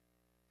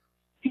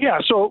 Yeah,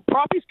 so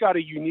Proppy's got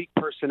a unique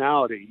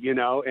personality,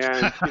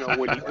 and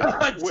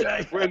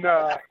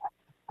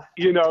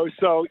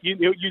so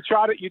you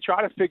try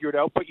to figure it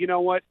out, but you know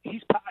what?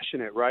 He's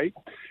passionate, right?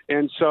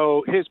 And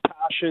so his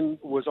passion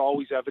was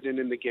always evident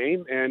in the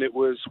game, and it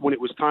was when it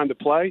was time to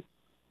play,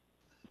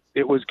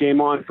 it was game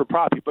on for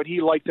Proppy. But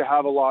he liked to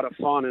have a lot of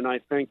fun, and I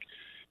think,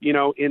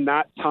 in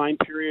that time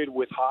period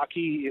with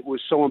hockey, it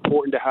was so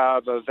important to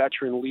have a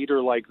veteran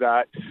leader like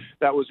that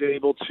was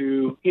able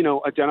to,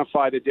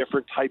 identify the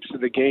different types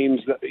of the game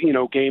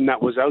that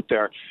was out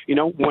there,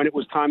 when it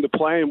was time to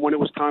play and when it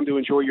was time to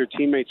enjoy your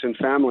teammates and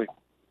family.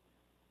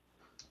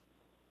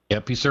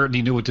 Yep, he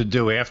certainly knew what to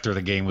do after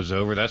the game was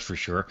over, that's for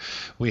sure.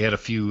 We had a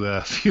few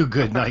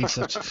good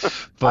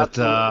nights, but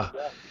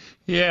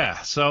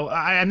Yeah, so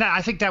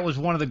I think that was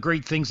one of the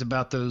great things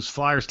about those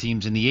Flyers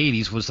teams in the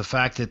 80s was the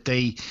fact that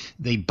they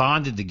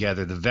bonded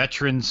together. The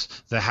veterans,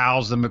 the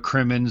Howes, the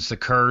McCrimmons, the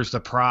Kerrs,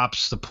 the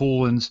Propps, the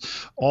Poulins,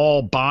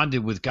 all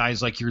bonded with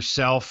guys like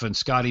yourself and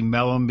Scotty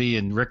Mellenby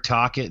and Rick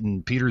Tocchet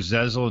and Peter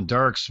Zezel and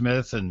Derek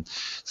Smith and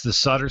the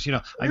Sutters. You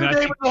know, I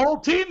think the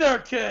whole team there,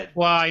 kid.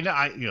 Well, I know,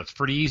 it's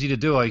pretty easy to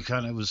do. I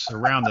kind of was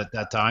around at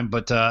that time,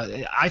 but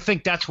I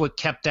think that's what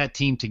kept that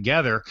team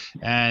together,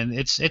 and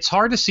it's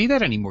hard to see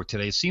that anymore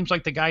today. It seems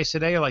like the guys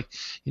today are like,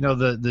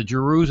 the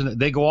Giroux, and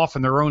they go off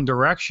in their own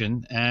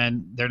direction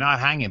and they're not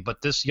hanging.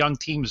 But this young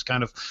team has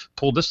kind of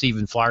pulled this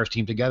even Flyers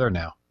team together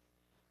now.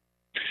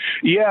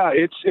 Yeah,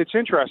 it's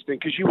interesting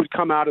because you would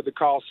come out of the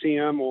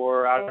Coliseum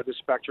or out of the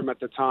Spectrum at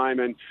the time,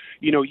 and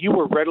you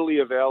were readily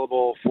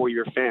available for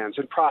your fans.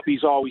 And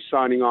Proppy's always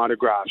signing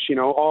autographs,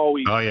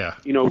 always,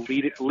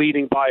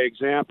 leading by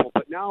example.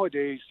 But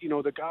nowadays,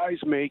 the guys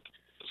make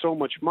so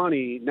much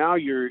money. Now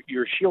you're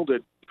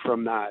shielded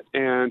from that,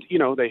 and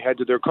they head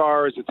to their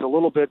cars. It's a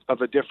little bit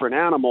of a different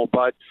animal,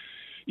 but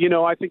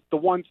I think the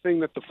one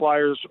thing that the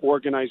Flyers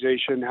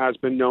organization has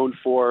been known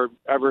for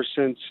ever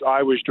since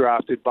I was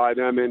drafted by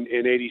them in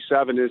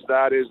 87 is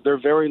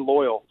they're very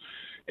loyal,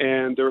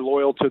 and they're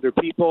loyal to their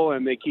people,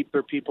 and they keep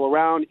their people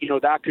around.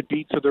 That could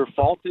be to their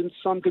fault in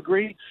some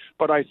degree,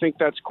 but I think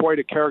that's quite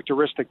a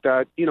characteristic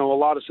that a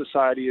lot of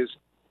society has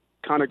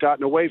kind of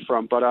gotten away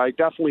from. But I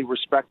definitely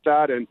respect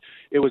that, and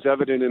it was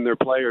evident in their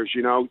players.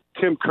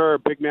 Tim Kerr,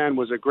 big man,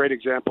 was a great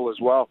example as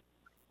well.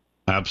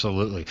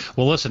 Absolutely.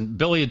 Well, listen,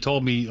 Billy had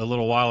told me a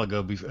little while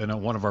ago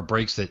in one of our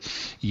breaks that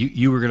you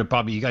guys are going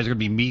to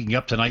be meeting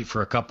up tonight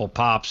for a couple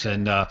pops,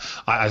 and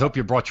I hope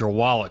you brought your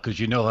wallet because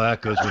you know how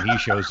that goes when he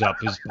shows up.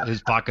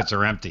 His pockets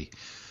are empty.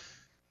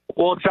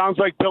 Well, it sounds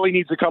like Billy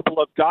needs a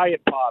couple of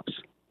diet pops.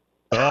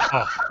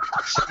 Oh,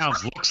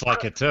 looks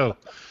like it too.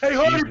 Hey,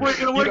 Hardy boy,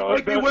 you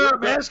make me wear a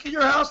mask at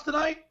your house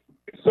tonight?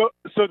 So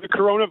the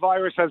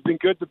coronavirus has been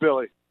good to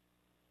Billy.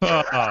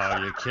 Oh,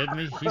 are you kidding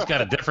me? He's got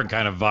a different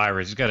kind of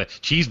virus. He's got a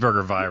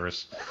cheeseburger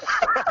virus.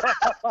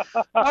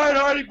 All right,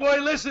 Hardy boy,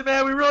 listen,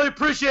 man, we really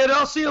appreciate it.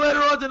 I'll see you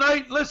later on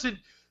tonight. Listen,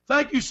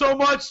 thank you so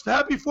much.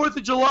 Happy 4th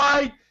of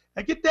July.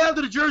 And get down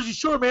to the Jersey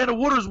Shore, man. The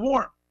water's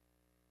warm.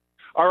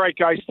 All right,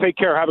 guys. Take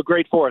care. Have a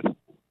great 4th.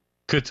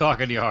 Good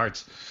talking to you,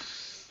 Hearts.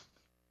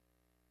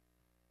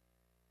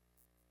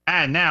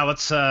 And now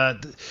let's.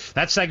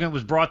 That segment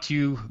was brought to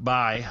you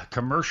by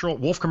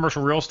Wolf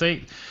Commercial Real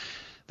Estate.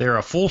 They're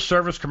a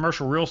full-service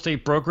commercial real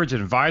estate brokerage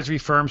and advisory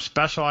firm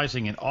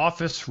specializing in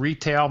office,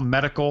 retail,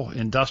 medical,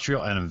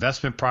 industrial, and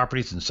investment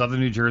properties in southern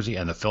New Jersey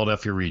and the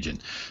Philadelphia region.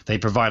 They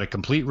provide a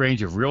complete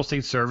range of real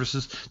estate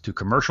services to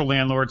commercial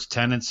landlords,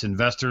 tenants,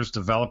 investors,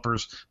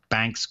 developers,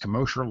 banks,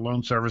 commercial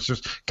loan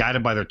servicers,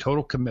 guided by their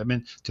total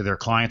commitment to their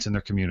clients and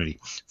their community.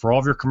 For all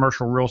of your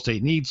commercial real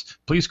estate needs,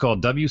 please call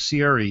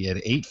WCRE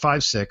at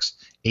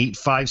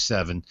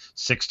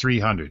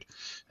 856-857-6300.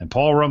 And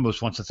Paul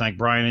Rumbos wants to thank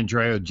Brian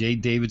Andreo, Jay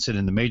Davidson,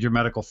 and the Major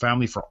Medical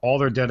family for all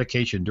their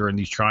dedication during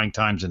these trying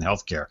times in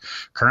healthcare.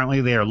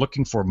 Currently, they are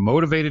looking for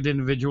motivated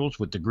individuals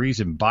with degrees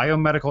in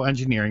biomedical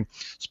engineering,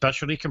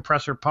 specialty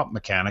compressor pump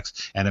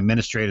mechanics, and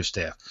administrative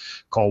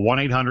staff. Call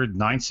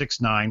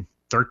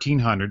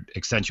 1-800-969-1300,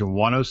 extension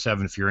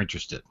 107 if you're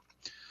interested.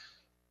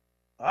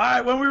 All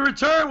right, when we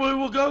return, we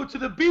will go to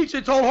the beach.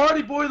 I told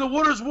Hardy Boy the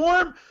water's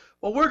warm.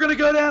 Well, we're going to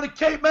go down to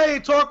Cape May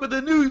and talk with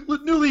the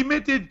newly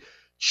minted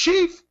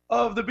chief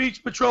of the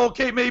Beach Patrol,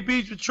 Cape May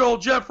Beach Patrol,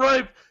 Jeff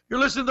Rife.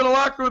 You're listening to The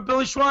Locker Room with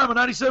Billy Schweim on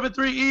 97.3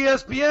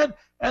 ESPN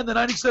and the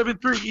 97.3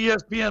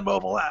 ESPN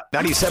mobile app.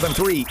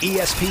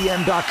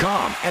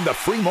 97.3ESPN.com and the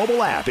free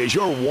mobile app is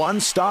your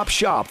one-stop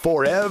shop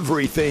for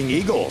everything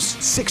Eagles,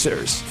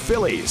 Sixers,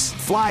 Phillies,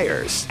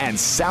 Flyers, and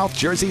South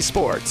Jersey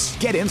sports.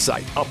 Get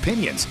insight,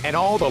 opinions, and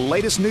all the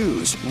latest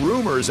news,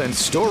 rumors, and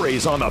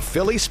stories on the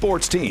Philly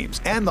sports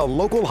teams and the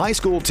local high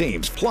school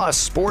teams, plus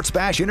Sports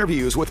Bash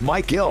interviews with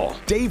Mike Gill,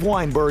 Dave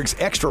Weinberg's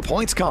Extra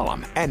Points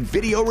column, and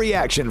video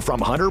reaction from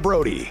Hunter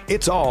Brody.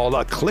 It's all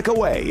a click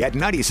away at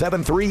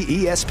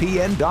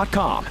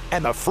 97.3ESPN.com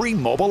and the free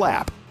mobile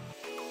app.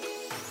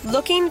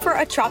 Looking for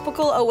a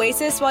tropical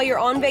oasis while you're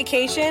on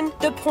vacation?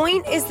 The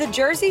Point is the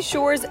Jersey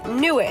Shore's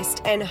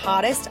newest and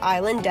hottest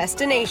island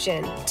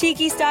destination.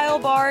 Tiki-style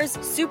bars,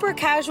 super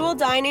casual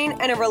dining,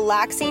 and a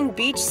relaxing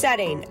beach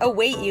setting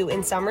await you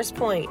in Somers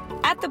Point.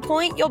 At the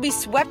Point, you'll be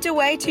swept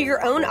away to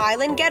your own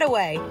island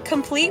getaway,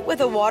 complete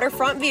with a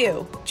waterfront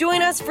view.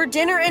 Join us for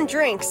dinner and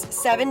drinks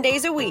 7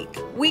 days a week.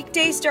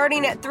 Weekdays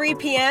starting at 3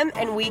 p.m.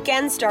 and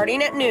weekends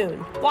starting at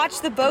noon.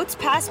 Watch the boats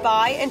pass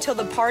by until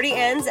the party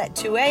ends at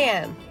 2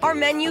 a.m. Our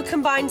menu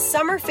combines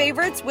summer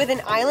favorites with an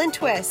island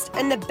twist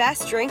and the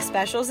best drink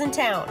specials in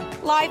town.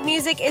 Live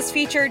music is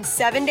featured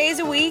 7 days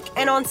a week,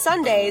 and on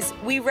Sundays,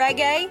 we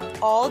reggae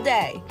all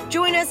day.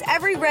 Join us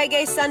every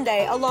Reggae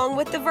Sunday along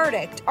with The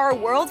Verdict, our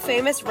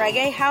world-famous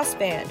reggae house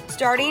band,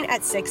 starting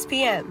at 6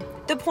 p.m.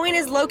 The Point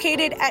is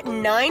located at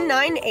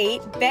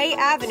 998 Bay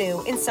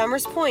Avenue in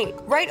Summers Point,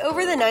 right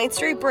over the 9th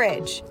Street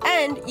Bridge.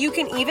 And you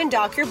can even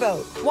dock your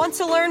boat. Want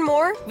to learn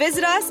more?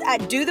 Visit us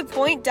at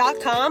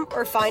dothepoint.com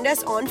or find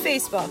us on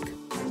Facebook.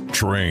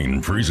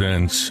 Train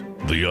presents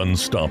The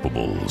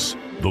Unstoppables.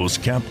 Those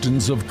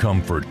captains of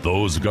comfort,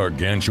 those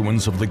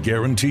gargantuans of the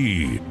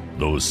guarantee,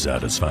 those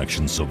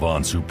satisfaction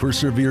savants who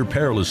persevere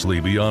perilously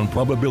beyond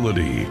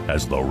probability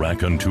as the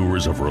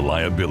raconteurs of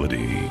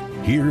reliability.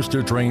 Here's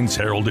to Train's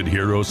heralded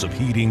heroes of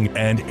heating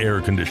and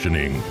air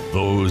conditioning,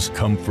 those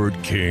comfort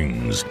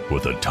kings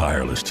with a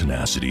tireless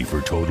tenacity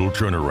for total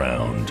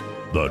turnaround.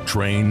 The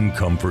Train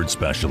Comfort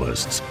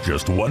Specialists.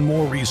 Just one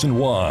more reason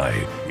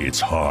why it's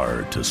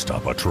hard to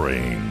stop a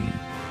train.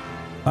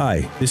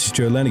 Hi, this is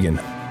Joe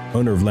Lenigan,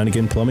 owner of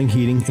Lenigan Plumbing,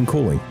 Heating, and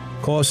Cooling.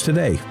 Call us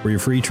today for your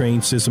free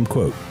train system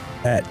quote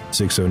at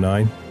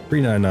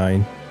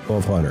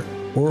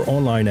 609-399-1200 or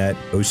online at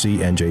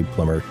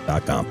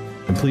ocnjplumber.com.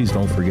 And please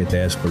don't forget to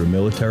ask for the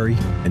military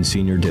and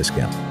senior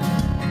discount.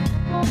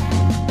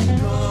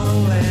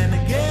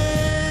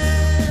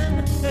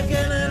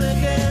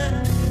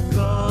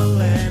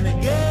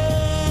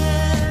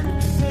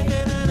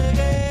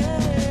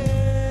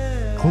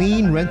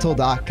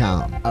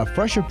 CleanRental.com, a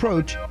fresh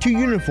approach to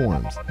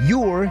uniforms,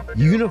 your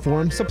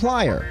uniform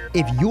supplier.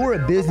 If you're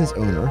a business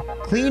owner,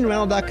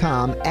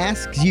 CleanRental.com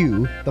asks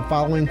you the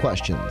following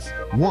questions.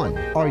 1.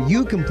 Are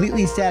you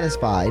completely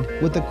satisfied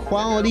with the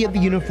quality of the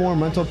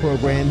uniform rental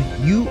program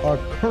you are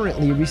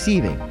currently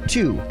receiving?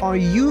 2. Are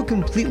you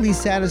completely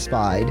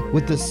satisfied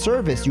with the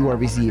service you are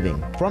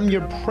receiving from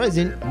your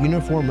present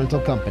uniform rental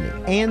company?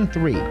 And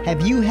 3.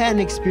 Have you had an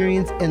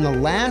experience in the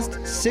last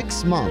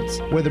 6 months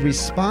where the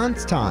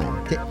response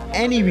time to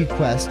any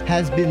request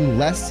has been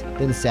less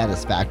than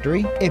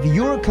satisfactory? If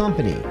you're a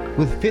company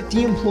with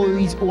 50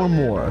 employees or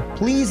more,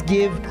 please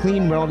give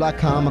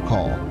CleanRental.com a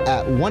call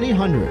at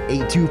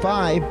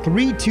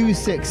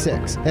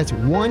 1-800-825-3266. That's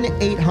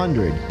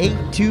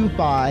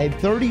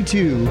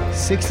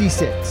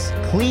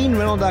 1-800-825-3266.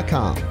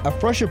 CleanRental.com, a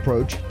fresh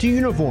approach to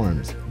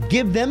uniforms.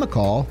 Give them a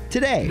call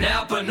today.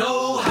 Napa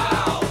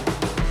know-how.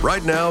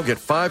 Right now, get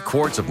 5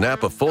 quarts of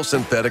Napa Full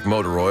Synthetic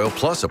Motor Oil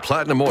plus a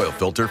Platinum Oil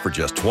filter for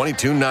just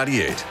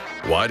 $22.98.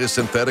 Why does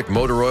synthetic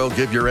motor oil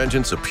give your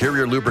engine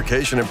superior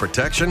lubrication and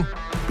protection?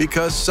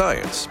 Because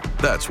science.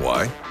 That's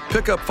why.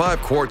 Pick up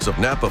 5 quarts of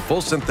Napa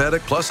Full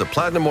Synthetic plus a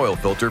Platinum Oil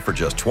filter for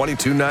just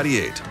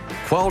 $22.98.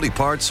 Quality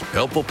parts,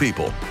 helpful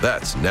people.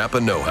 That's Napa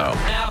know-how.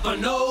 Napa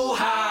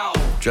know-how.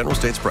 General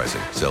States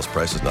pricing. Sales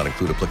price does not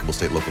include applicable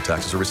state, local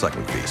taxes, or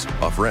recycling fees.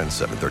 Offer ends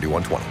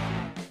 7/31/20.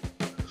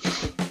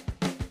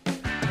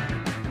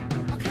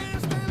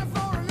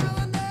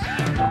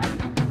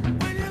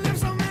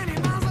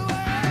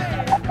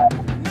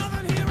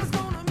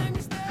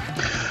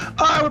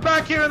 All right, we're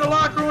back here in the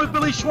locker room with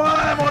Billy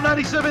Schweim on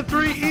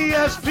 97.3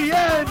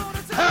 ESPN.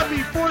 Happy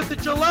 4th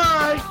of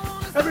July.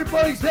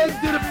 Everybody's heading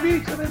to the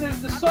beach. I mean,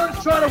 the sun's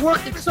trying to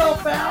work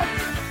itself out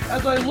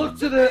as I look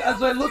to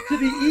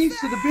the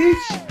east of the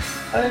beach.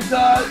 And it's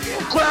a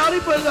little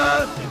cloudy, but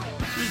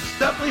it's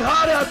definitely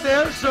hot out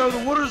there, so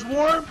the water's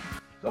warm.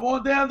 Come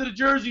on down to the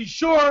Jersey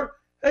Shore.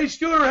 Hey,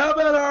 Scooter, how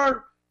about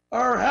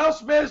our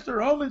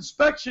Housemaster home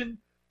inspection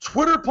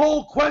Twitter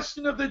poll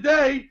question of the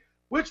day?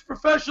 Which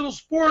professional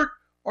sport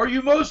are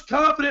you most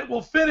confident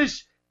will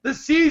finish the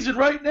season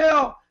right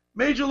now?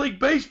 Major League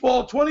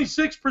Baseball,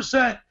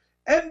 26%,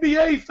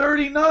 NBA,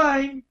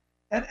 39%,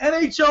 and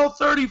NHL,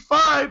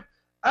 35%.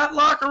 At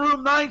Locker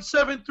Room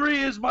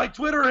 973 is my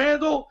Twitter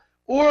handle,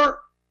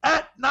 or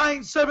at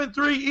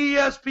 973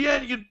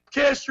 ESPN. You can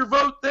cast your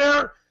vote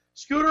there.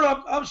 Scooter,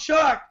 I'm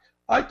shocked.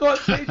 I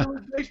thought Major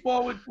League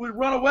Baseball would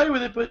run away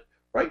with it, but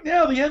right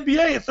now the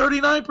NBA at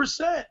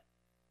 39%.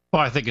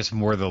 Well, I think it's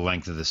more the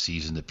length of the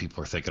season that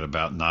people are thinking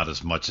about, not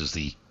as much as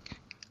the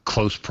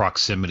close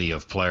proximity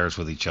of players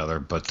with each other.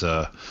 But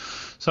we'll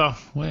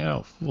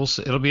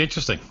see. It'll be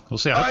interesting. We'll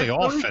see how they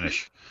all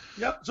finish.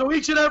 Yep. So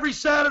each and every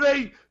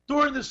Saturday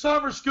during the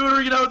summer,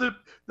 Scooter,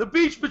 the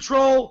Beach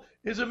Patrol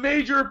is a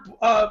major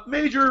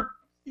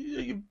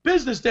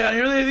business down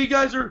here. You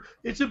guys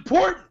it's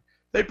important.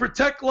 They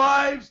protect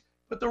lives,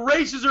 but the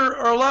races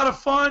are a lot of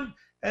fun.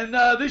 And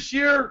this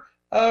year,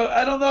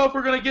 I don't know if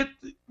we're going to get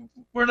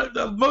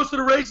most of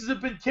the races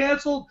have been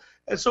canceled.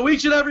 And so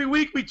each and every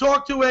week we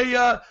talk to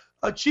a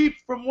chief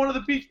from one of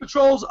the Beach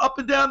Patrols up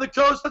and down the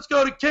coast. Let's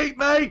go to Cape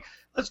May.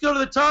 Let's go to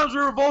the Toms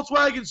River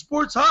Volkswagen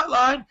Sports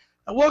Hotline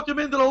and welcome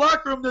into the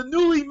locker room the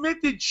newly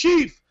minted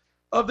chief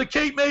of the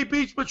Cape May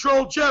Beach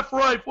Patrol, Jeff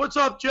Rife. What's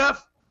up,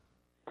 Jeff?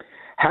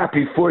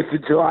 Happy 4th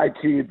of July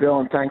to you, Bill,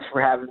 and thanks for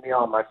having me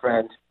on, my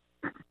friend.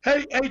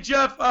 Hey,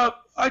 Jeff, I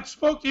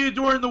spoke to you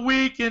during the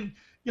week, and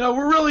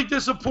we're really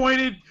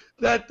disappointed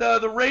that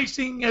the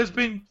racing has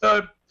been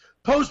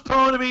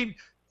postponed. I mean,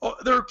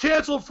 they're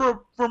canceled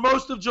for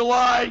most of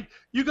July.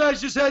 You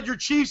guys just had your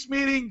Chiefs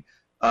meeting,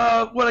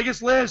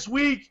 last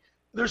week.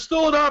 There's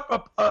still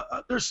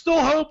there's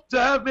still hope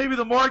to have maybe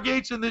the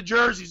Margates and the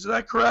jerseys. Is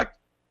that correct?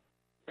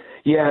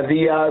 Yeah,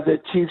 the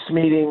Chiefs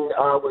meeting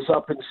was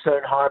up in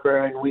Stone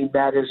Harbor, and we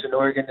met as an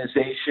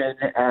organization.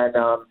 And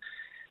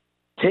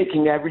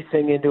taking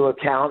everything into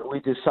account, we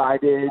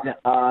decided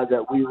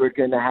that we were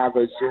going to have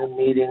a Zoom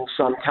meeting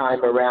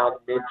sometime around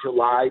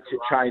mid-July to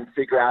try and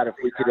figure out if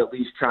we could at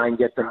least try and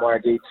get the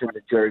Margates and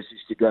the jerseys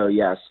to go,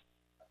 yes.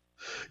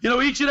 You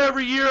know, each and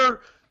every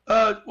year,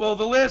 the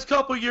last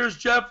couple of years,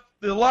 Jeff,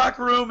 the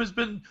locker room has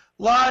been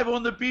live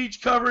on the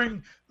beach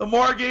covering the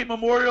Margate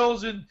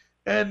Memorials and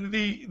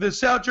the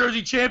South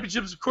Jersey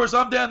Championships. Of course,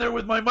 I'm down there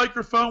with my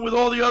microphone with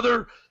all the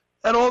other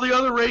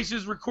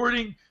races,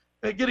 recording,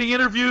 getting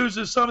interviews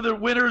of some of the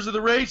winners of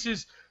the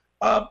races.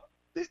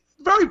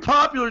 Very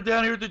popular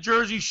down here at the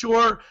Jersey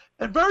Shore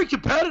and very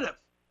competitive.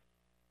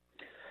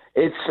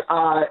 It's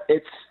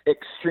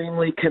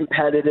extremely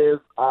competitive.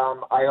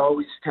 I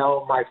always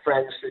tell my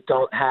friends that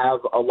don't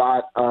have a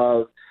lot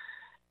of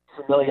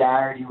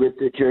familiarity with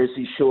the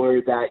Jersey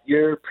Shore that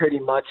you're pretty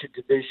much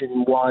a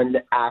Division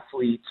I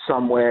athlete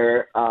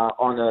somewhere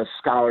on a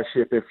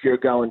scholarship if you're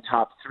going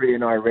top 3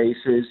 in our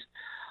races.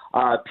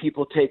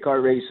 People take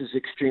our races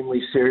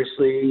extremely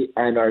seriously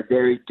and are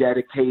very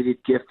dedicated,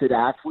 gifted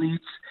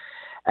athletes.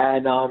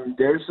 And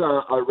there's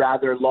a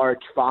rather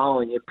large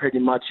following at pretty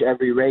much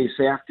every race.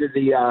 After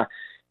the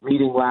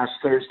meeting last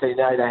Thursday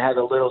night, I had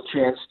a little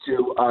chance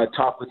to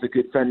talk with a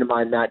good friend of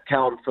mine, Matt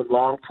Kelm from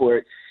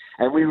Longport,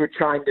 and we were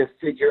trying to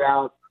figure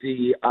out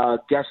the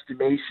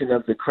guesstimation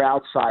of the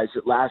crowd size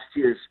at last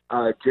year's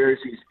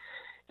jerseys.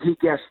 He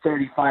guessed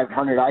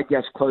 3,500. I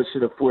guessed closer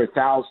to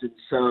 4,000.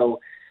 So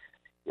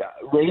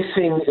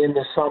racing in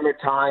the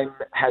summertime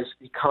has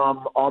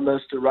become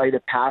almost a rite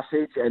of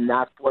passage, and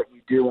that's what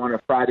you do on a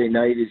Friday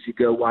night is you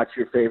go watch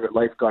your favorite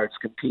lifeguards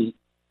compete.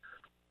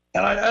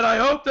 And I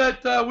hope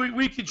that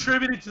we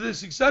contributed to the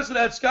success of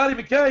that. Scotty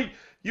McKay,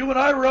 you and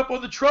I were up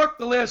on the truck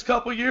the last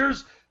couple of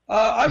years.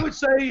 I would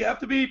say you have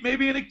to be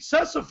maybe in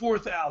excess of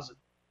 4,000.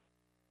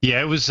 Yeah,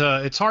 it was.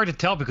 It's hard to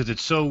tell because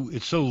it's so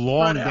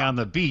long down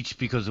the beach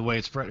because of the way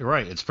it's spread.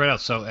 Right, it's spread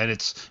out. So and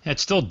it's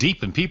still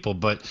deep in people.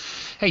 But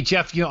hey,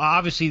 Jeff,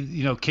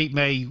 obviously, Cape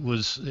May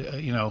was,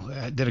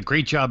 did a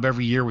great job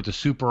every year with the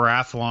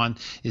Superathlon.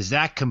 Is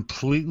that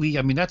completely?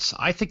 I mean,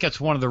 I think that's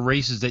one of the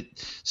races that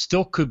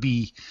still could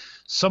be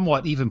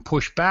somewhat even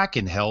pushed back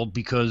and held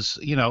because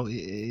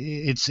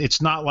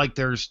it's not like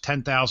there's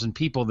 10,000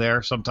 people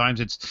there. Sometimes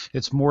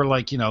it's more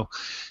like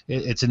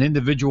it's an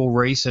individual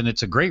race and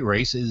it's a great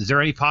race. Is there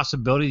any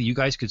possibility that you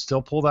guys could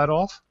still pull that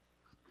off?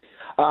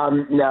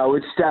 No,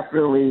 it's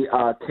definitely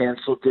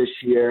canceled this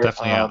year.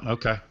 Definitely out.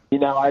 Okay.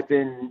 I've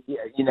been,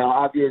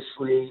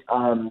 obviously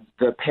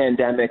the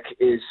pandemic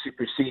is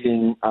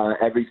superseding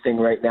everything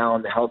right now,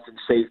 and the health and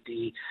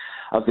safety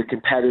of the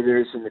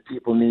competitors and the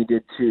people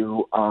needed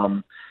to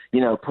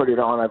put it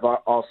on. I've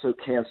also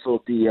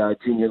canceled the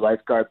junior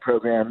lifeguard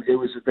program. It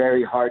was a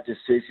very hard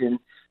decision,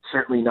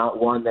 certainly not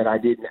one that I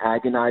didn't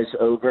agonize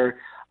over.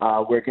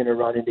 We're going to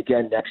run it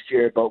again next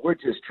year, but we're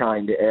just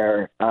trying to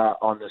err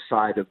on the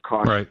side of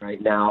caution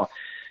right now,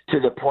 to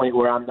the point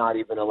where I'm not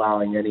even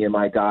allowing any of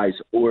my guys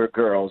or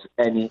girls,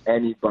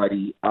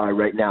 anybody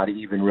right now to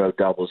even row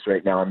doubles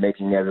right now. I'm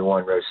making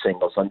everyone row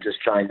singles. I'm just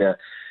trying to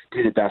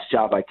do the best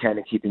job I can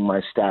of keeping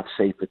my staff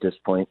safe at this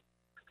point.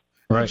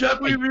 Right. Jeff,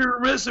 we'd be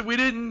remiss if we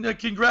didn't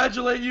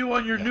congratulate you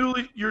on your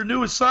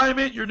new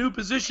assignment, your new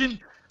position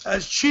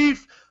as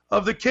chief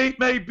of the Cape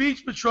May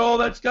Beach Patrol.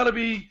 That's got to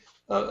be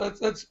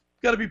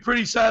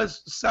pretty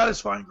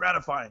satisfying,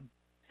 gratifying.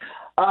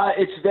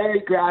 It's very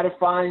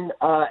gratifying.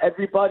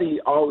 Everybody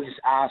always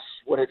asks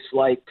what it's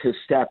like to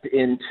step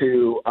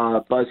into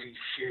Buzzy's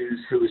shoes,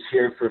 who was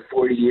here for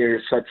 40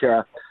 years, such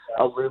a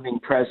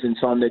looming presence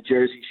on the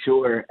Jersey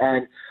Shore.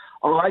 And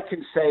all I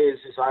can say is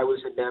I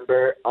was a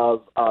member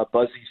of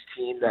Buzzy's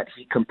team that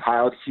he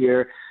compiled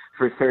here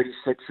for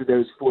 36 of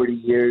those 40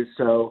 years.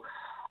 So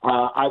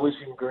I was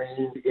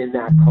ingrained in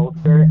that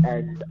culture,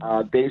 and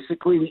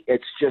basically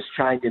it's just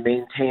trying to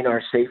maintain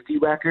our safety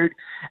record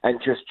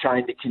and just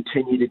trying to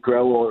continue to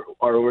grow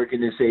our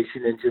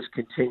organization and just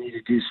continue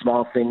to do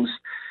small things,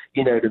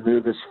 to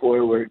move us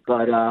forward.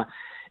 But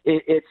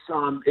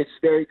it's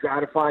very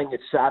gratifying,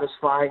 it's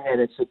satisfying, and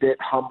it's a bit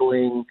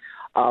humbling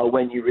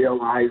when you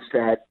realize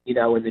that, in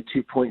the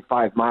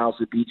 2.5 miles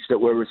of beach that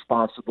we're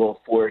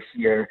responsible for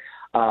here,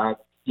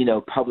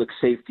 public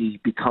safety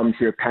becomes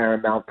your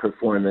paramount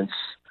performance.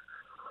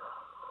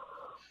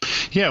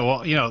 Yeah,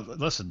 well,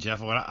 listen,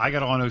 Jeff, when I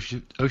got on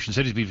Ocean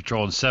City's Beach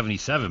Patrol in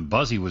 77,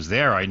 Buzzy was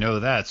there. I know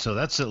that. So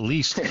that's at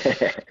least,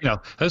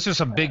 those are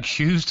some big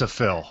shoes to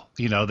fill,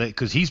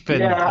 because he's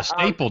been a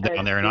staple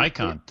down there, an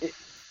icon.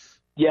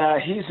 Yeah,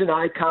 he's an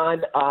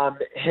icon.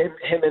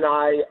 Him and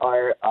I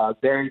are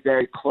very,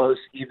 very close,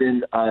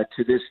 even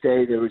to this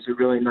day. There was a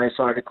really nice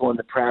article in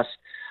the press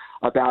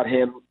about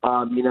him,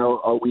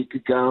 a week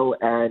ago,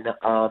 and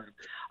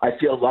I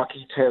feel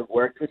lucky to have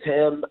worked with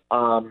him.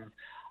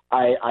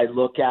 I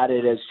look at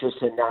it as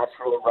just a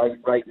natural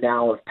right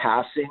now of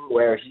passing,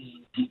 where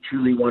he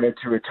truly wanted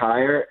to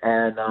retire,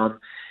 and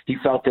he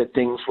felt that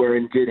things were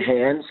in good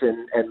hands.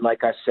 And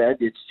like I said,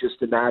 it's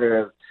just a matter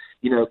of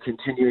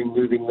continuing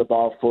moving the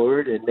ball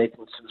forward and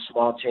making some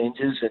small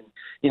changes and,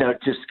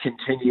 just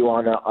continue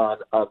on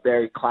a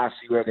very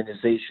classy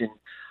organization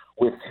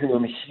with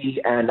whom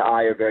he and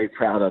I are very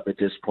proud of at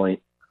this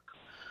point.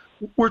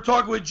 We're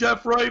talking with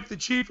Jeff Rife, the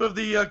chief of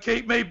the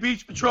Cape May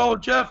Beach Patrol.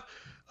 Jeff,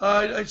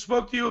 I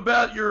spoke to you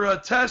about your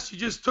test. You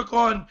just took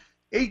on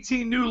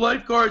 18 new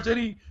lifeguards.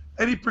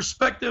 Any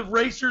prospective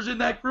racers in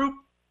that group?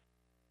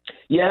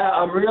 Yeah,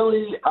 I'm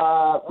really.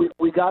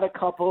 We got a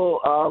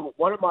couple.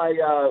 One of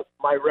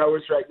my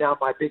rowers right now,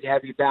 my big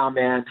heavy bow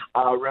man,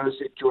 rows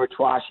at George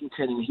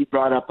Washington, and he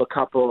brought up a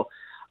couple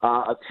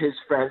of his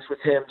friends with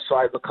him. So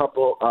I have a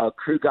couple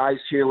crew guys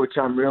here, which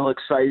I'm real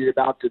excited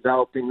about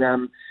developing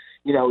them.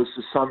 As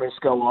the summers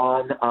go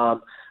on.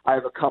 I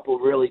have a couple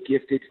really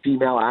gifted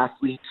female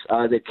athletes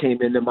that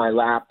came into my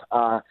lap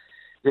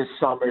this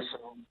summer.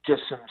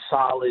 Some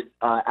solid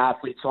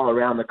athletes all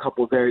around, a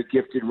couple very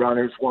gifted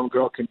runners. One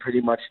girl can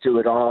pretty much do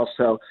it all.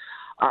 So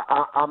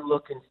I'm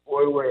looking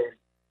forward,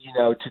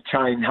 to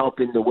try and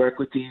helping to work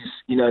with these,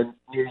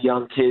 new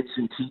young kids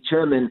and teach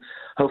them and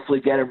hopefully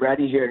get them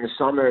ready here in the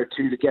summer or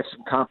two to get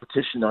some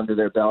competition under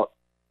their belt.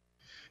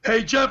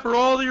 Hey, Jeff, are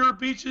all your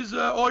beaches,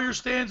 all your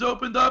stands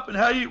opened up?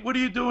 And what are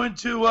you doing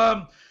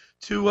to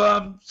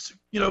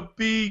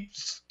be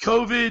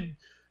COVID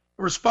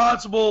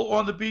responsible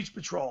on the beach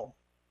patrol?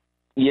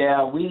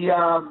 Yeah, we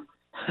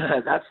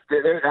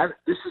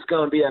this is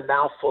going to be a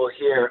mouthful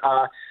here.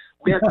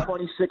 We have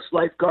 26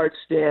 lifeguard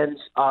stands.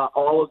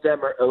 All of them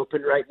are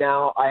open right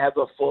now. I have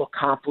a full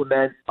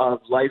complement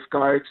of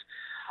lifeguards.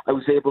 I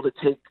was able to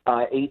take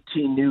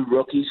 18 new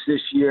rookies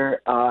this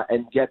year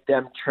and get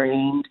them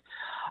trained.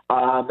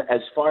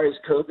 As far as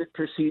COVID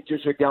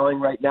procedures are going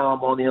right now,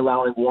 I'm only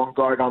allowing one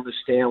guard on the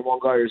stand. One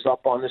guard is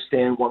up on the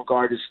stand. One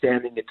guard is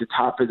standing at the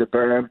top of the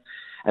berm,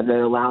 and then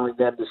allowing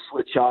them to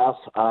switch off.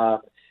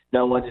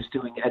 No one is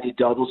doing any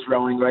doubles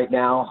rowing right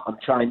now. I'm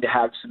trying to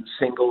have some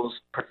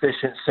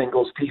proficient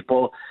singles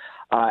people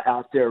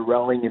out there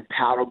rowing and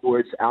paddle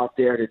boards out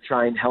there to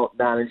try and help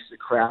manage the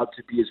crowd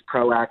to be as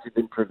proactive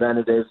and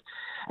preventative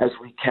as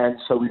we can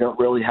so we don't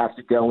really have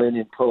to go in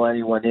and pull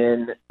anyone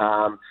in.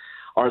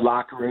 Our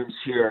locker rooms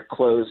here are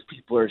closed.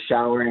 People are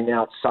showering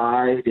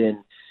outside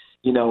and,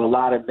 a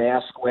lot of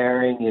mask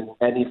wearing, and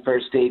any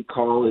first aid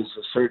call is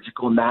a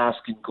surgical mask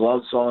and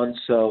gloves on.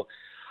 So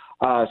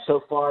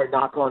far,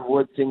 knock on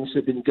wood, things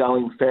have been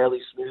going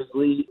fairly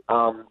smoothly.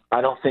 I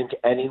don't think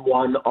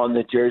anyone on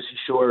the Jersey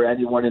Shore or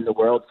anyone in the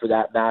world for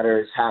that matter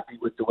is happy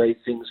with the way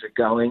things are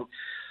going.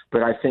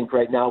 But I think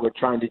right now we're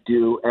trying to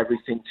do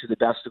everything to the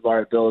best of our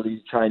ability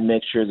to try and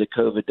make sure that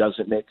COVID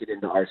doesn't make it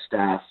into our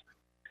staff.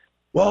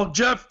 Well,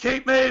 Jeff,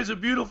 Cape May is a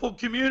beautiful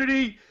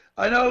community.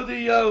 I know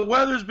the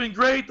weather's been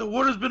great. The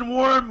water's been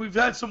warm. We've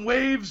had some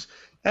waves.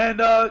 And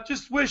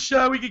just wish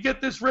we could get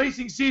this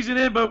racing season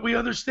in, but we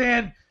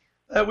understand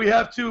that we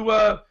have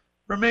to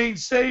remain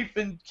safe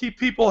and keep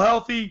people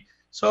healthy.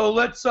 So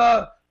let's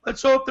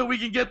hope that we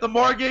can get the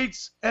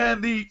Margates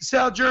and the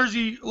South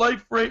Jersey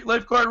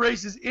lifeguard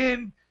races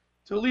in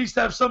to at least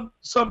have some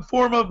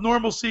form of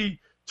normalcy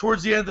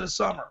towards the end of the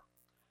summer.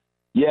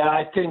 Yeah,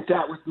 I think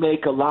that would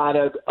make a lot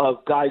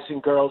of guys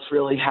and girls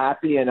really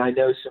happy, and I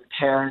know some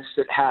parents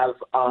that have,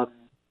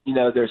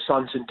 their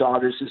sons and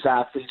daughters as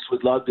athletes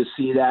would love to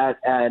see that.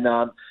 And,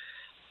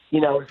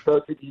 as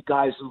both of you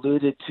guys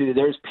alluded to,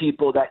 there's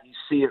people that you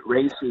see at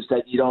races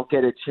that you don't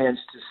get a chance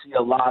to see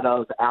a lot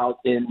of out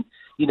in,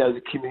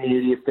 the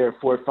community if they're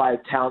 4 or 5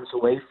 towns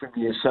away from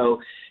you.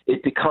 So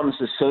it becomes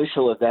a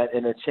social event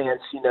and a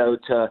chance,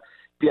 to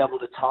be able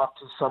to talk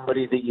to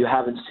somebody that you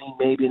haven't seen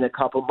maybe in a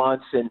couple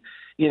months. And,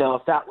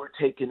 if that were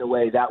taken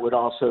away, that would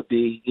also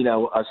be,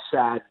 a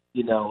sad,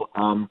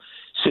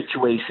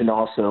 situation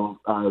also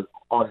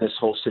on this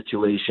whole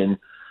situation.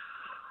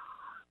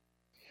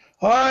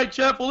 All right,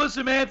 Jeff. Well,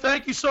 listen, man,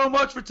 thank you so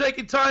much for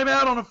taking time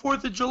out on a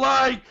 4th of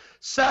July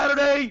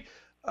Saturday.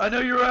 I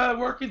know you're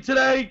working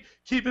today,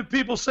 keeping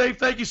people safe.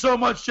 Thank you so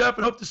much, Jeff,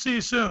 and hope to see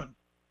you soon.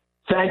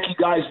 Thank you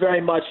guys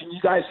very much, and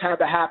you guys have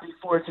a happy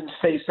 4th and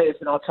stay safe,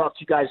 and I'll talk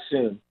to you guys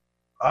soon.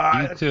 All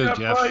right, you too,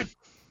 Jeff. Rife.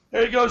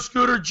 There you go,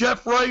 Scooter.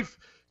 Jeff Rife,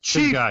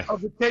 chief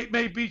of the Cape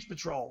May Beach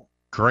Patrol.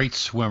 Great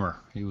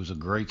swimmer. He was a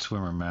great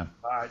swimmer, man.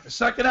 All right, the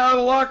second hour of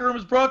the locker room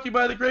is brought to you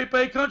by the Great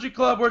Bay Country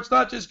Club, where it's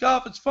not just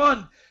golf, it's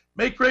fun.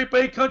 Make Great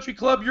Bay Country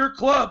Club your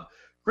club.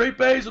 Great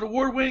Bay is an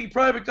award-winning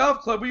private golf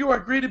club where you are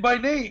greeted by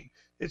name.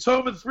 It's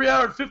home of the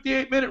 3-hour and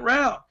 58-minute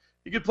round.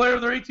 You can play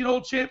on their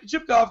 18-hole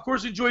championship golf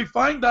course, enjoy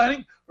fine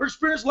dining, or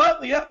experience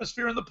lively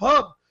atmosphere in the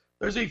pub.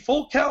 There's a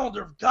full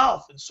calendar of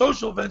golf and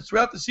social events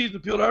throughout the season to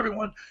appeal to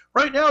everyone.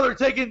 Right now, they're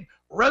taking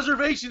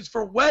reservations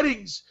for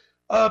weddings,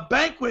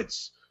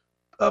 banquets,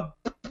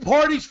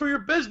 parties for your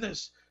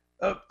business.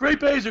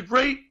 Great Bay is a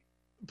great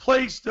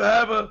place to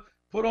have a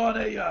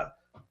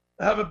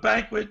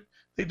banquet.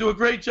 They do a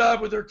great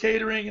job with their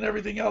catering and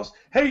everything else.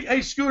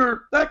 Hey,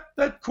 Scooter,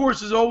 that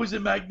course is always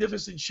in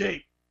magnificent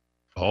shape.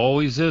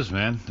 Always is,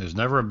 man. There's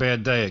never a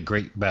bad day at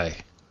Great Bay.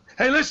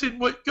 Hey, listen,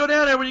 go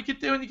down there when you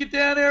get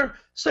down there.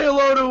 Say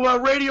hello to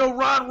Radio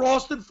Ron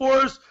Ralston for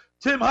us.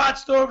 Tim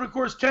Hotstove, and of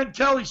course Ken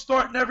Kelly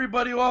starting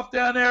everybody off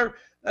down there.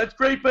 That's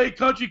Great Bay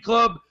Country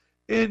Club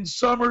in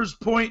Summers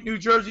Point, New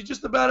Jersey.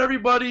 Just about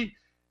everybody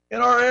in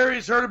our area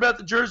has heard about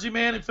the Jersey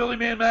Man and Philly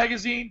Man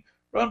magazine,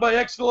 run by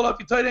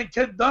ex-Philadelphia tight end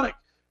Ken Dunnick.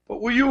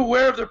 But were you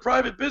aware of their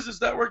private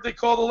business network they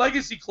call the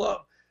Legacy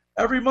Club?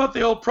 Every month they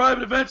hold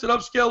private events at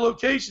upscale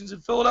locations in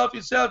Philadelphia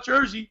and South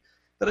Jersey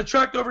that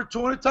attract over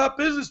 200 top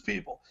business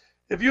people.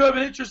 If you have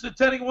an interest in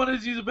attending one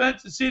of these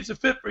events and see it's a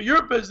fit for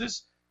your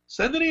business,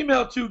 send an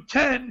email to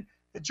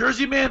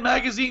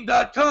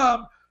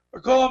ken@jerseymanmagazine.com or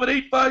call him at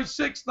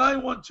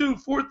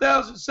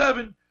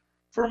 856-912-4007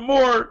 for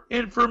more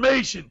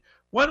information.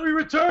 When we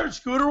return,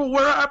 Scooter will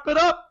wrap it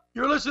up.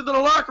 You're listening to The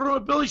Locker Room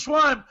with Billy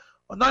Schweim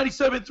on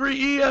 97.3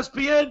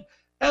 ESPN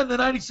and the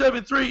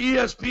 97.3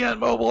 ESPN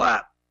mobile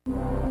app.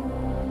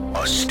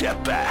 A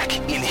step back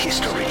in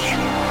history.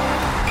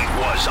 It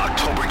was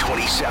October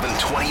 27,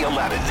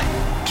 2011.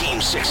 Game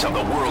 6 of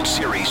the World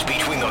Series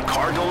between the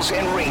Cardinals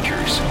and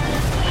Rangers.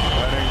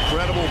 An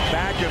incredible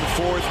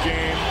back-and-forth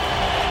game.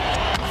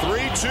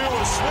 3-2, a swing and a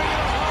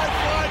high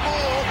fly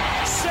ball.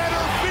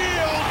 Center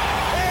field.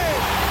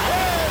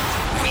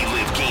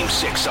 Relive Game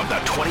 6 of the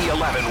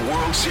 2011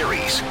 World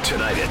Series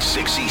tonight at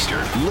 6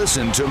 Eastern.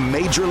 Listen to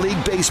Major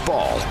League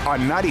Baseball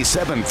on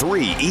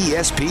 97.3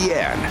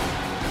 ESPN.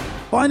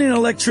 Finding an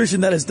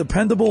electrician that is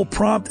dependable,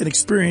 prompt, and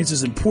experienced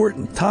is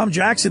important. Tom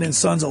Jackson &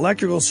 Sons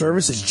Electrical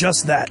Service is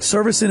just that.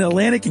 Service in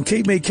Atlantic and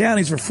Cape May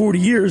counties for 40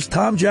 years,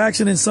 Tom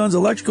Jackson & Sons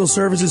Electrical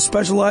Services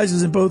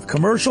specializes in both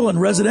commercial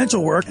and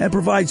residential work and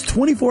provides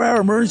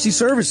 24-hour emergency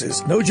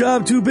services. No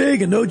job too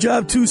big and no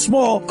job too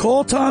small.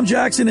 Call Tom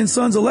Jackson &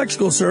 Sons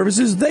Electrical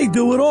Services. They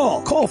do it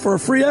all. Call for a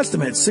free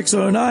estimate,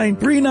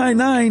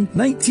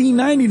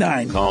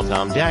 609-399-1999. Call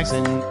Tom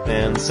Jackson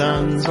and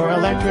Sons for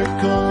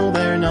electrical,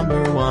 they're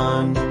number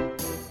one.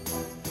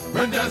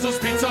 Rendezvous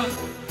Pizza,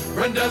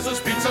 Rendezvous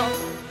Pizza,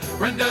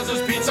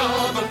 Rendezvous Pizza,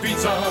 the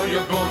pizza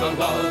you're gonna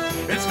love.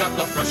 It's got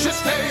the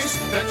freshest taste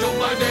that you'll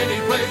find any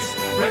place.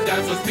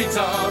 Rendezvous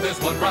Pizza, there's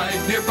one right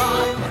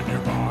nearby. Right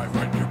nearby.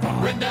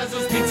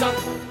 Rendezvous Pizza,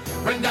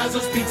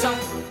 Rendezvous Pizza.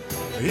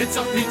 It's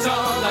a pizza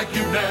like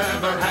you've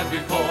never had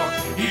before.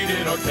 Eat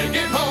it or take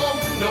it home,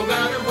 no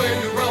matter where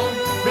you roam.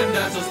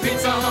 Rendezvous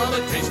Pizza,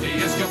 the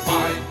tastiest you'll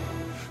find.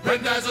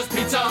 Rendezvous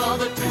Pizza,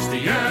 the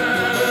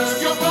tastiest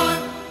you'll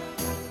find.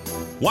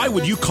 Why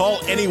would you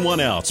call anyone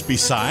else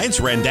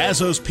besides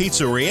Randazzo's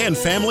Pizzeria and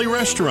Family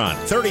Restaurant,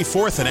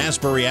 34th and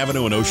Asbury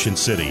Avenue in Ocean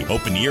City.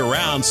 Open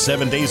year-round,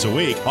 7 days a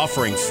week,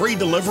 offering free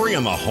delivery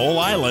on the whole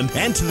island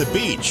and to the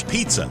beach.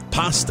 Pizza,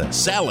 pasta,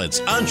 salads,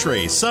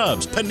 entrees,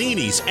 subs,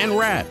 paninis, and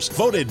wraps.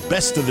 Voted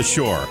best of the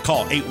shore.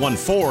 Call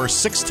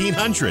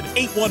 814-1600.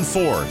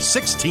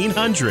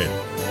 814-1600.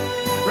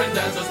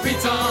 Randazzo's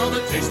Pizza,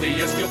 the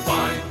tastiest you'll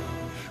find.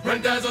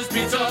 Randazzo's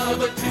Pizza,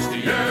 the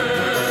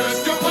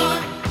tastiest you'll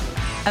find.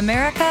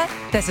 America,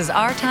 this is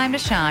our time to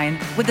shine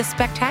with the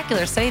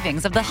spectacular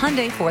savings of the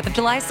Hyundai 4th of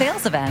July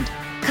sales event.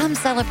 Come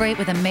celebrate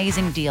with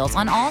amazing deals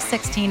on all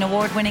 16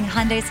 award-winning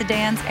Hyundai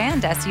sedans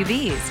and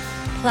SUVs.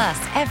 Plus,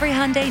 every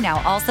Hyundai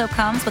now also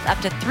comes with up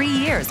to 3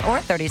 years or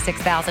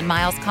 36,000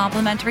 miles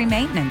complimentary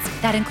maintenance.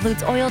 That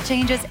includes oil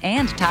changes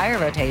and tire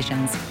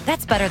rotations.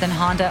 That's better than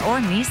Honda or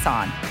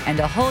Nissan,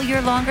 and a whole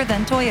year longer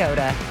than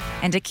Toyota.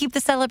 And to keep the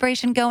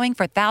celebration going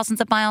for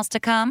thousands of miles to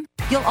come,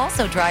 you'll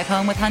also drive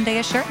home with Hyundai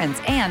Assurance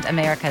and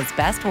America's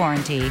best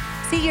warranty.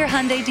 See your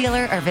Hyundai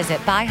dealer or visit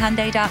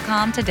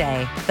buyhyundai.com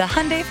today. The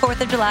Hyundai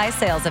 4th of July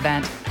sales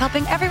event,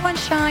 helping everyone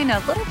shine a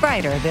little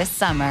brighter this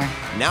summer.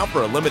 Now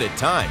for a limited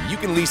time, you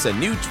can lease a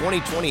new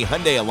 2020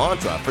 Hyundai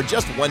Elantra for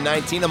just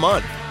 $119 a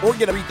month or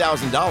get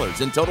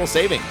 $3,000 in total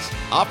savings.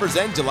 Offers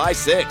end July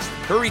 6th.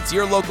 Hurry to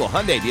your local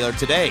Hyundai dealer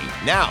today.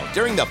 Now,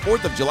 during the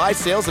 4th of July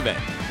sales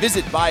event.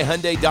 Visit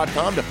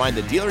buyhyundai.com to find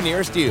the dealer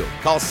nearest you.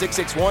 Call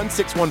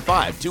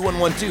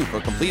 661-615-2112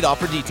 for complete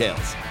offer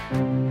details.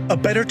 A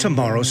better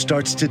tomorrow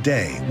starts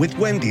today with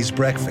Wendy's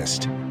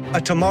breakfast.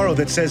 A tomorrow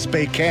that says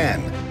bake can,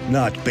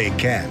 not bake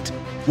can't.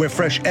 Where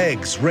fresh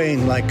eggs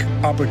reign like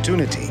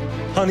opportunity,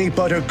 honey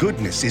butter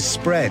goodness is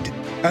spread,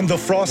 and the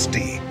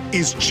Frosty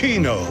is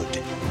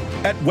chinoed.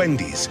 At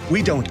Wendy's,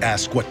 we don't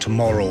ask what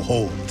tomorrow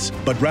holds,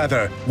 but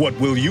rather, what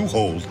will you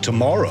hold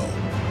tomorrow?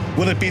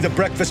 Will it be the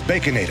breakfast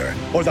Baconator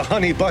or the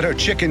honey butter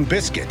chicken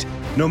biscuit?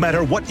 No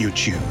matter what you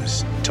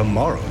choose,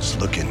 tomorrow's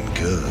looking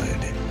good.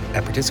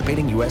 At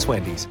participating U.S.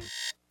 Wendy's.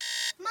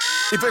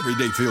 If every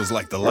day feels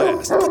like the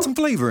last, put some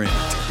flavor in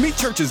it. Meet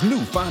Church's new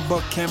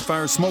 $5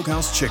 Campfire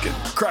Smokehouse Chicken.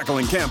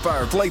 Crackling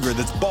campfire flavor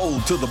that's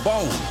bold to the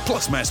bone,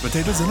 plus mashed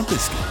potatoes and a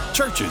biscuit.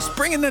 Church's,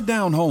 bringing that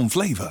down-home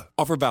flavor.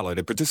 Offer valid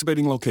at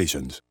participating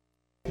locations.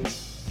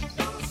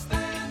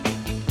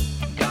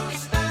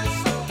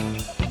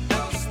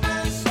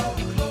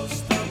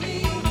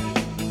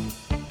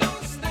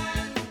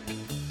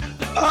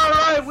 All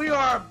right, we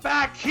are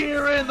back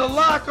here in the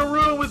locker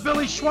room with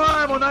Billy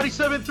Schweim on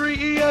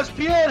 97.3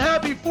 ESPN.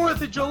 Happy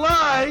 4th of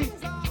July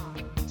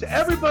to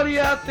everybody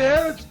out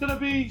there. It's going to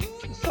be,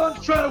 the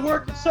sun's trying to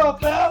work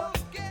itself out.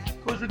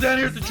 Of course, we're down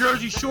here at the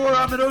Jersey Shore.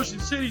 I'm in Ocean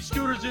City.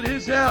 Scooter's at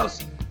his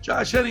house.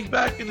 Josh Henning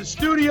back in the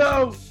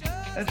studio.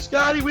 And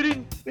Scotty,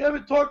 we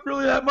haven't talked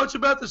really that much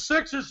about the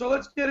Sixers, so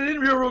let's get it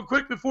in here real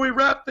quick before we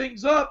wrap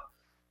things up.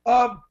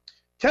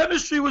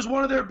 Chemistry was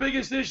one of their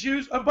biggest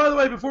issues. And by the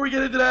way, before we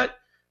get into that,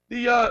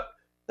 the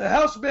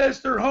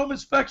Housemaster Home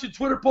Inspection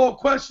Twitter poll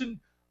question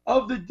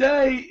of the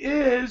day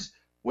is,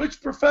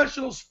 which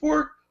professional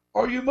sport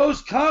are you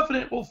most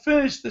confident will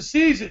finish the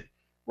season?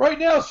 Right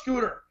now,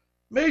 Scooter,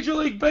 Major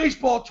League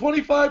Baseball,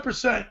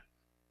 25%,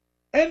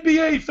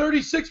 NBA,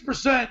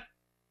 36%,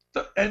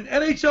 and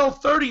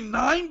NHL,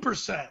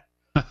 39%.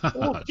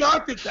 Oh,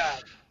 shocked at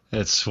that.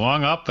 It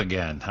swung up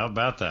again. How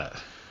about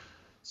that?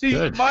 See,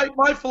 Good.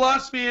 my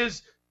philosophy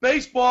is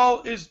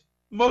baseball is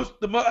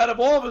out of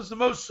all of us, the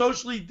most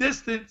socially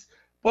distanced.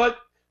 But,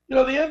 the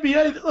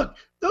NBA, look,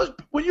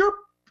 when you're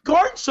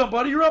guarding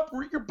somebody,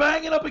 you're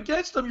banging up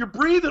against them, you're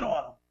breathing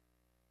on them.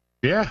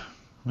 Yeah,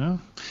 well,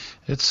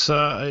 it's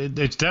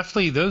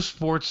definitely those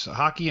sports,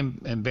 hockey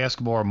and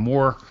basketball, are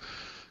more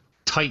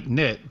tight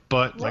knit.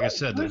 But like I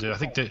said, I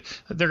think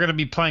they're going to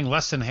be playing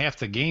less than half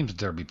the games that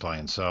they'll be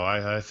playing. So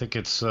I think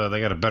it's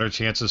they got a better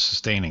chance of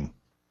sustaining.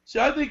 See,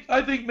 I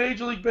think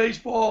Major League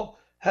Baseball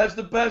has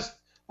the best.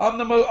 I'm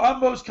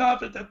most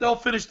confident that they'll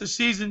finish the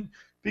season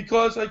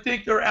because I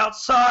think they're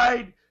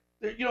outside.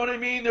 You know what I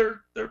mean?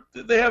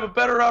 They have a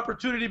better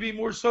opportunity to be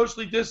more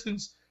socially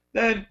distanced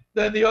than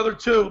the other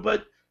two.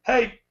 But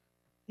hey,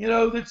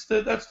 that's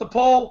the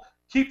poll.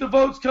 Keep the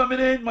votes coming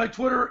in. My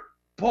Twitter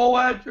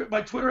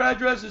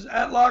address is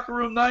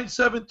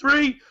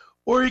 @lockerroom973,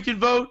 or you can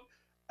vote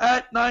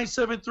at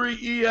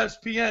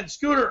 973ESPN.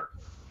 Scooter,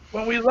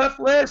 when we left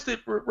last,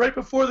 right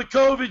before the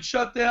COVID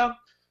shutdown,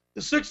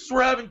 the Sixers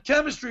were having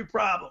chemistry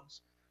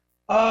problems.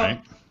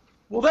 Right.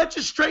 Will that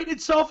just straighten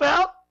itself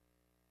out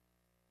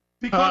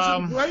because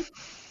of the break?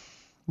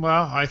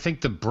 Well, I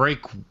think the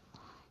break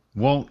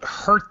won't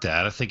hurt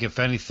that. I think if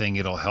anything,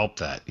 it'll help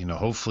that.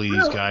 Hopefully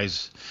these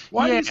guys.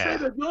 Why do you say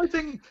that? The only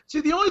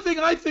thing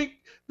I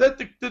think that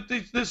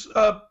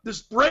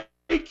this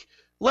break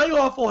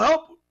layoff will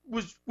help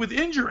was with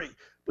injury.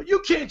 But you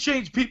can't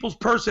change people's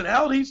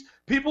personalities.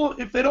 People,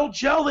 if they don't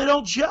gel, they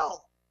don't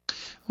gel.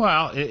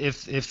 Well,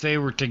 if they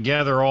were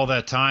together all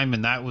that time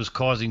and that was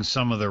causing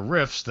some of the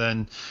rifts,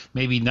 then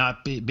maybe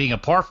not being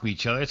apart from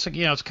each other. It's like,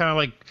 it's kind of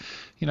like,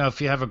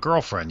 if you have a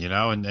girlfriend,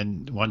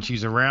 and when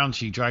she's around,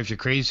 she drives you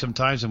crazy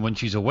sometimes, and when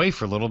she's away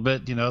for a little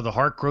bit, the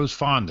heart grows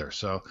fonder.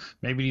 So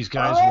maybe these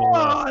guys will.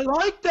 I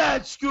like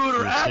that,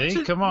 Scooter.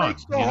 See? Come on,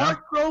 makes the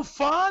heart grow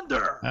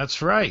fonder.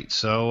 That's right.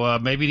 So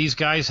maybe these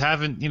guys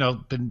haven't,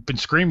 been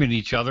screaming at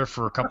each other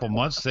for a couple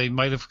months. They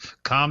might have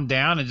calmed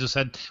down and just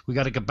said, we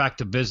got to get back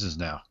to business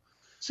now.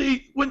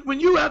 See, when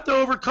you have to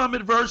overcome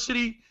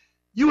adversity,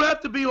 you all have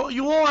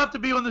to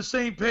be on the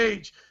same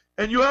page,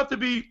 and you have to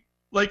be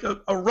like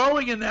a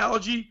rowing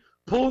analogy,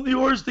 pulling the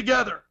oars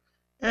together.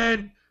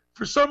 And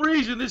for some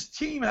reason, this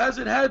team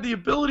hasn't had the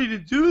ability to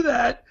do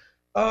that.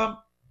 And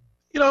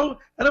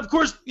of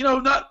course,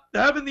 not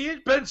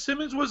having Ben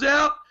Simmons was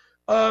out.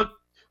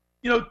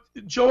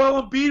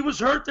 Joel Embiid was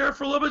hurt there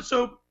for a little bit,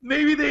 so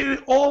maybe they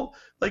all,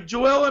 like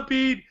Joel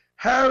Embiid,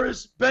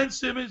 Harris, Ben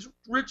Simmons,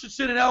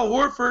 Richardson, and Al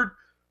Horford,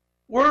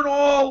 weren't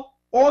all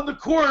on the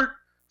court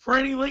for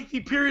any lengthy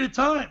period of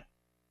time.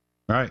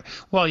 Right.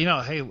 Well,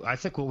 hey, I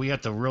think what we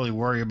have to really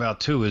worry about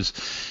too is,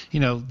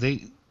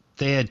 they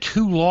had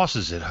 2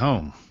 losses at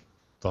home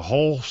the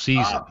whole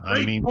season.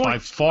 I mean, by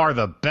far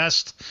the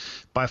best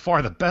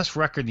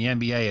record in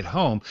the NBA at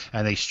home,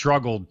 and they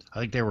struggled. I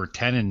think they were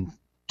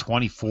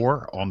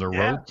 10-24 on the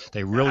road.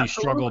 They really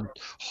struggled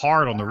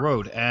hard on the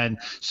road. And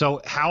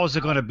so how is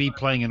it going to be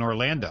playing in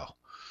Orlando?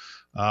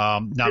 Now,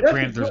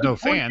 granted, there's no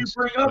fans.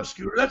 You bring up,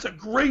 Scooter. That's a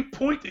great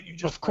point that you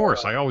just. Of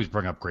course, I always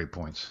bring up great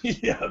points.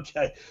 Yeah,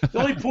 okay. The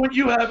only point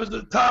you have is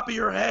the top of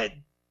your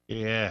head.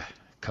 Yeah,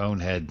 cone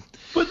head.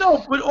 But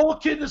all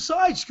kidding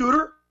aside,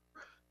 Scooter,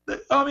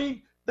 they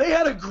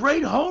had a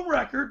great home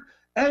record,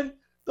 and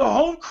the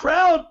home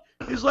crowd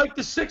is like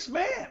the 6th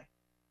man.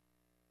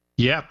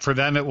 Yeah, for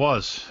them it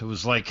was. It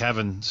was like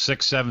having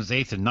 6th, 7th,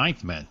 8th, and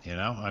 9th men.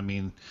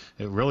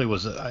 It really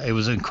was. It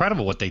was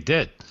incredible what they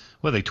did.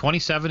 Were they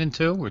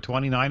 27-2 or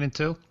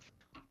 29-2?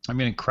 I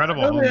mean,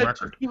 incredible home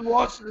record. 2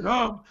 losses at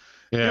home.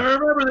 Yeah. And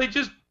remember, they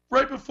just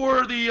right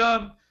before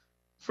the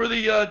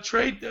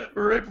trade,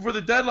 or right before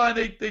the deadline,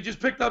 they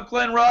just picked up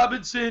Glenn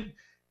Robinson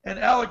and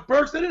Alec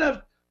Burks. They didn't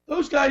have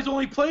those guys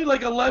only played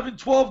like 11,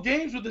 12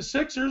 games with the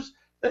Sixers.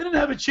 They didn't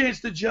have a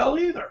chance to gel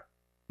either.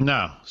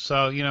 No.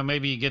 So,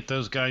 maybe you get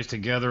those guys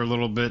together a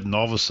little bit, and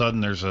all of a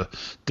sudden there's a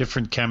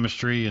different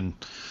chemistry. And,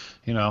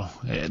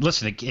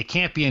 listen, it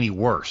can't be any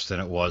worse than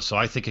it was. So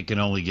I think it can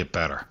only get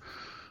better.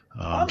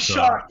 I'm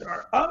shocked.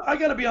 I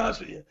got to be honest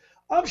with you.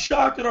 I'm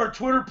shocked at our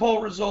Twitter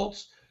poll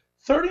results.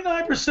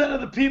 39%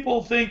 of the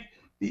people think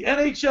the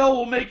NHL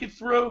will make it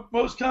through.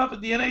 Most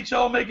confident the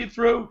NHL will make it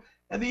through.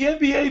 And the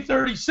NBA,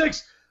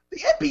 36%. The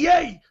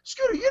NBA,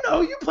 Scooter,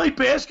 you play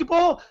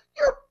basketball.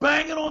 You're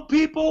banging on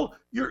people.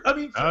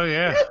 Oh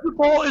yeah.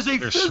 Basketball is a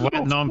They're physical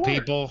sweating on sport.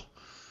 people.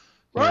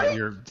 Right?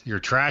 You're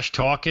trash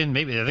talking.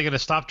 Maybe are they going to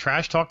stop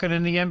trash talking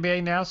in the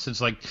NBA now?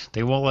 Since like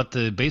they won't let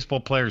the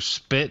baseball players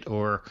spit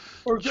or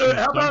how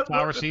about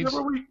sunflower seeds.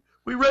 Remember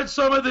we read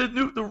some of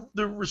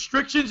the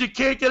restrictions. You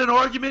can't get an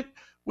argument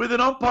with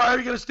an umpire.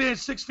 You got to stand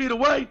 6 feet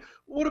away.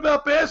 What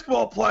about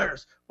basketball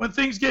players when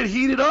things get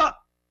heated up?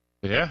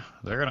 Yeah,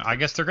 I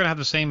guess they're gonna have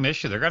the same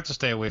issue. They're gonna have to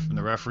stay away from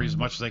the referees as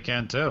much as they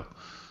can too.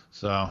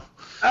 So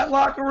at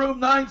Locker Room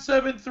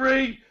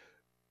 973.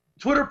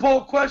 Twitter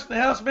poll question, the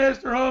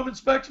Housemaster Home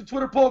Inspection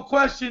Twitter poll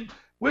question: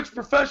 which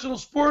professional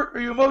sport are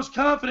you most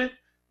confident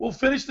will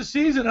finish the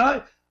season?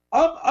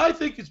 I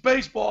think it's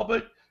baseball,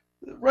 but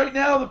right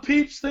now the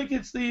peeps think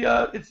it's the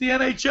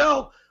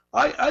NHL.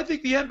 I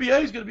think the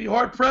NBA is going to be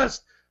hard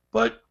pressed,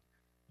 but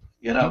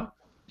you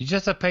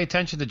just have to pay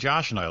attention to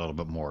Josh and I a little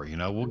bit more.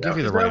 We'll give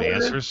you the right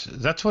answers.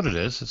 That's what it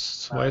is.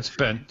 It's the way it's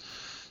been.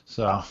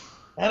 So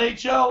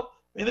NHL.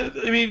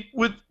 I mean,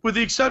 with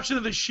the exception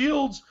of the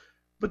shields.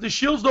 But the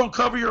shields don't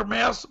cover your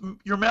mouth or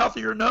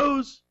your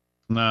nose.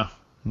 No.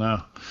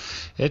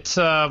 It's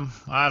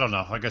I don't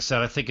know. Like I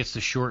said, I think it's the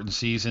shortened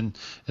season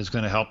is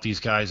going to help these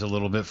guys a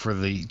little bit for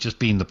just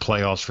being the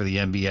playoffs for the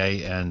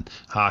NBA and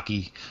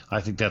hockey. I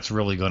think that's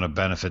really going to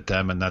benefit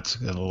them, and that's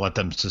going to let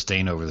them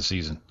sustain over the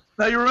season.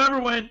 Now you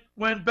remember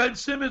when Ben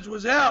Simmons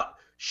was out,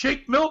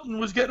 Shake Milton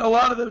was getting a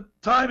lot of the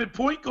time at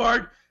point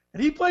guard,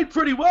 and he played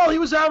pretty well. He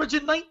was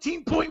averaging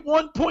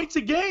 19.1 points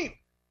a game.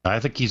 I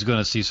think he's going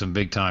to see some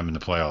big time in the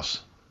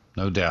playoffs.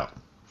 No doubt.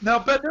 Now,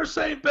 they're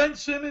saying Ben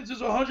Simmons is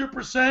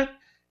 100%.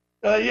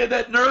 He had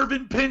that nerve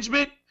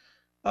impingement.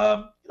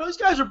 These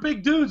guys are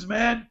big dudes,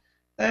 man,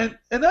 and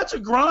that's a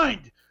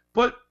grind.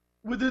 But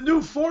with the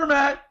new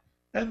format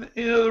and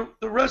the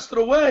rest of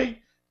the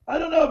way, I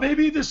don't know.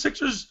 Maybe the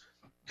Sixers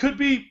could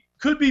be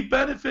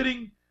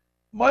benefiting.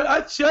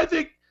 I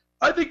think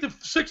the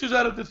Sixers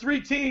out of the three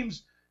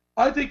teams,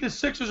 I think the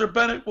Sixers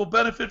will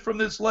benefit from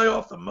this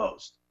layoff the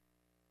most.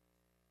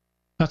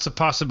 That's a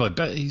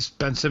possibility.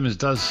 Ben Simmons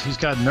he's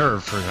got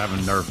nerve for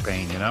having nerve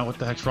pain, What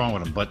the heck's wrong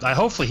with him? But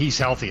hopefully he's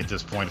healthy at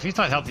this point. If he's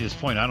not healthy at this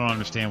point, I don't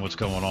understand what's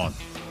going on.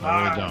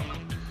 I really don't.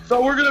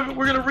 So we're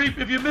gonna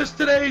if you missed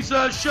today's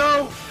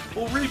show,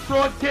 we'll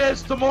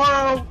rebroadcast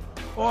tomorrow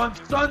on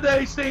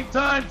Sunday, same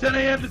time, 10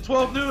 a.m. to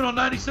 12 noon on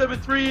 97.3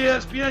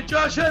 ESPN.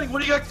 Josh Henning,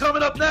 what do you got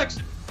coming up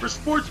next for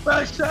Sports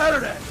Bash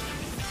Saturday?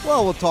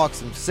 Well, we'll talk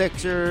some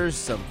Sixers,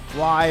 some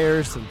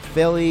Flyers, some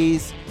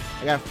Phillies.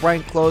 I got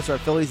Frank Close, our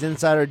Phillies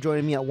insider,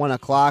 joining me at 1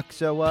 o'clock.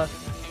 So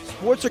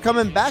sports are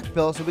coming back,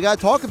 Bill, so we got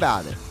to talk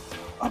about it.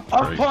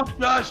 I'm pumped,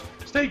 Josh.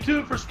 Stay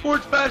tuned for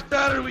Sports Bash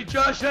Saturday with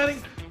Josh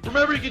Henning.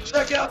 Remember, you can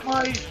check out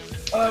my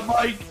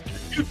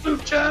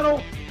YouTube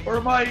channel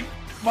or my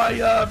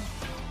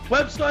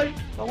website,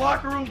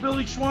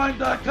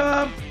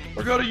 thelockerroombillyschwein.com,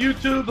 or go to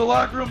YouTube, The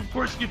Locker Room. Of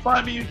course, you can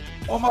find me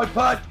on my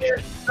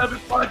podcast, 7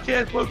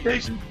 podcast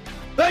locations.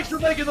 Thanks for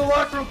making The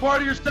Locker Room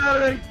part of your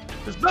Saturday.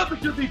 There's nothing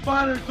could be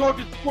finer than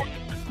talking sports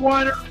with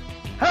Schweiner.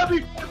 Happy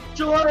 4th of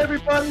July,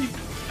 everybody.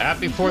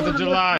 Happy 4th of July.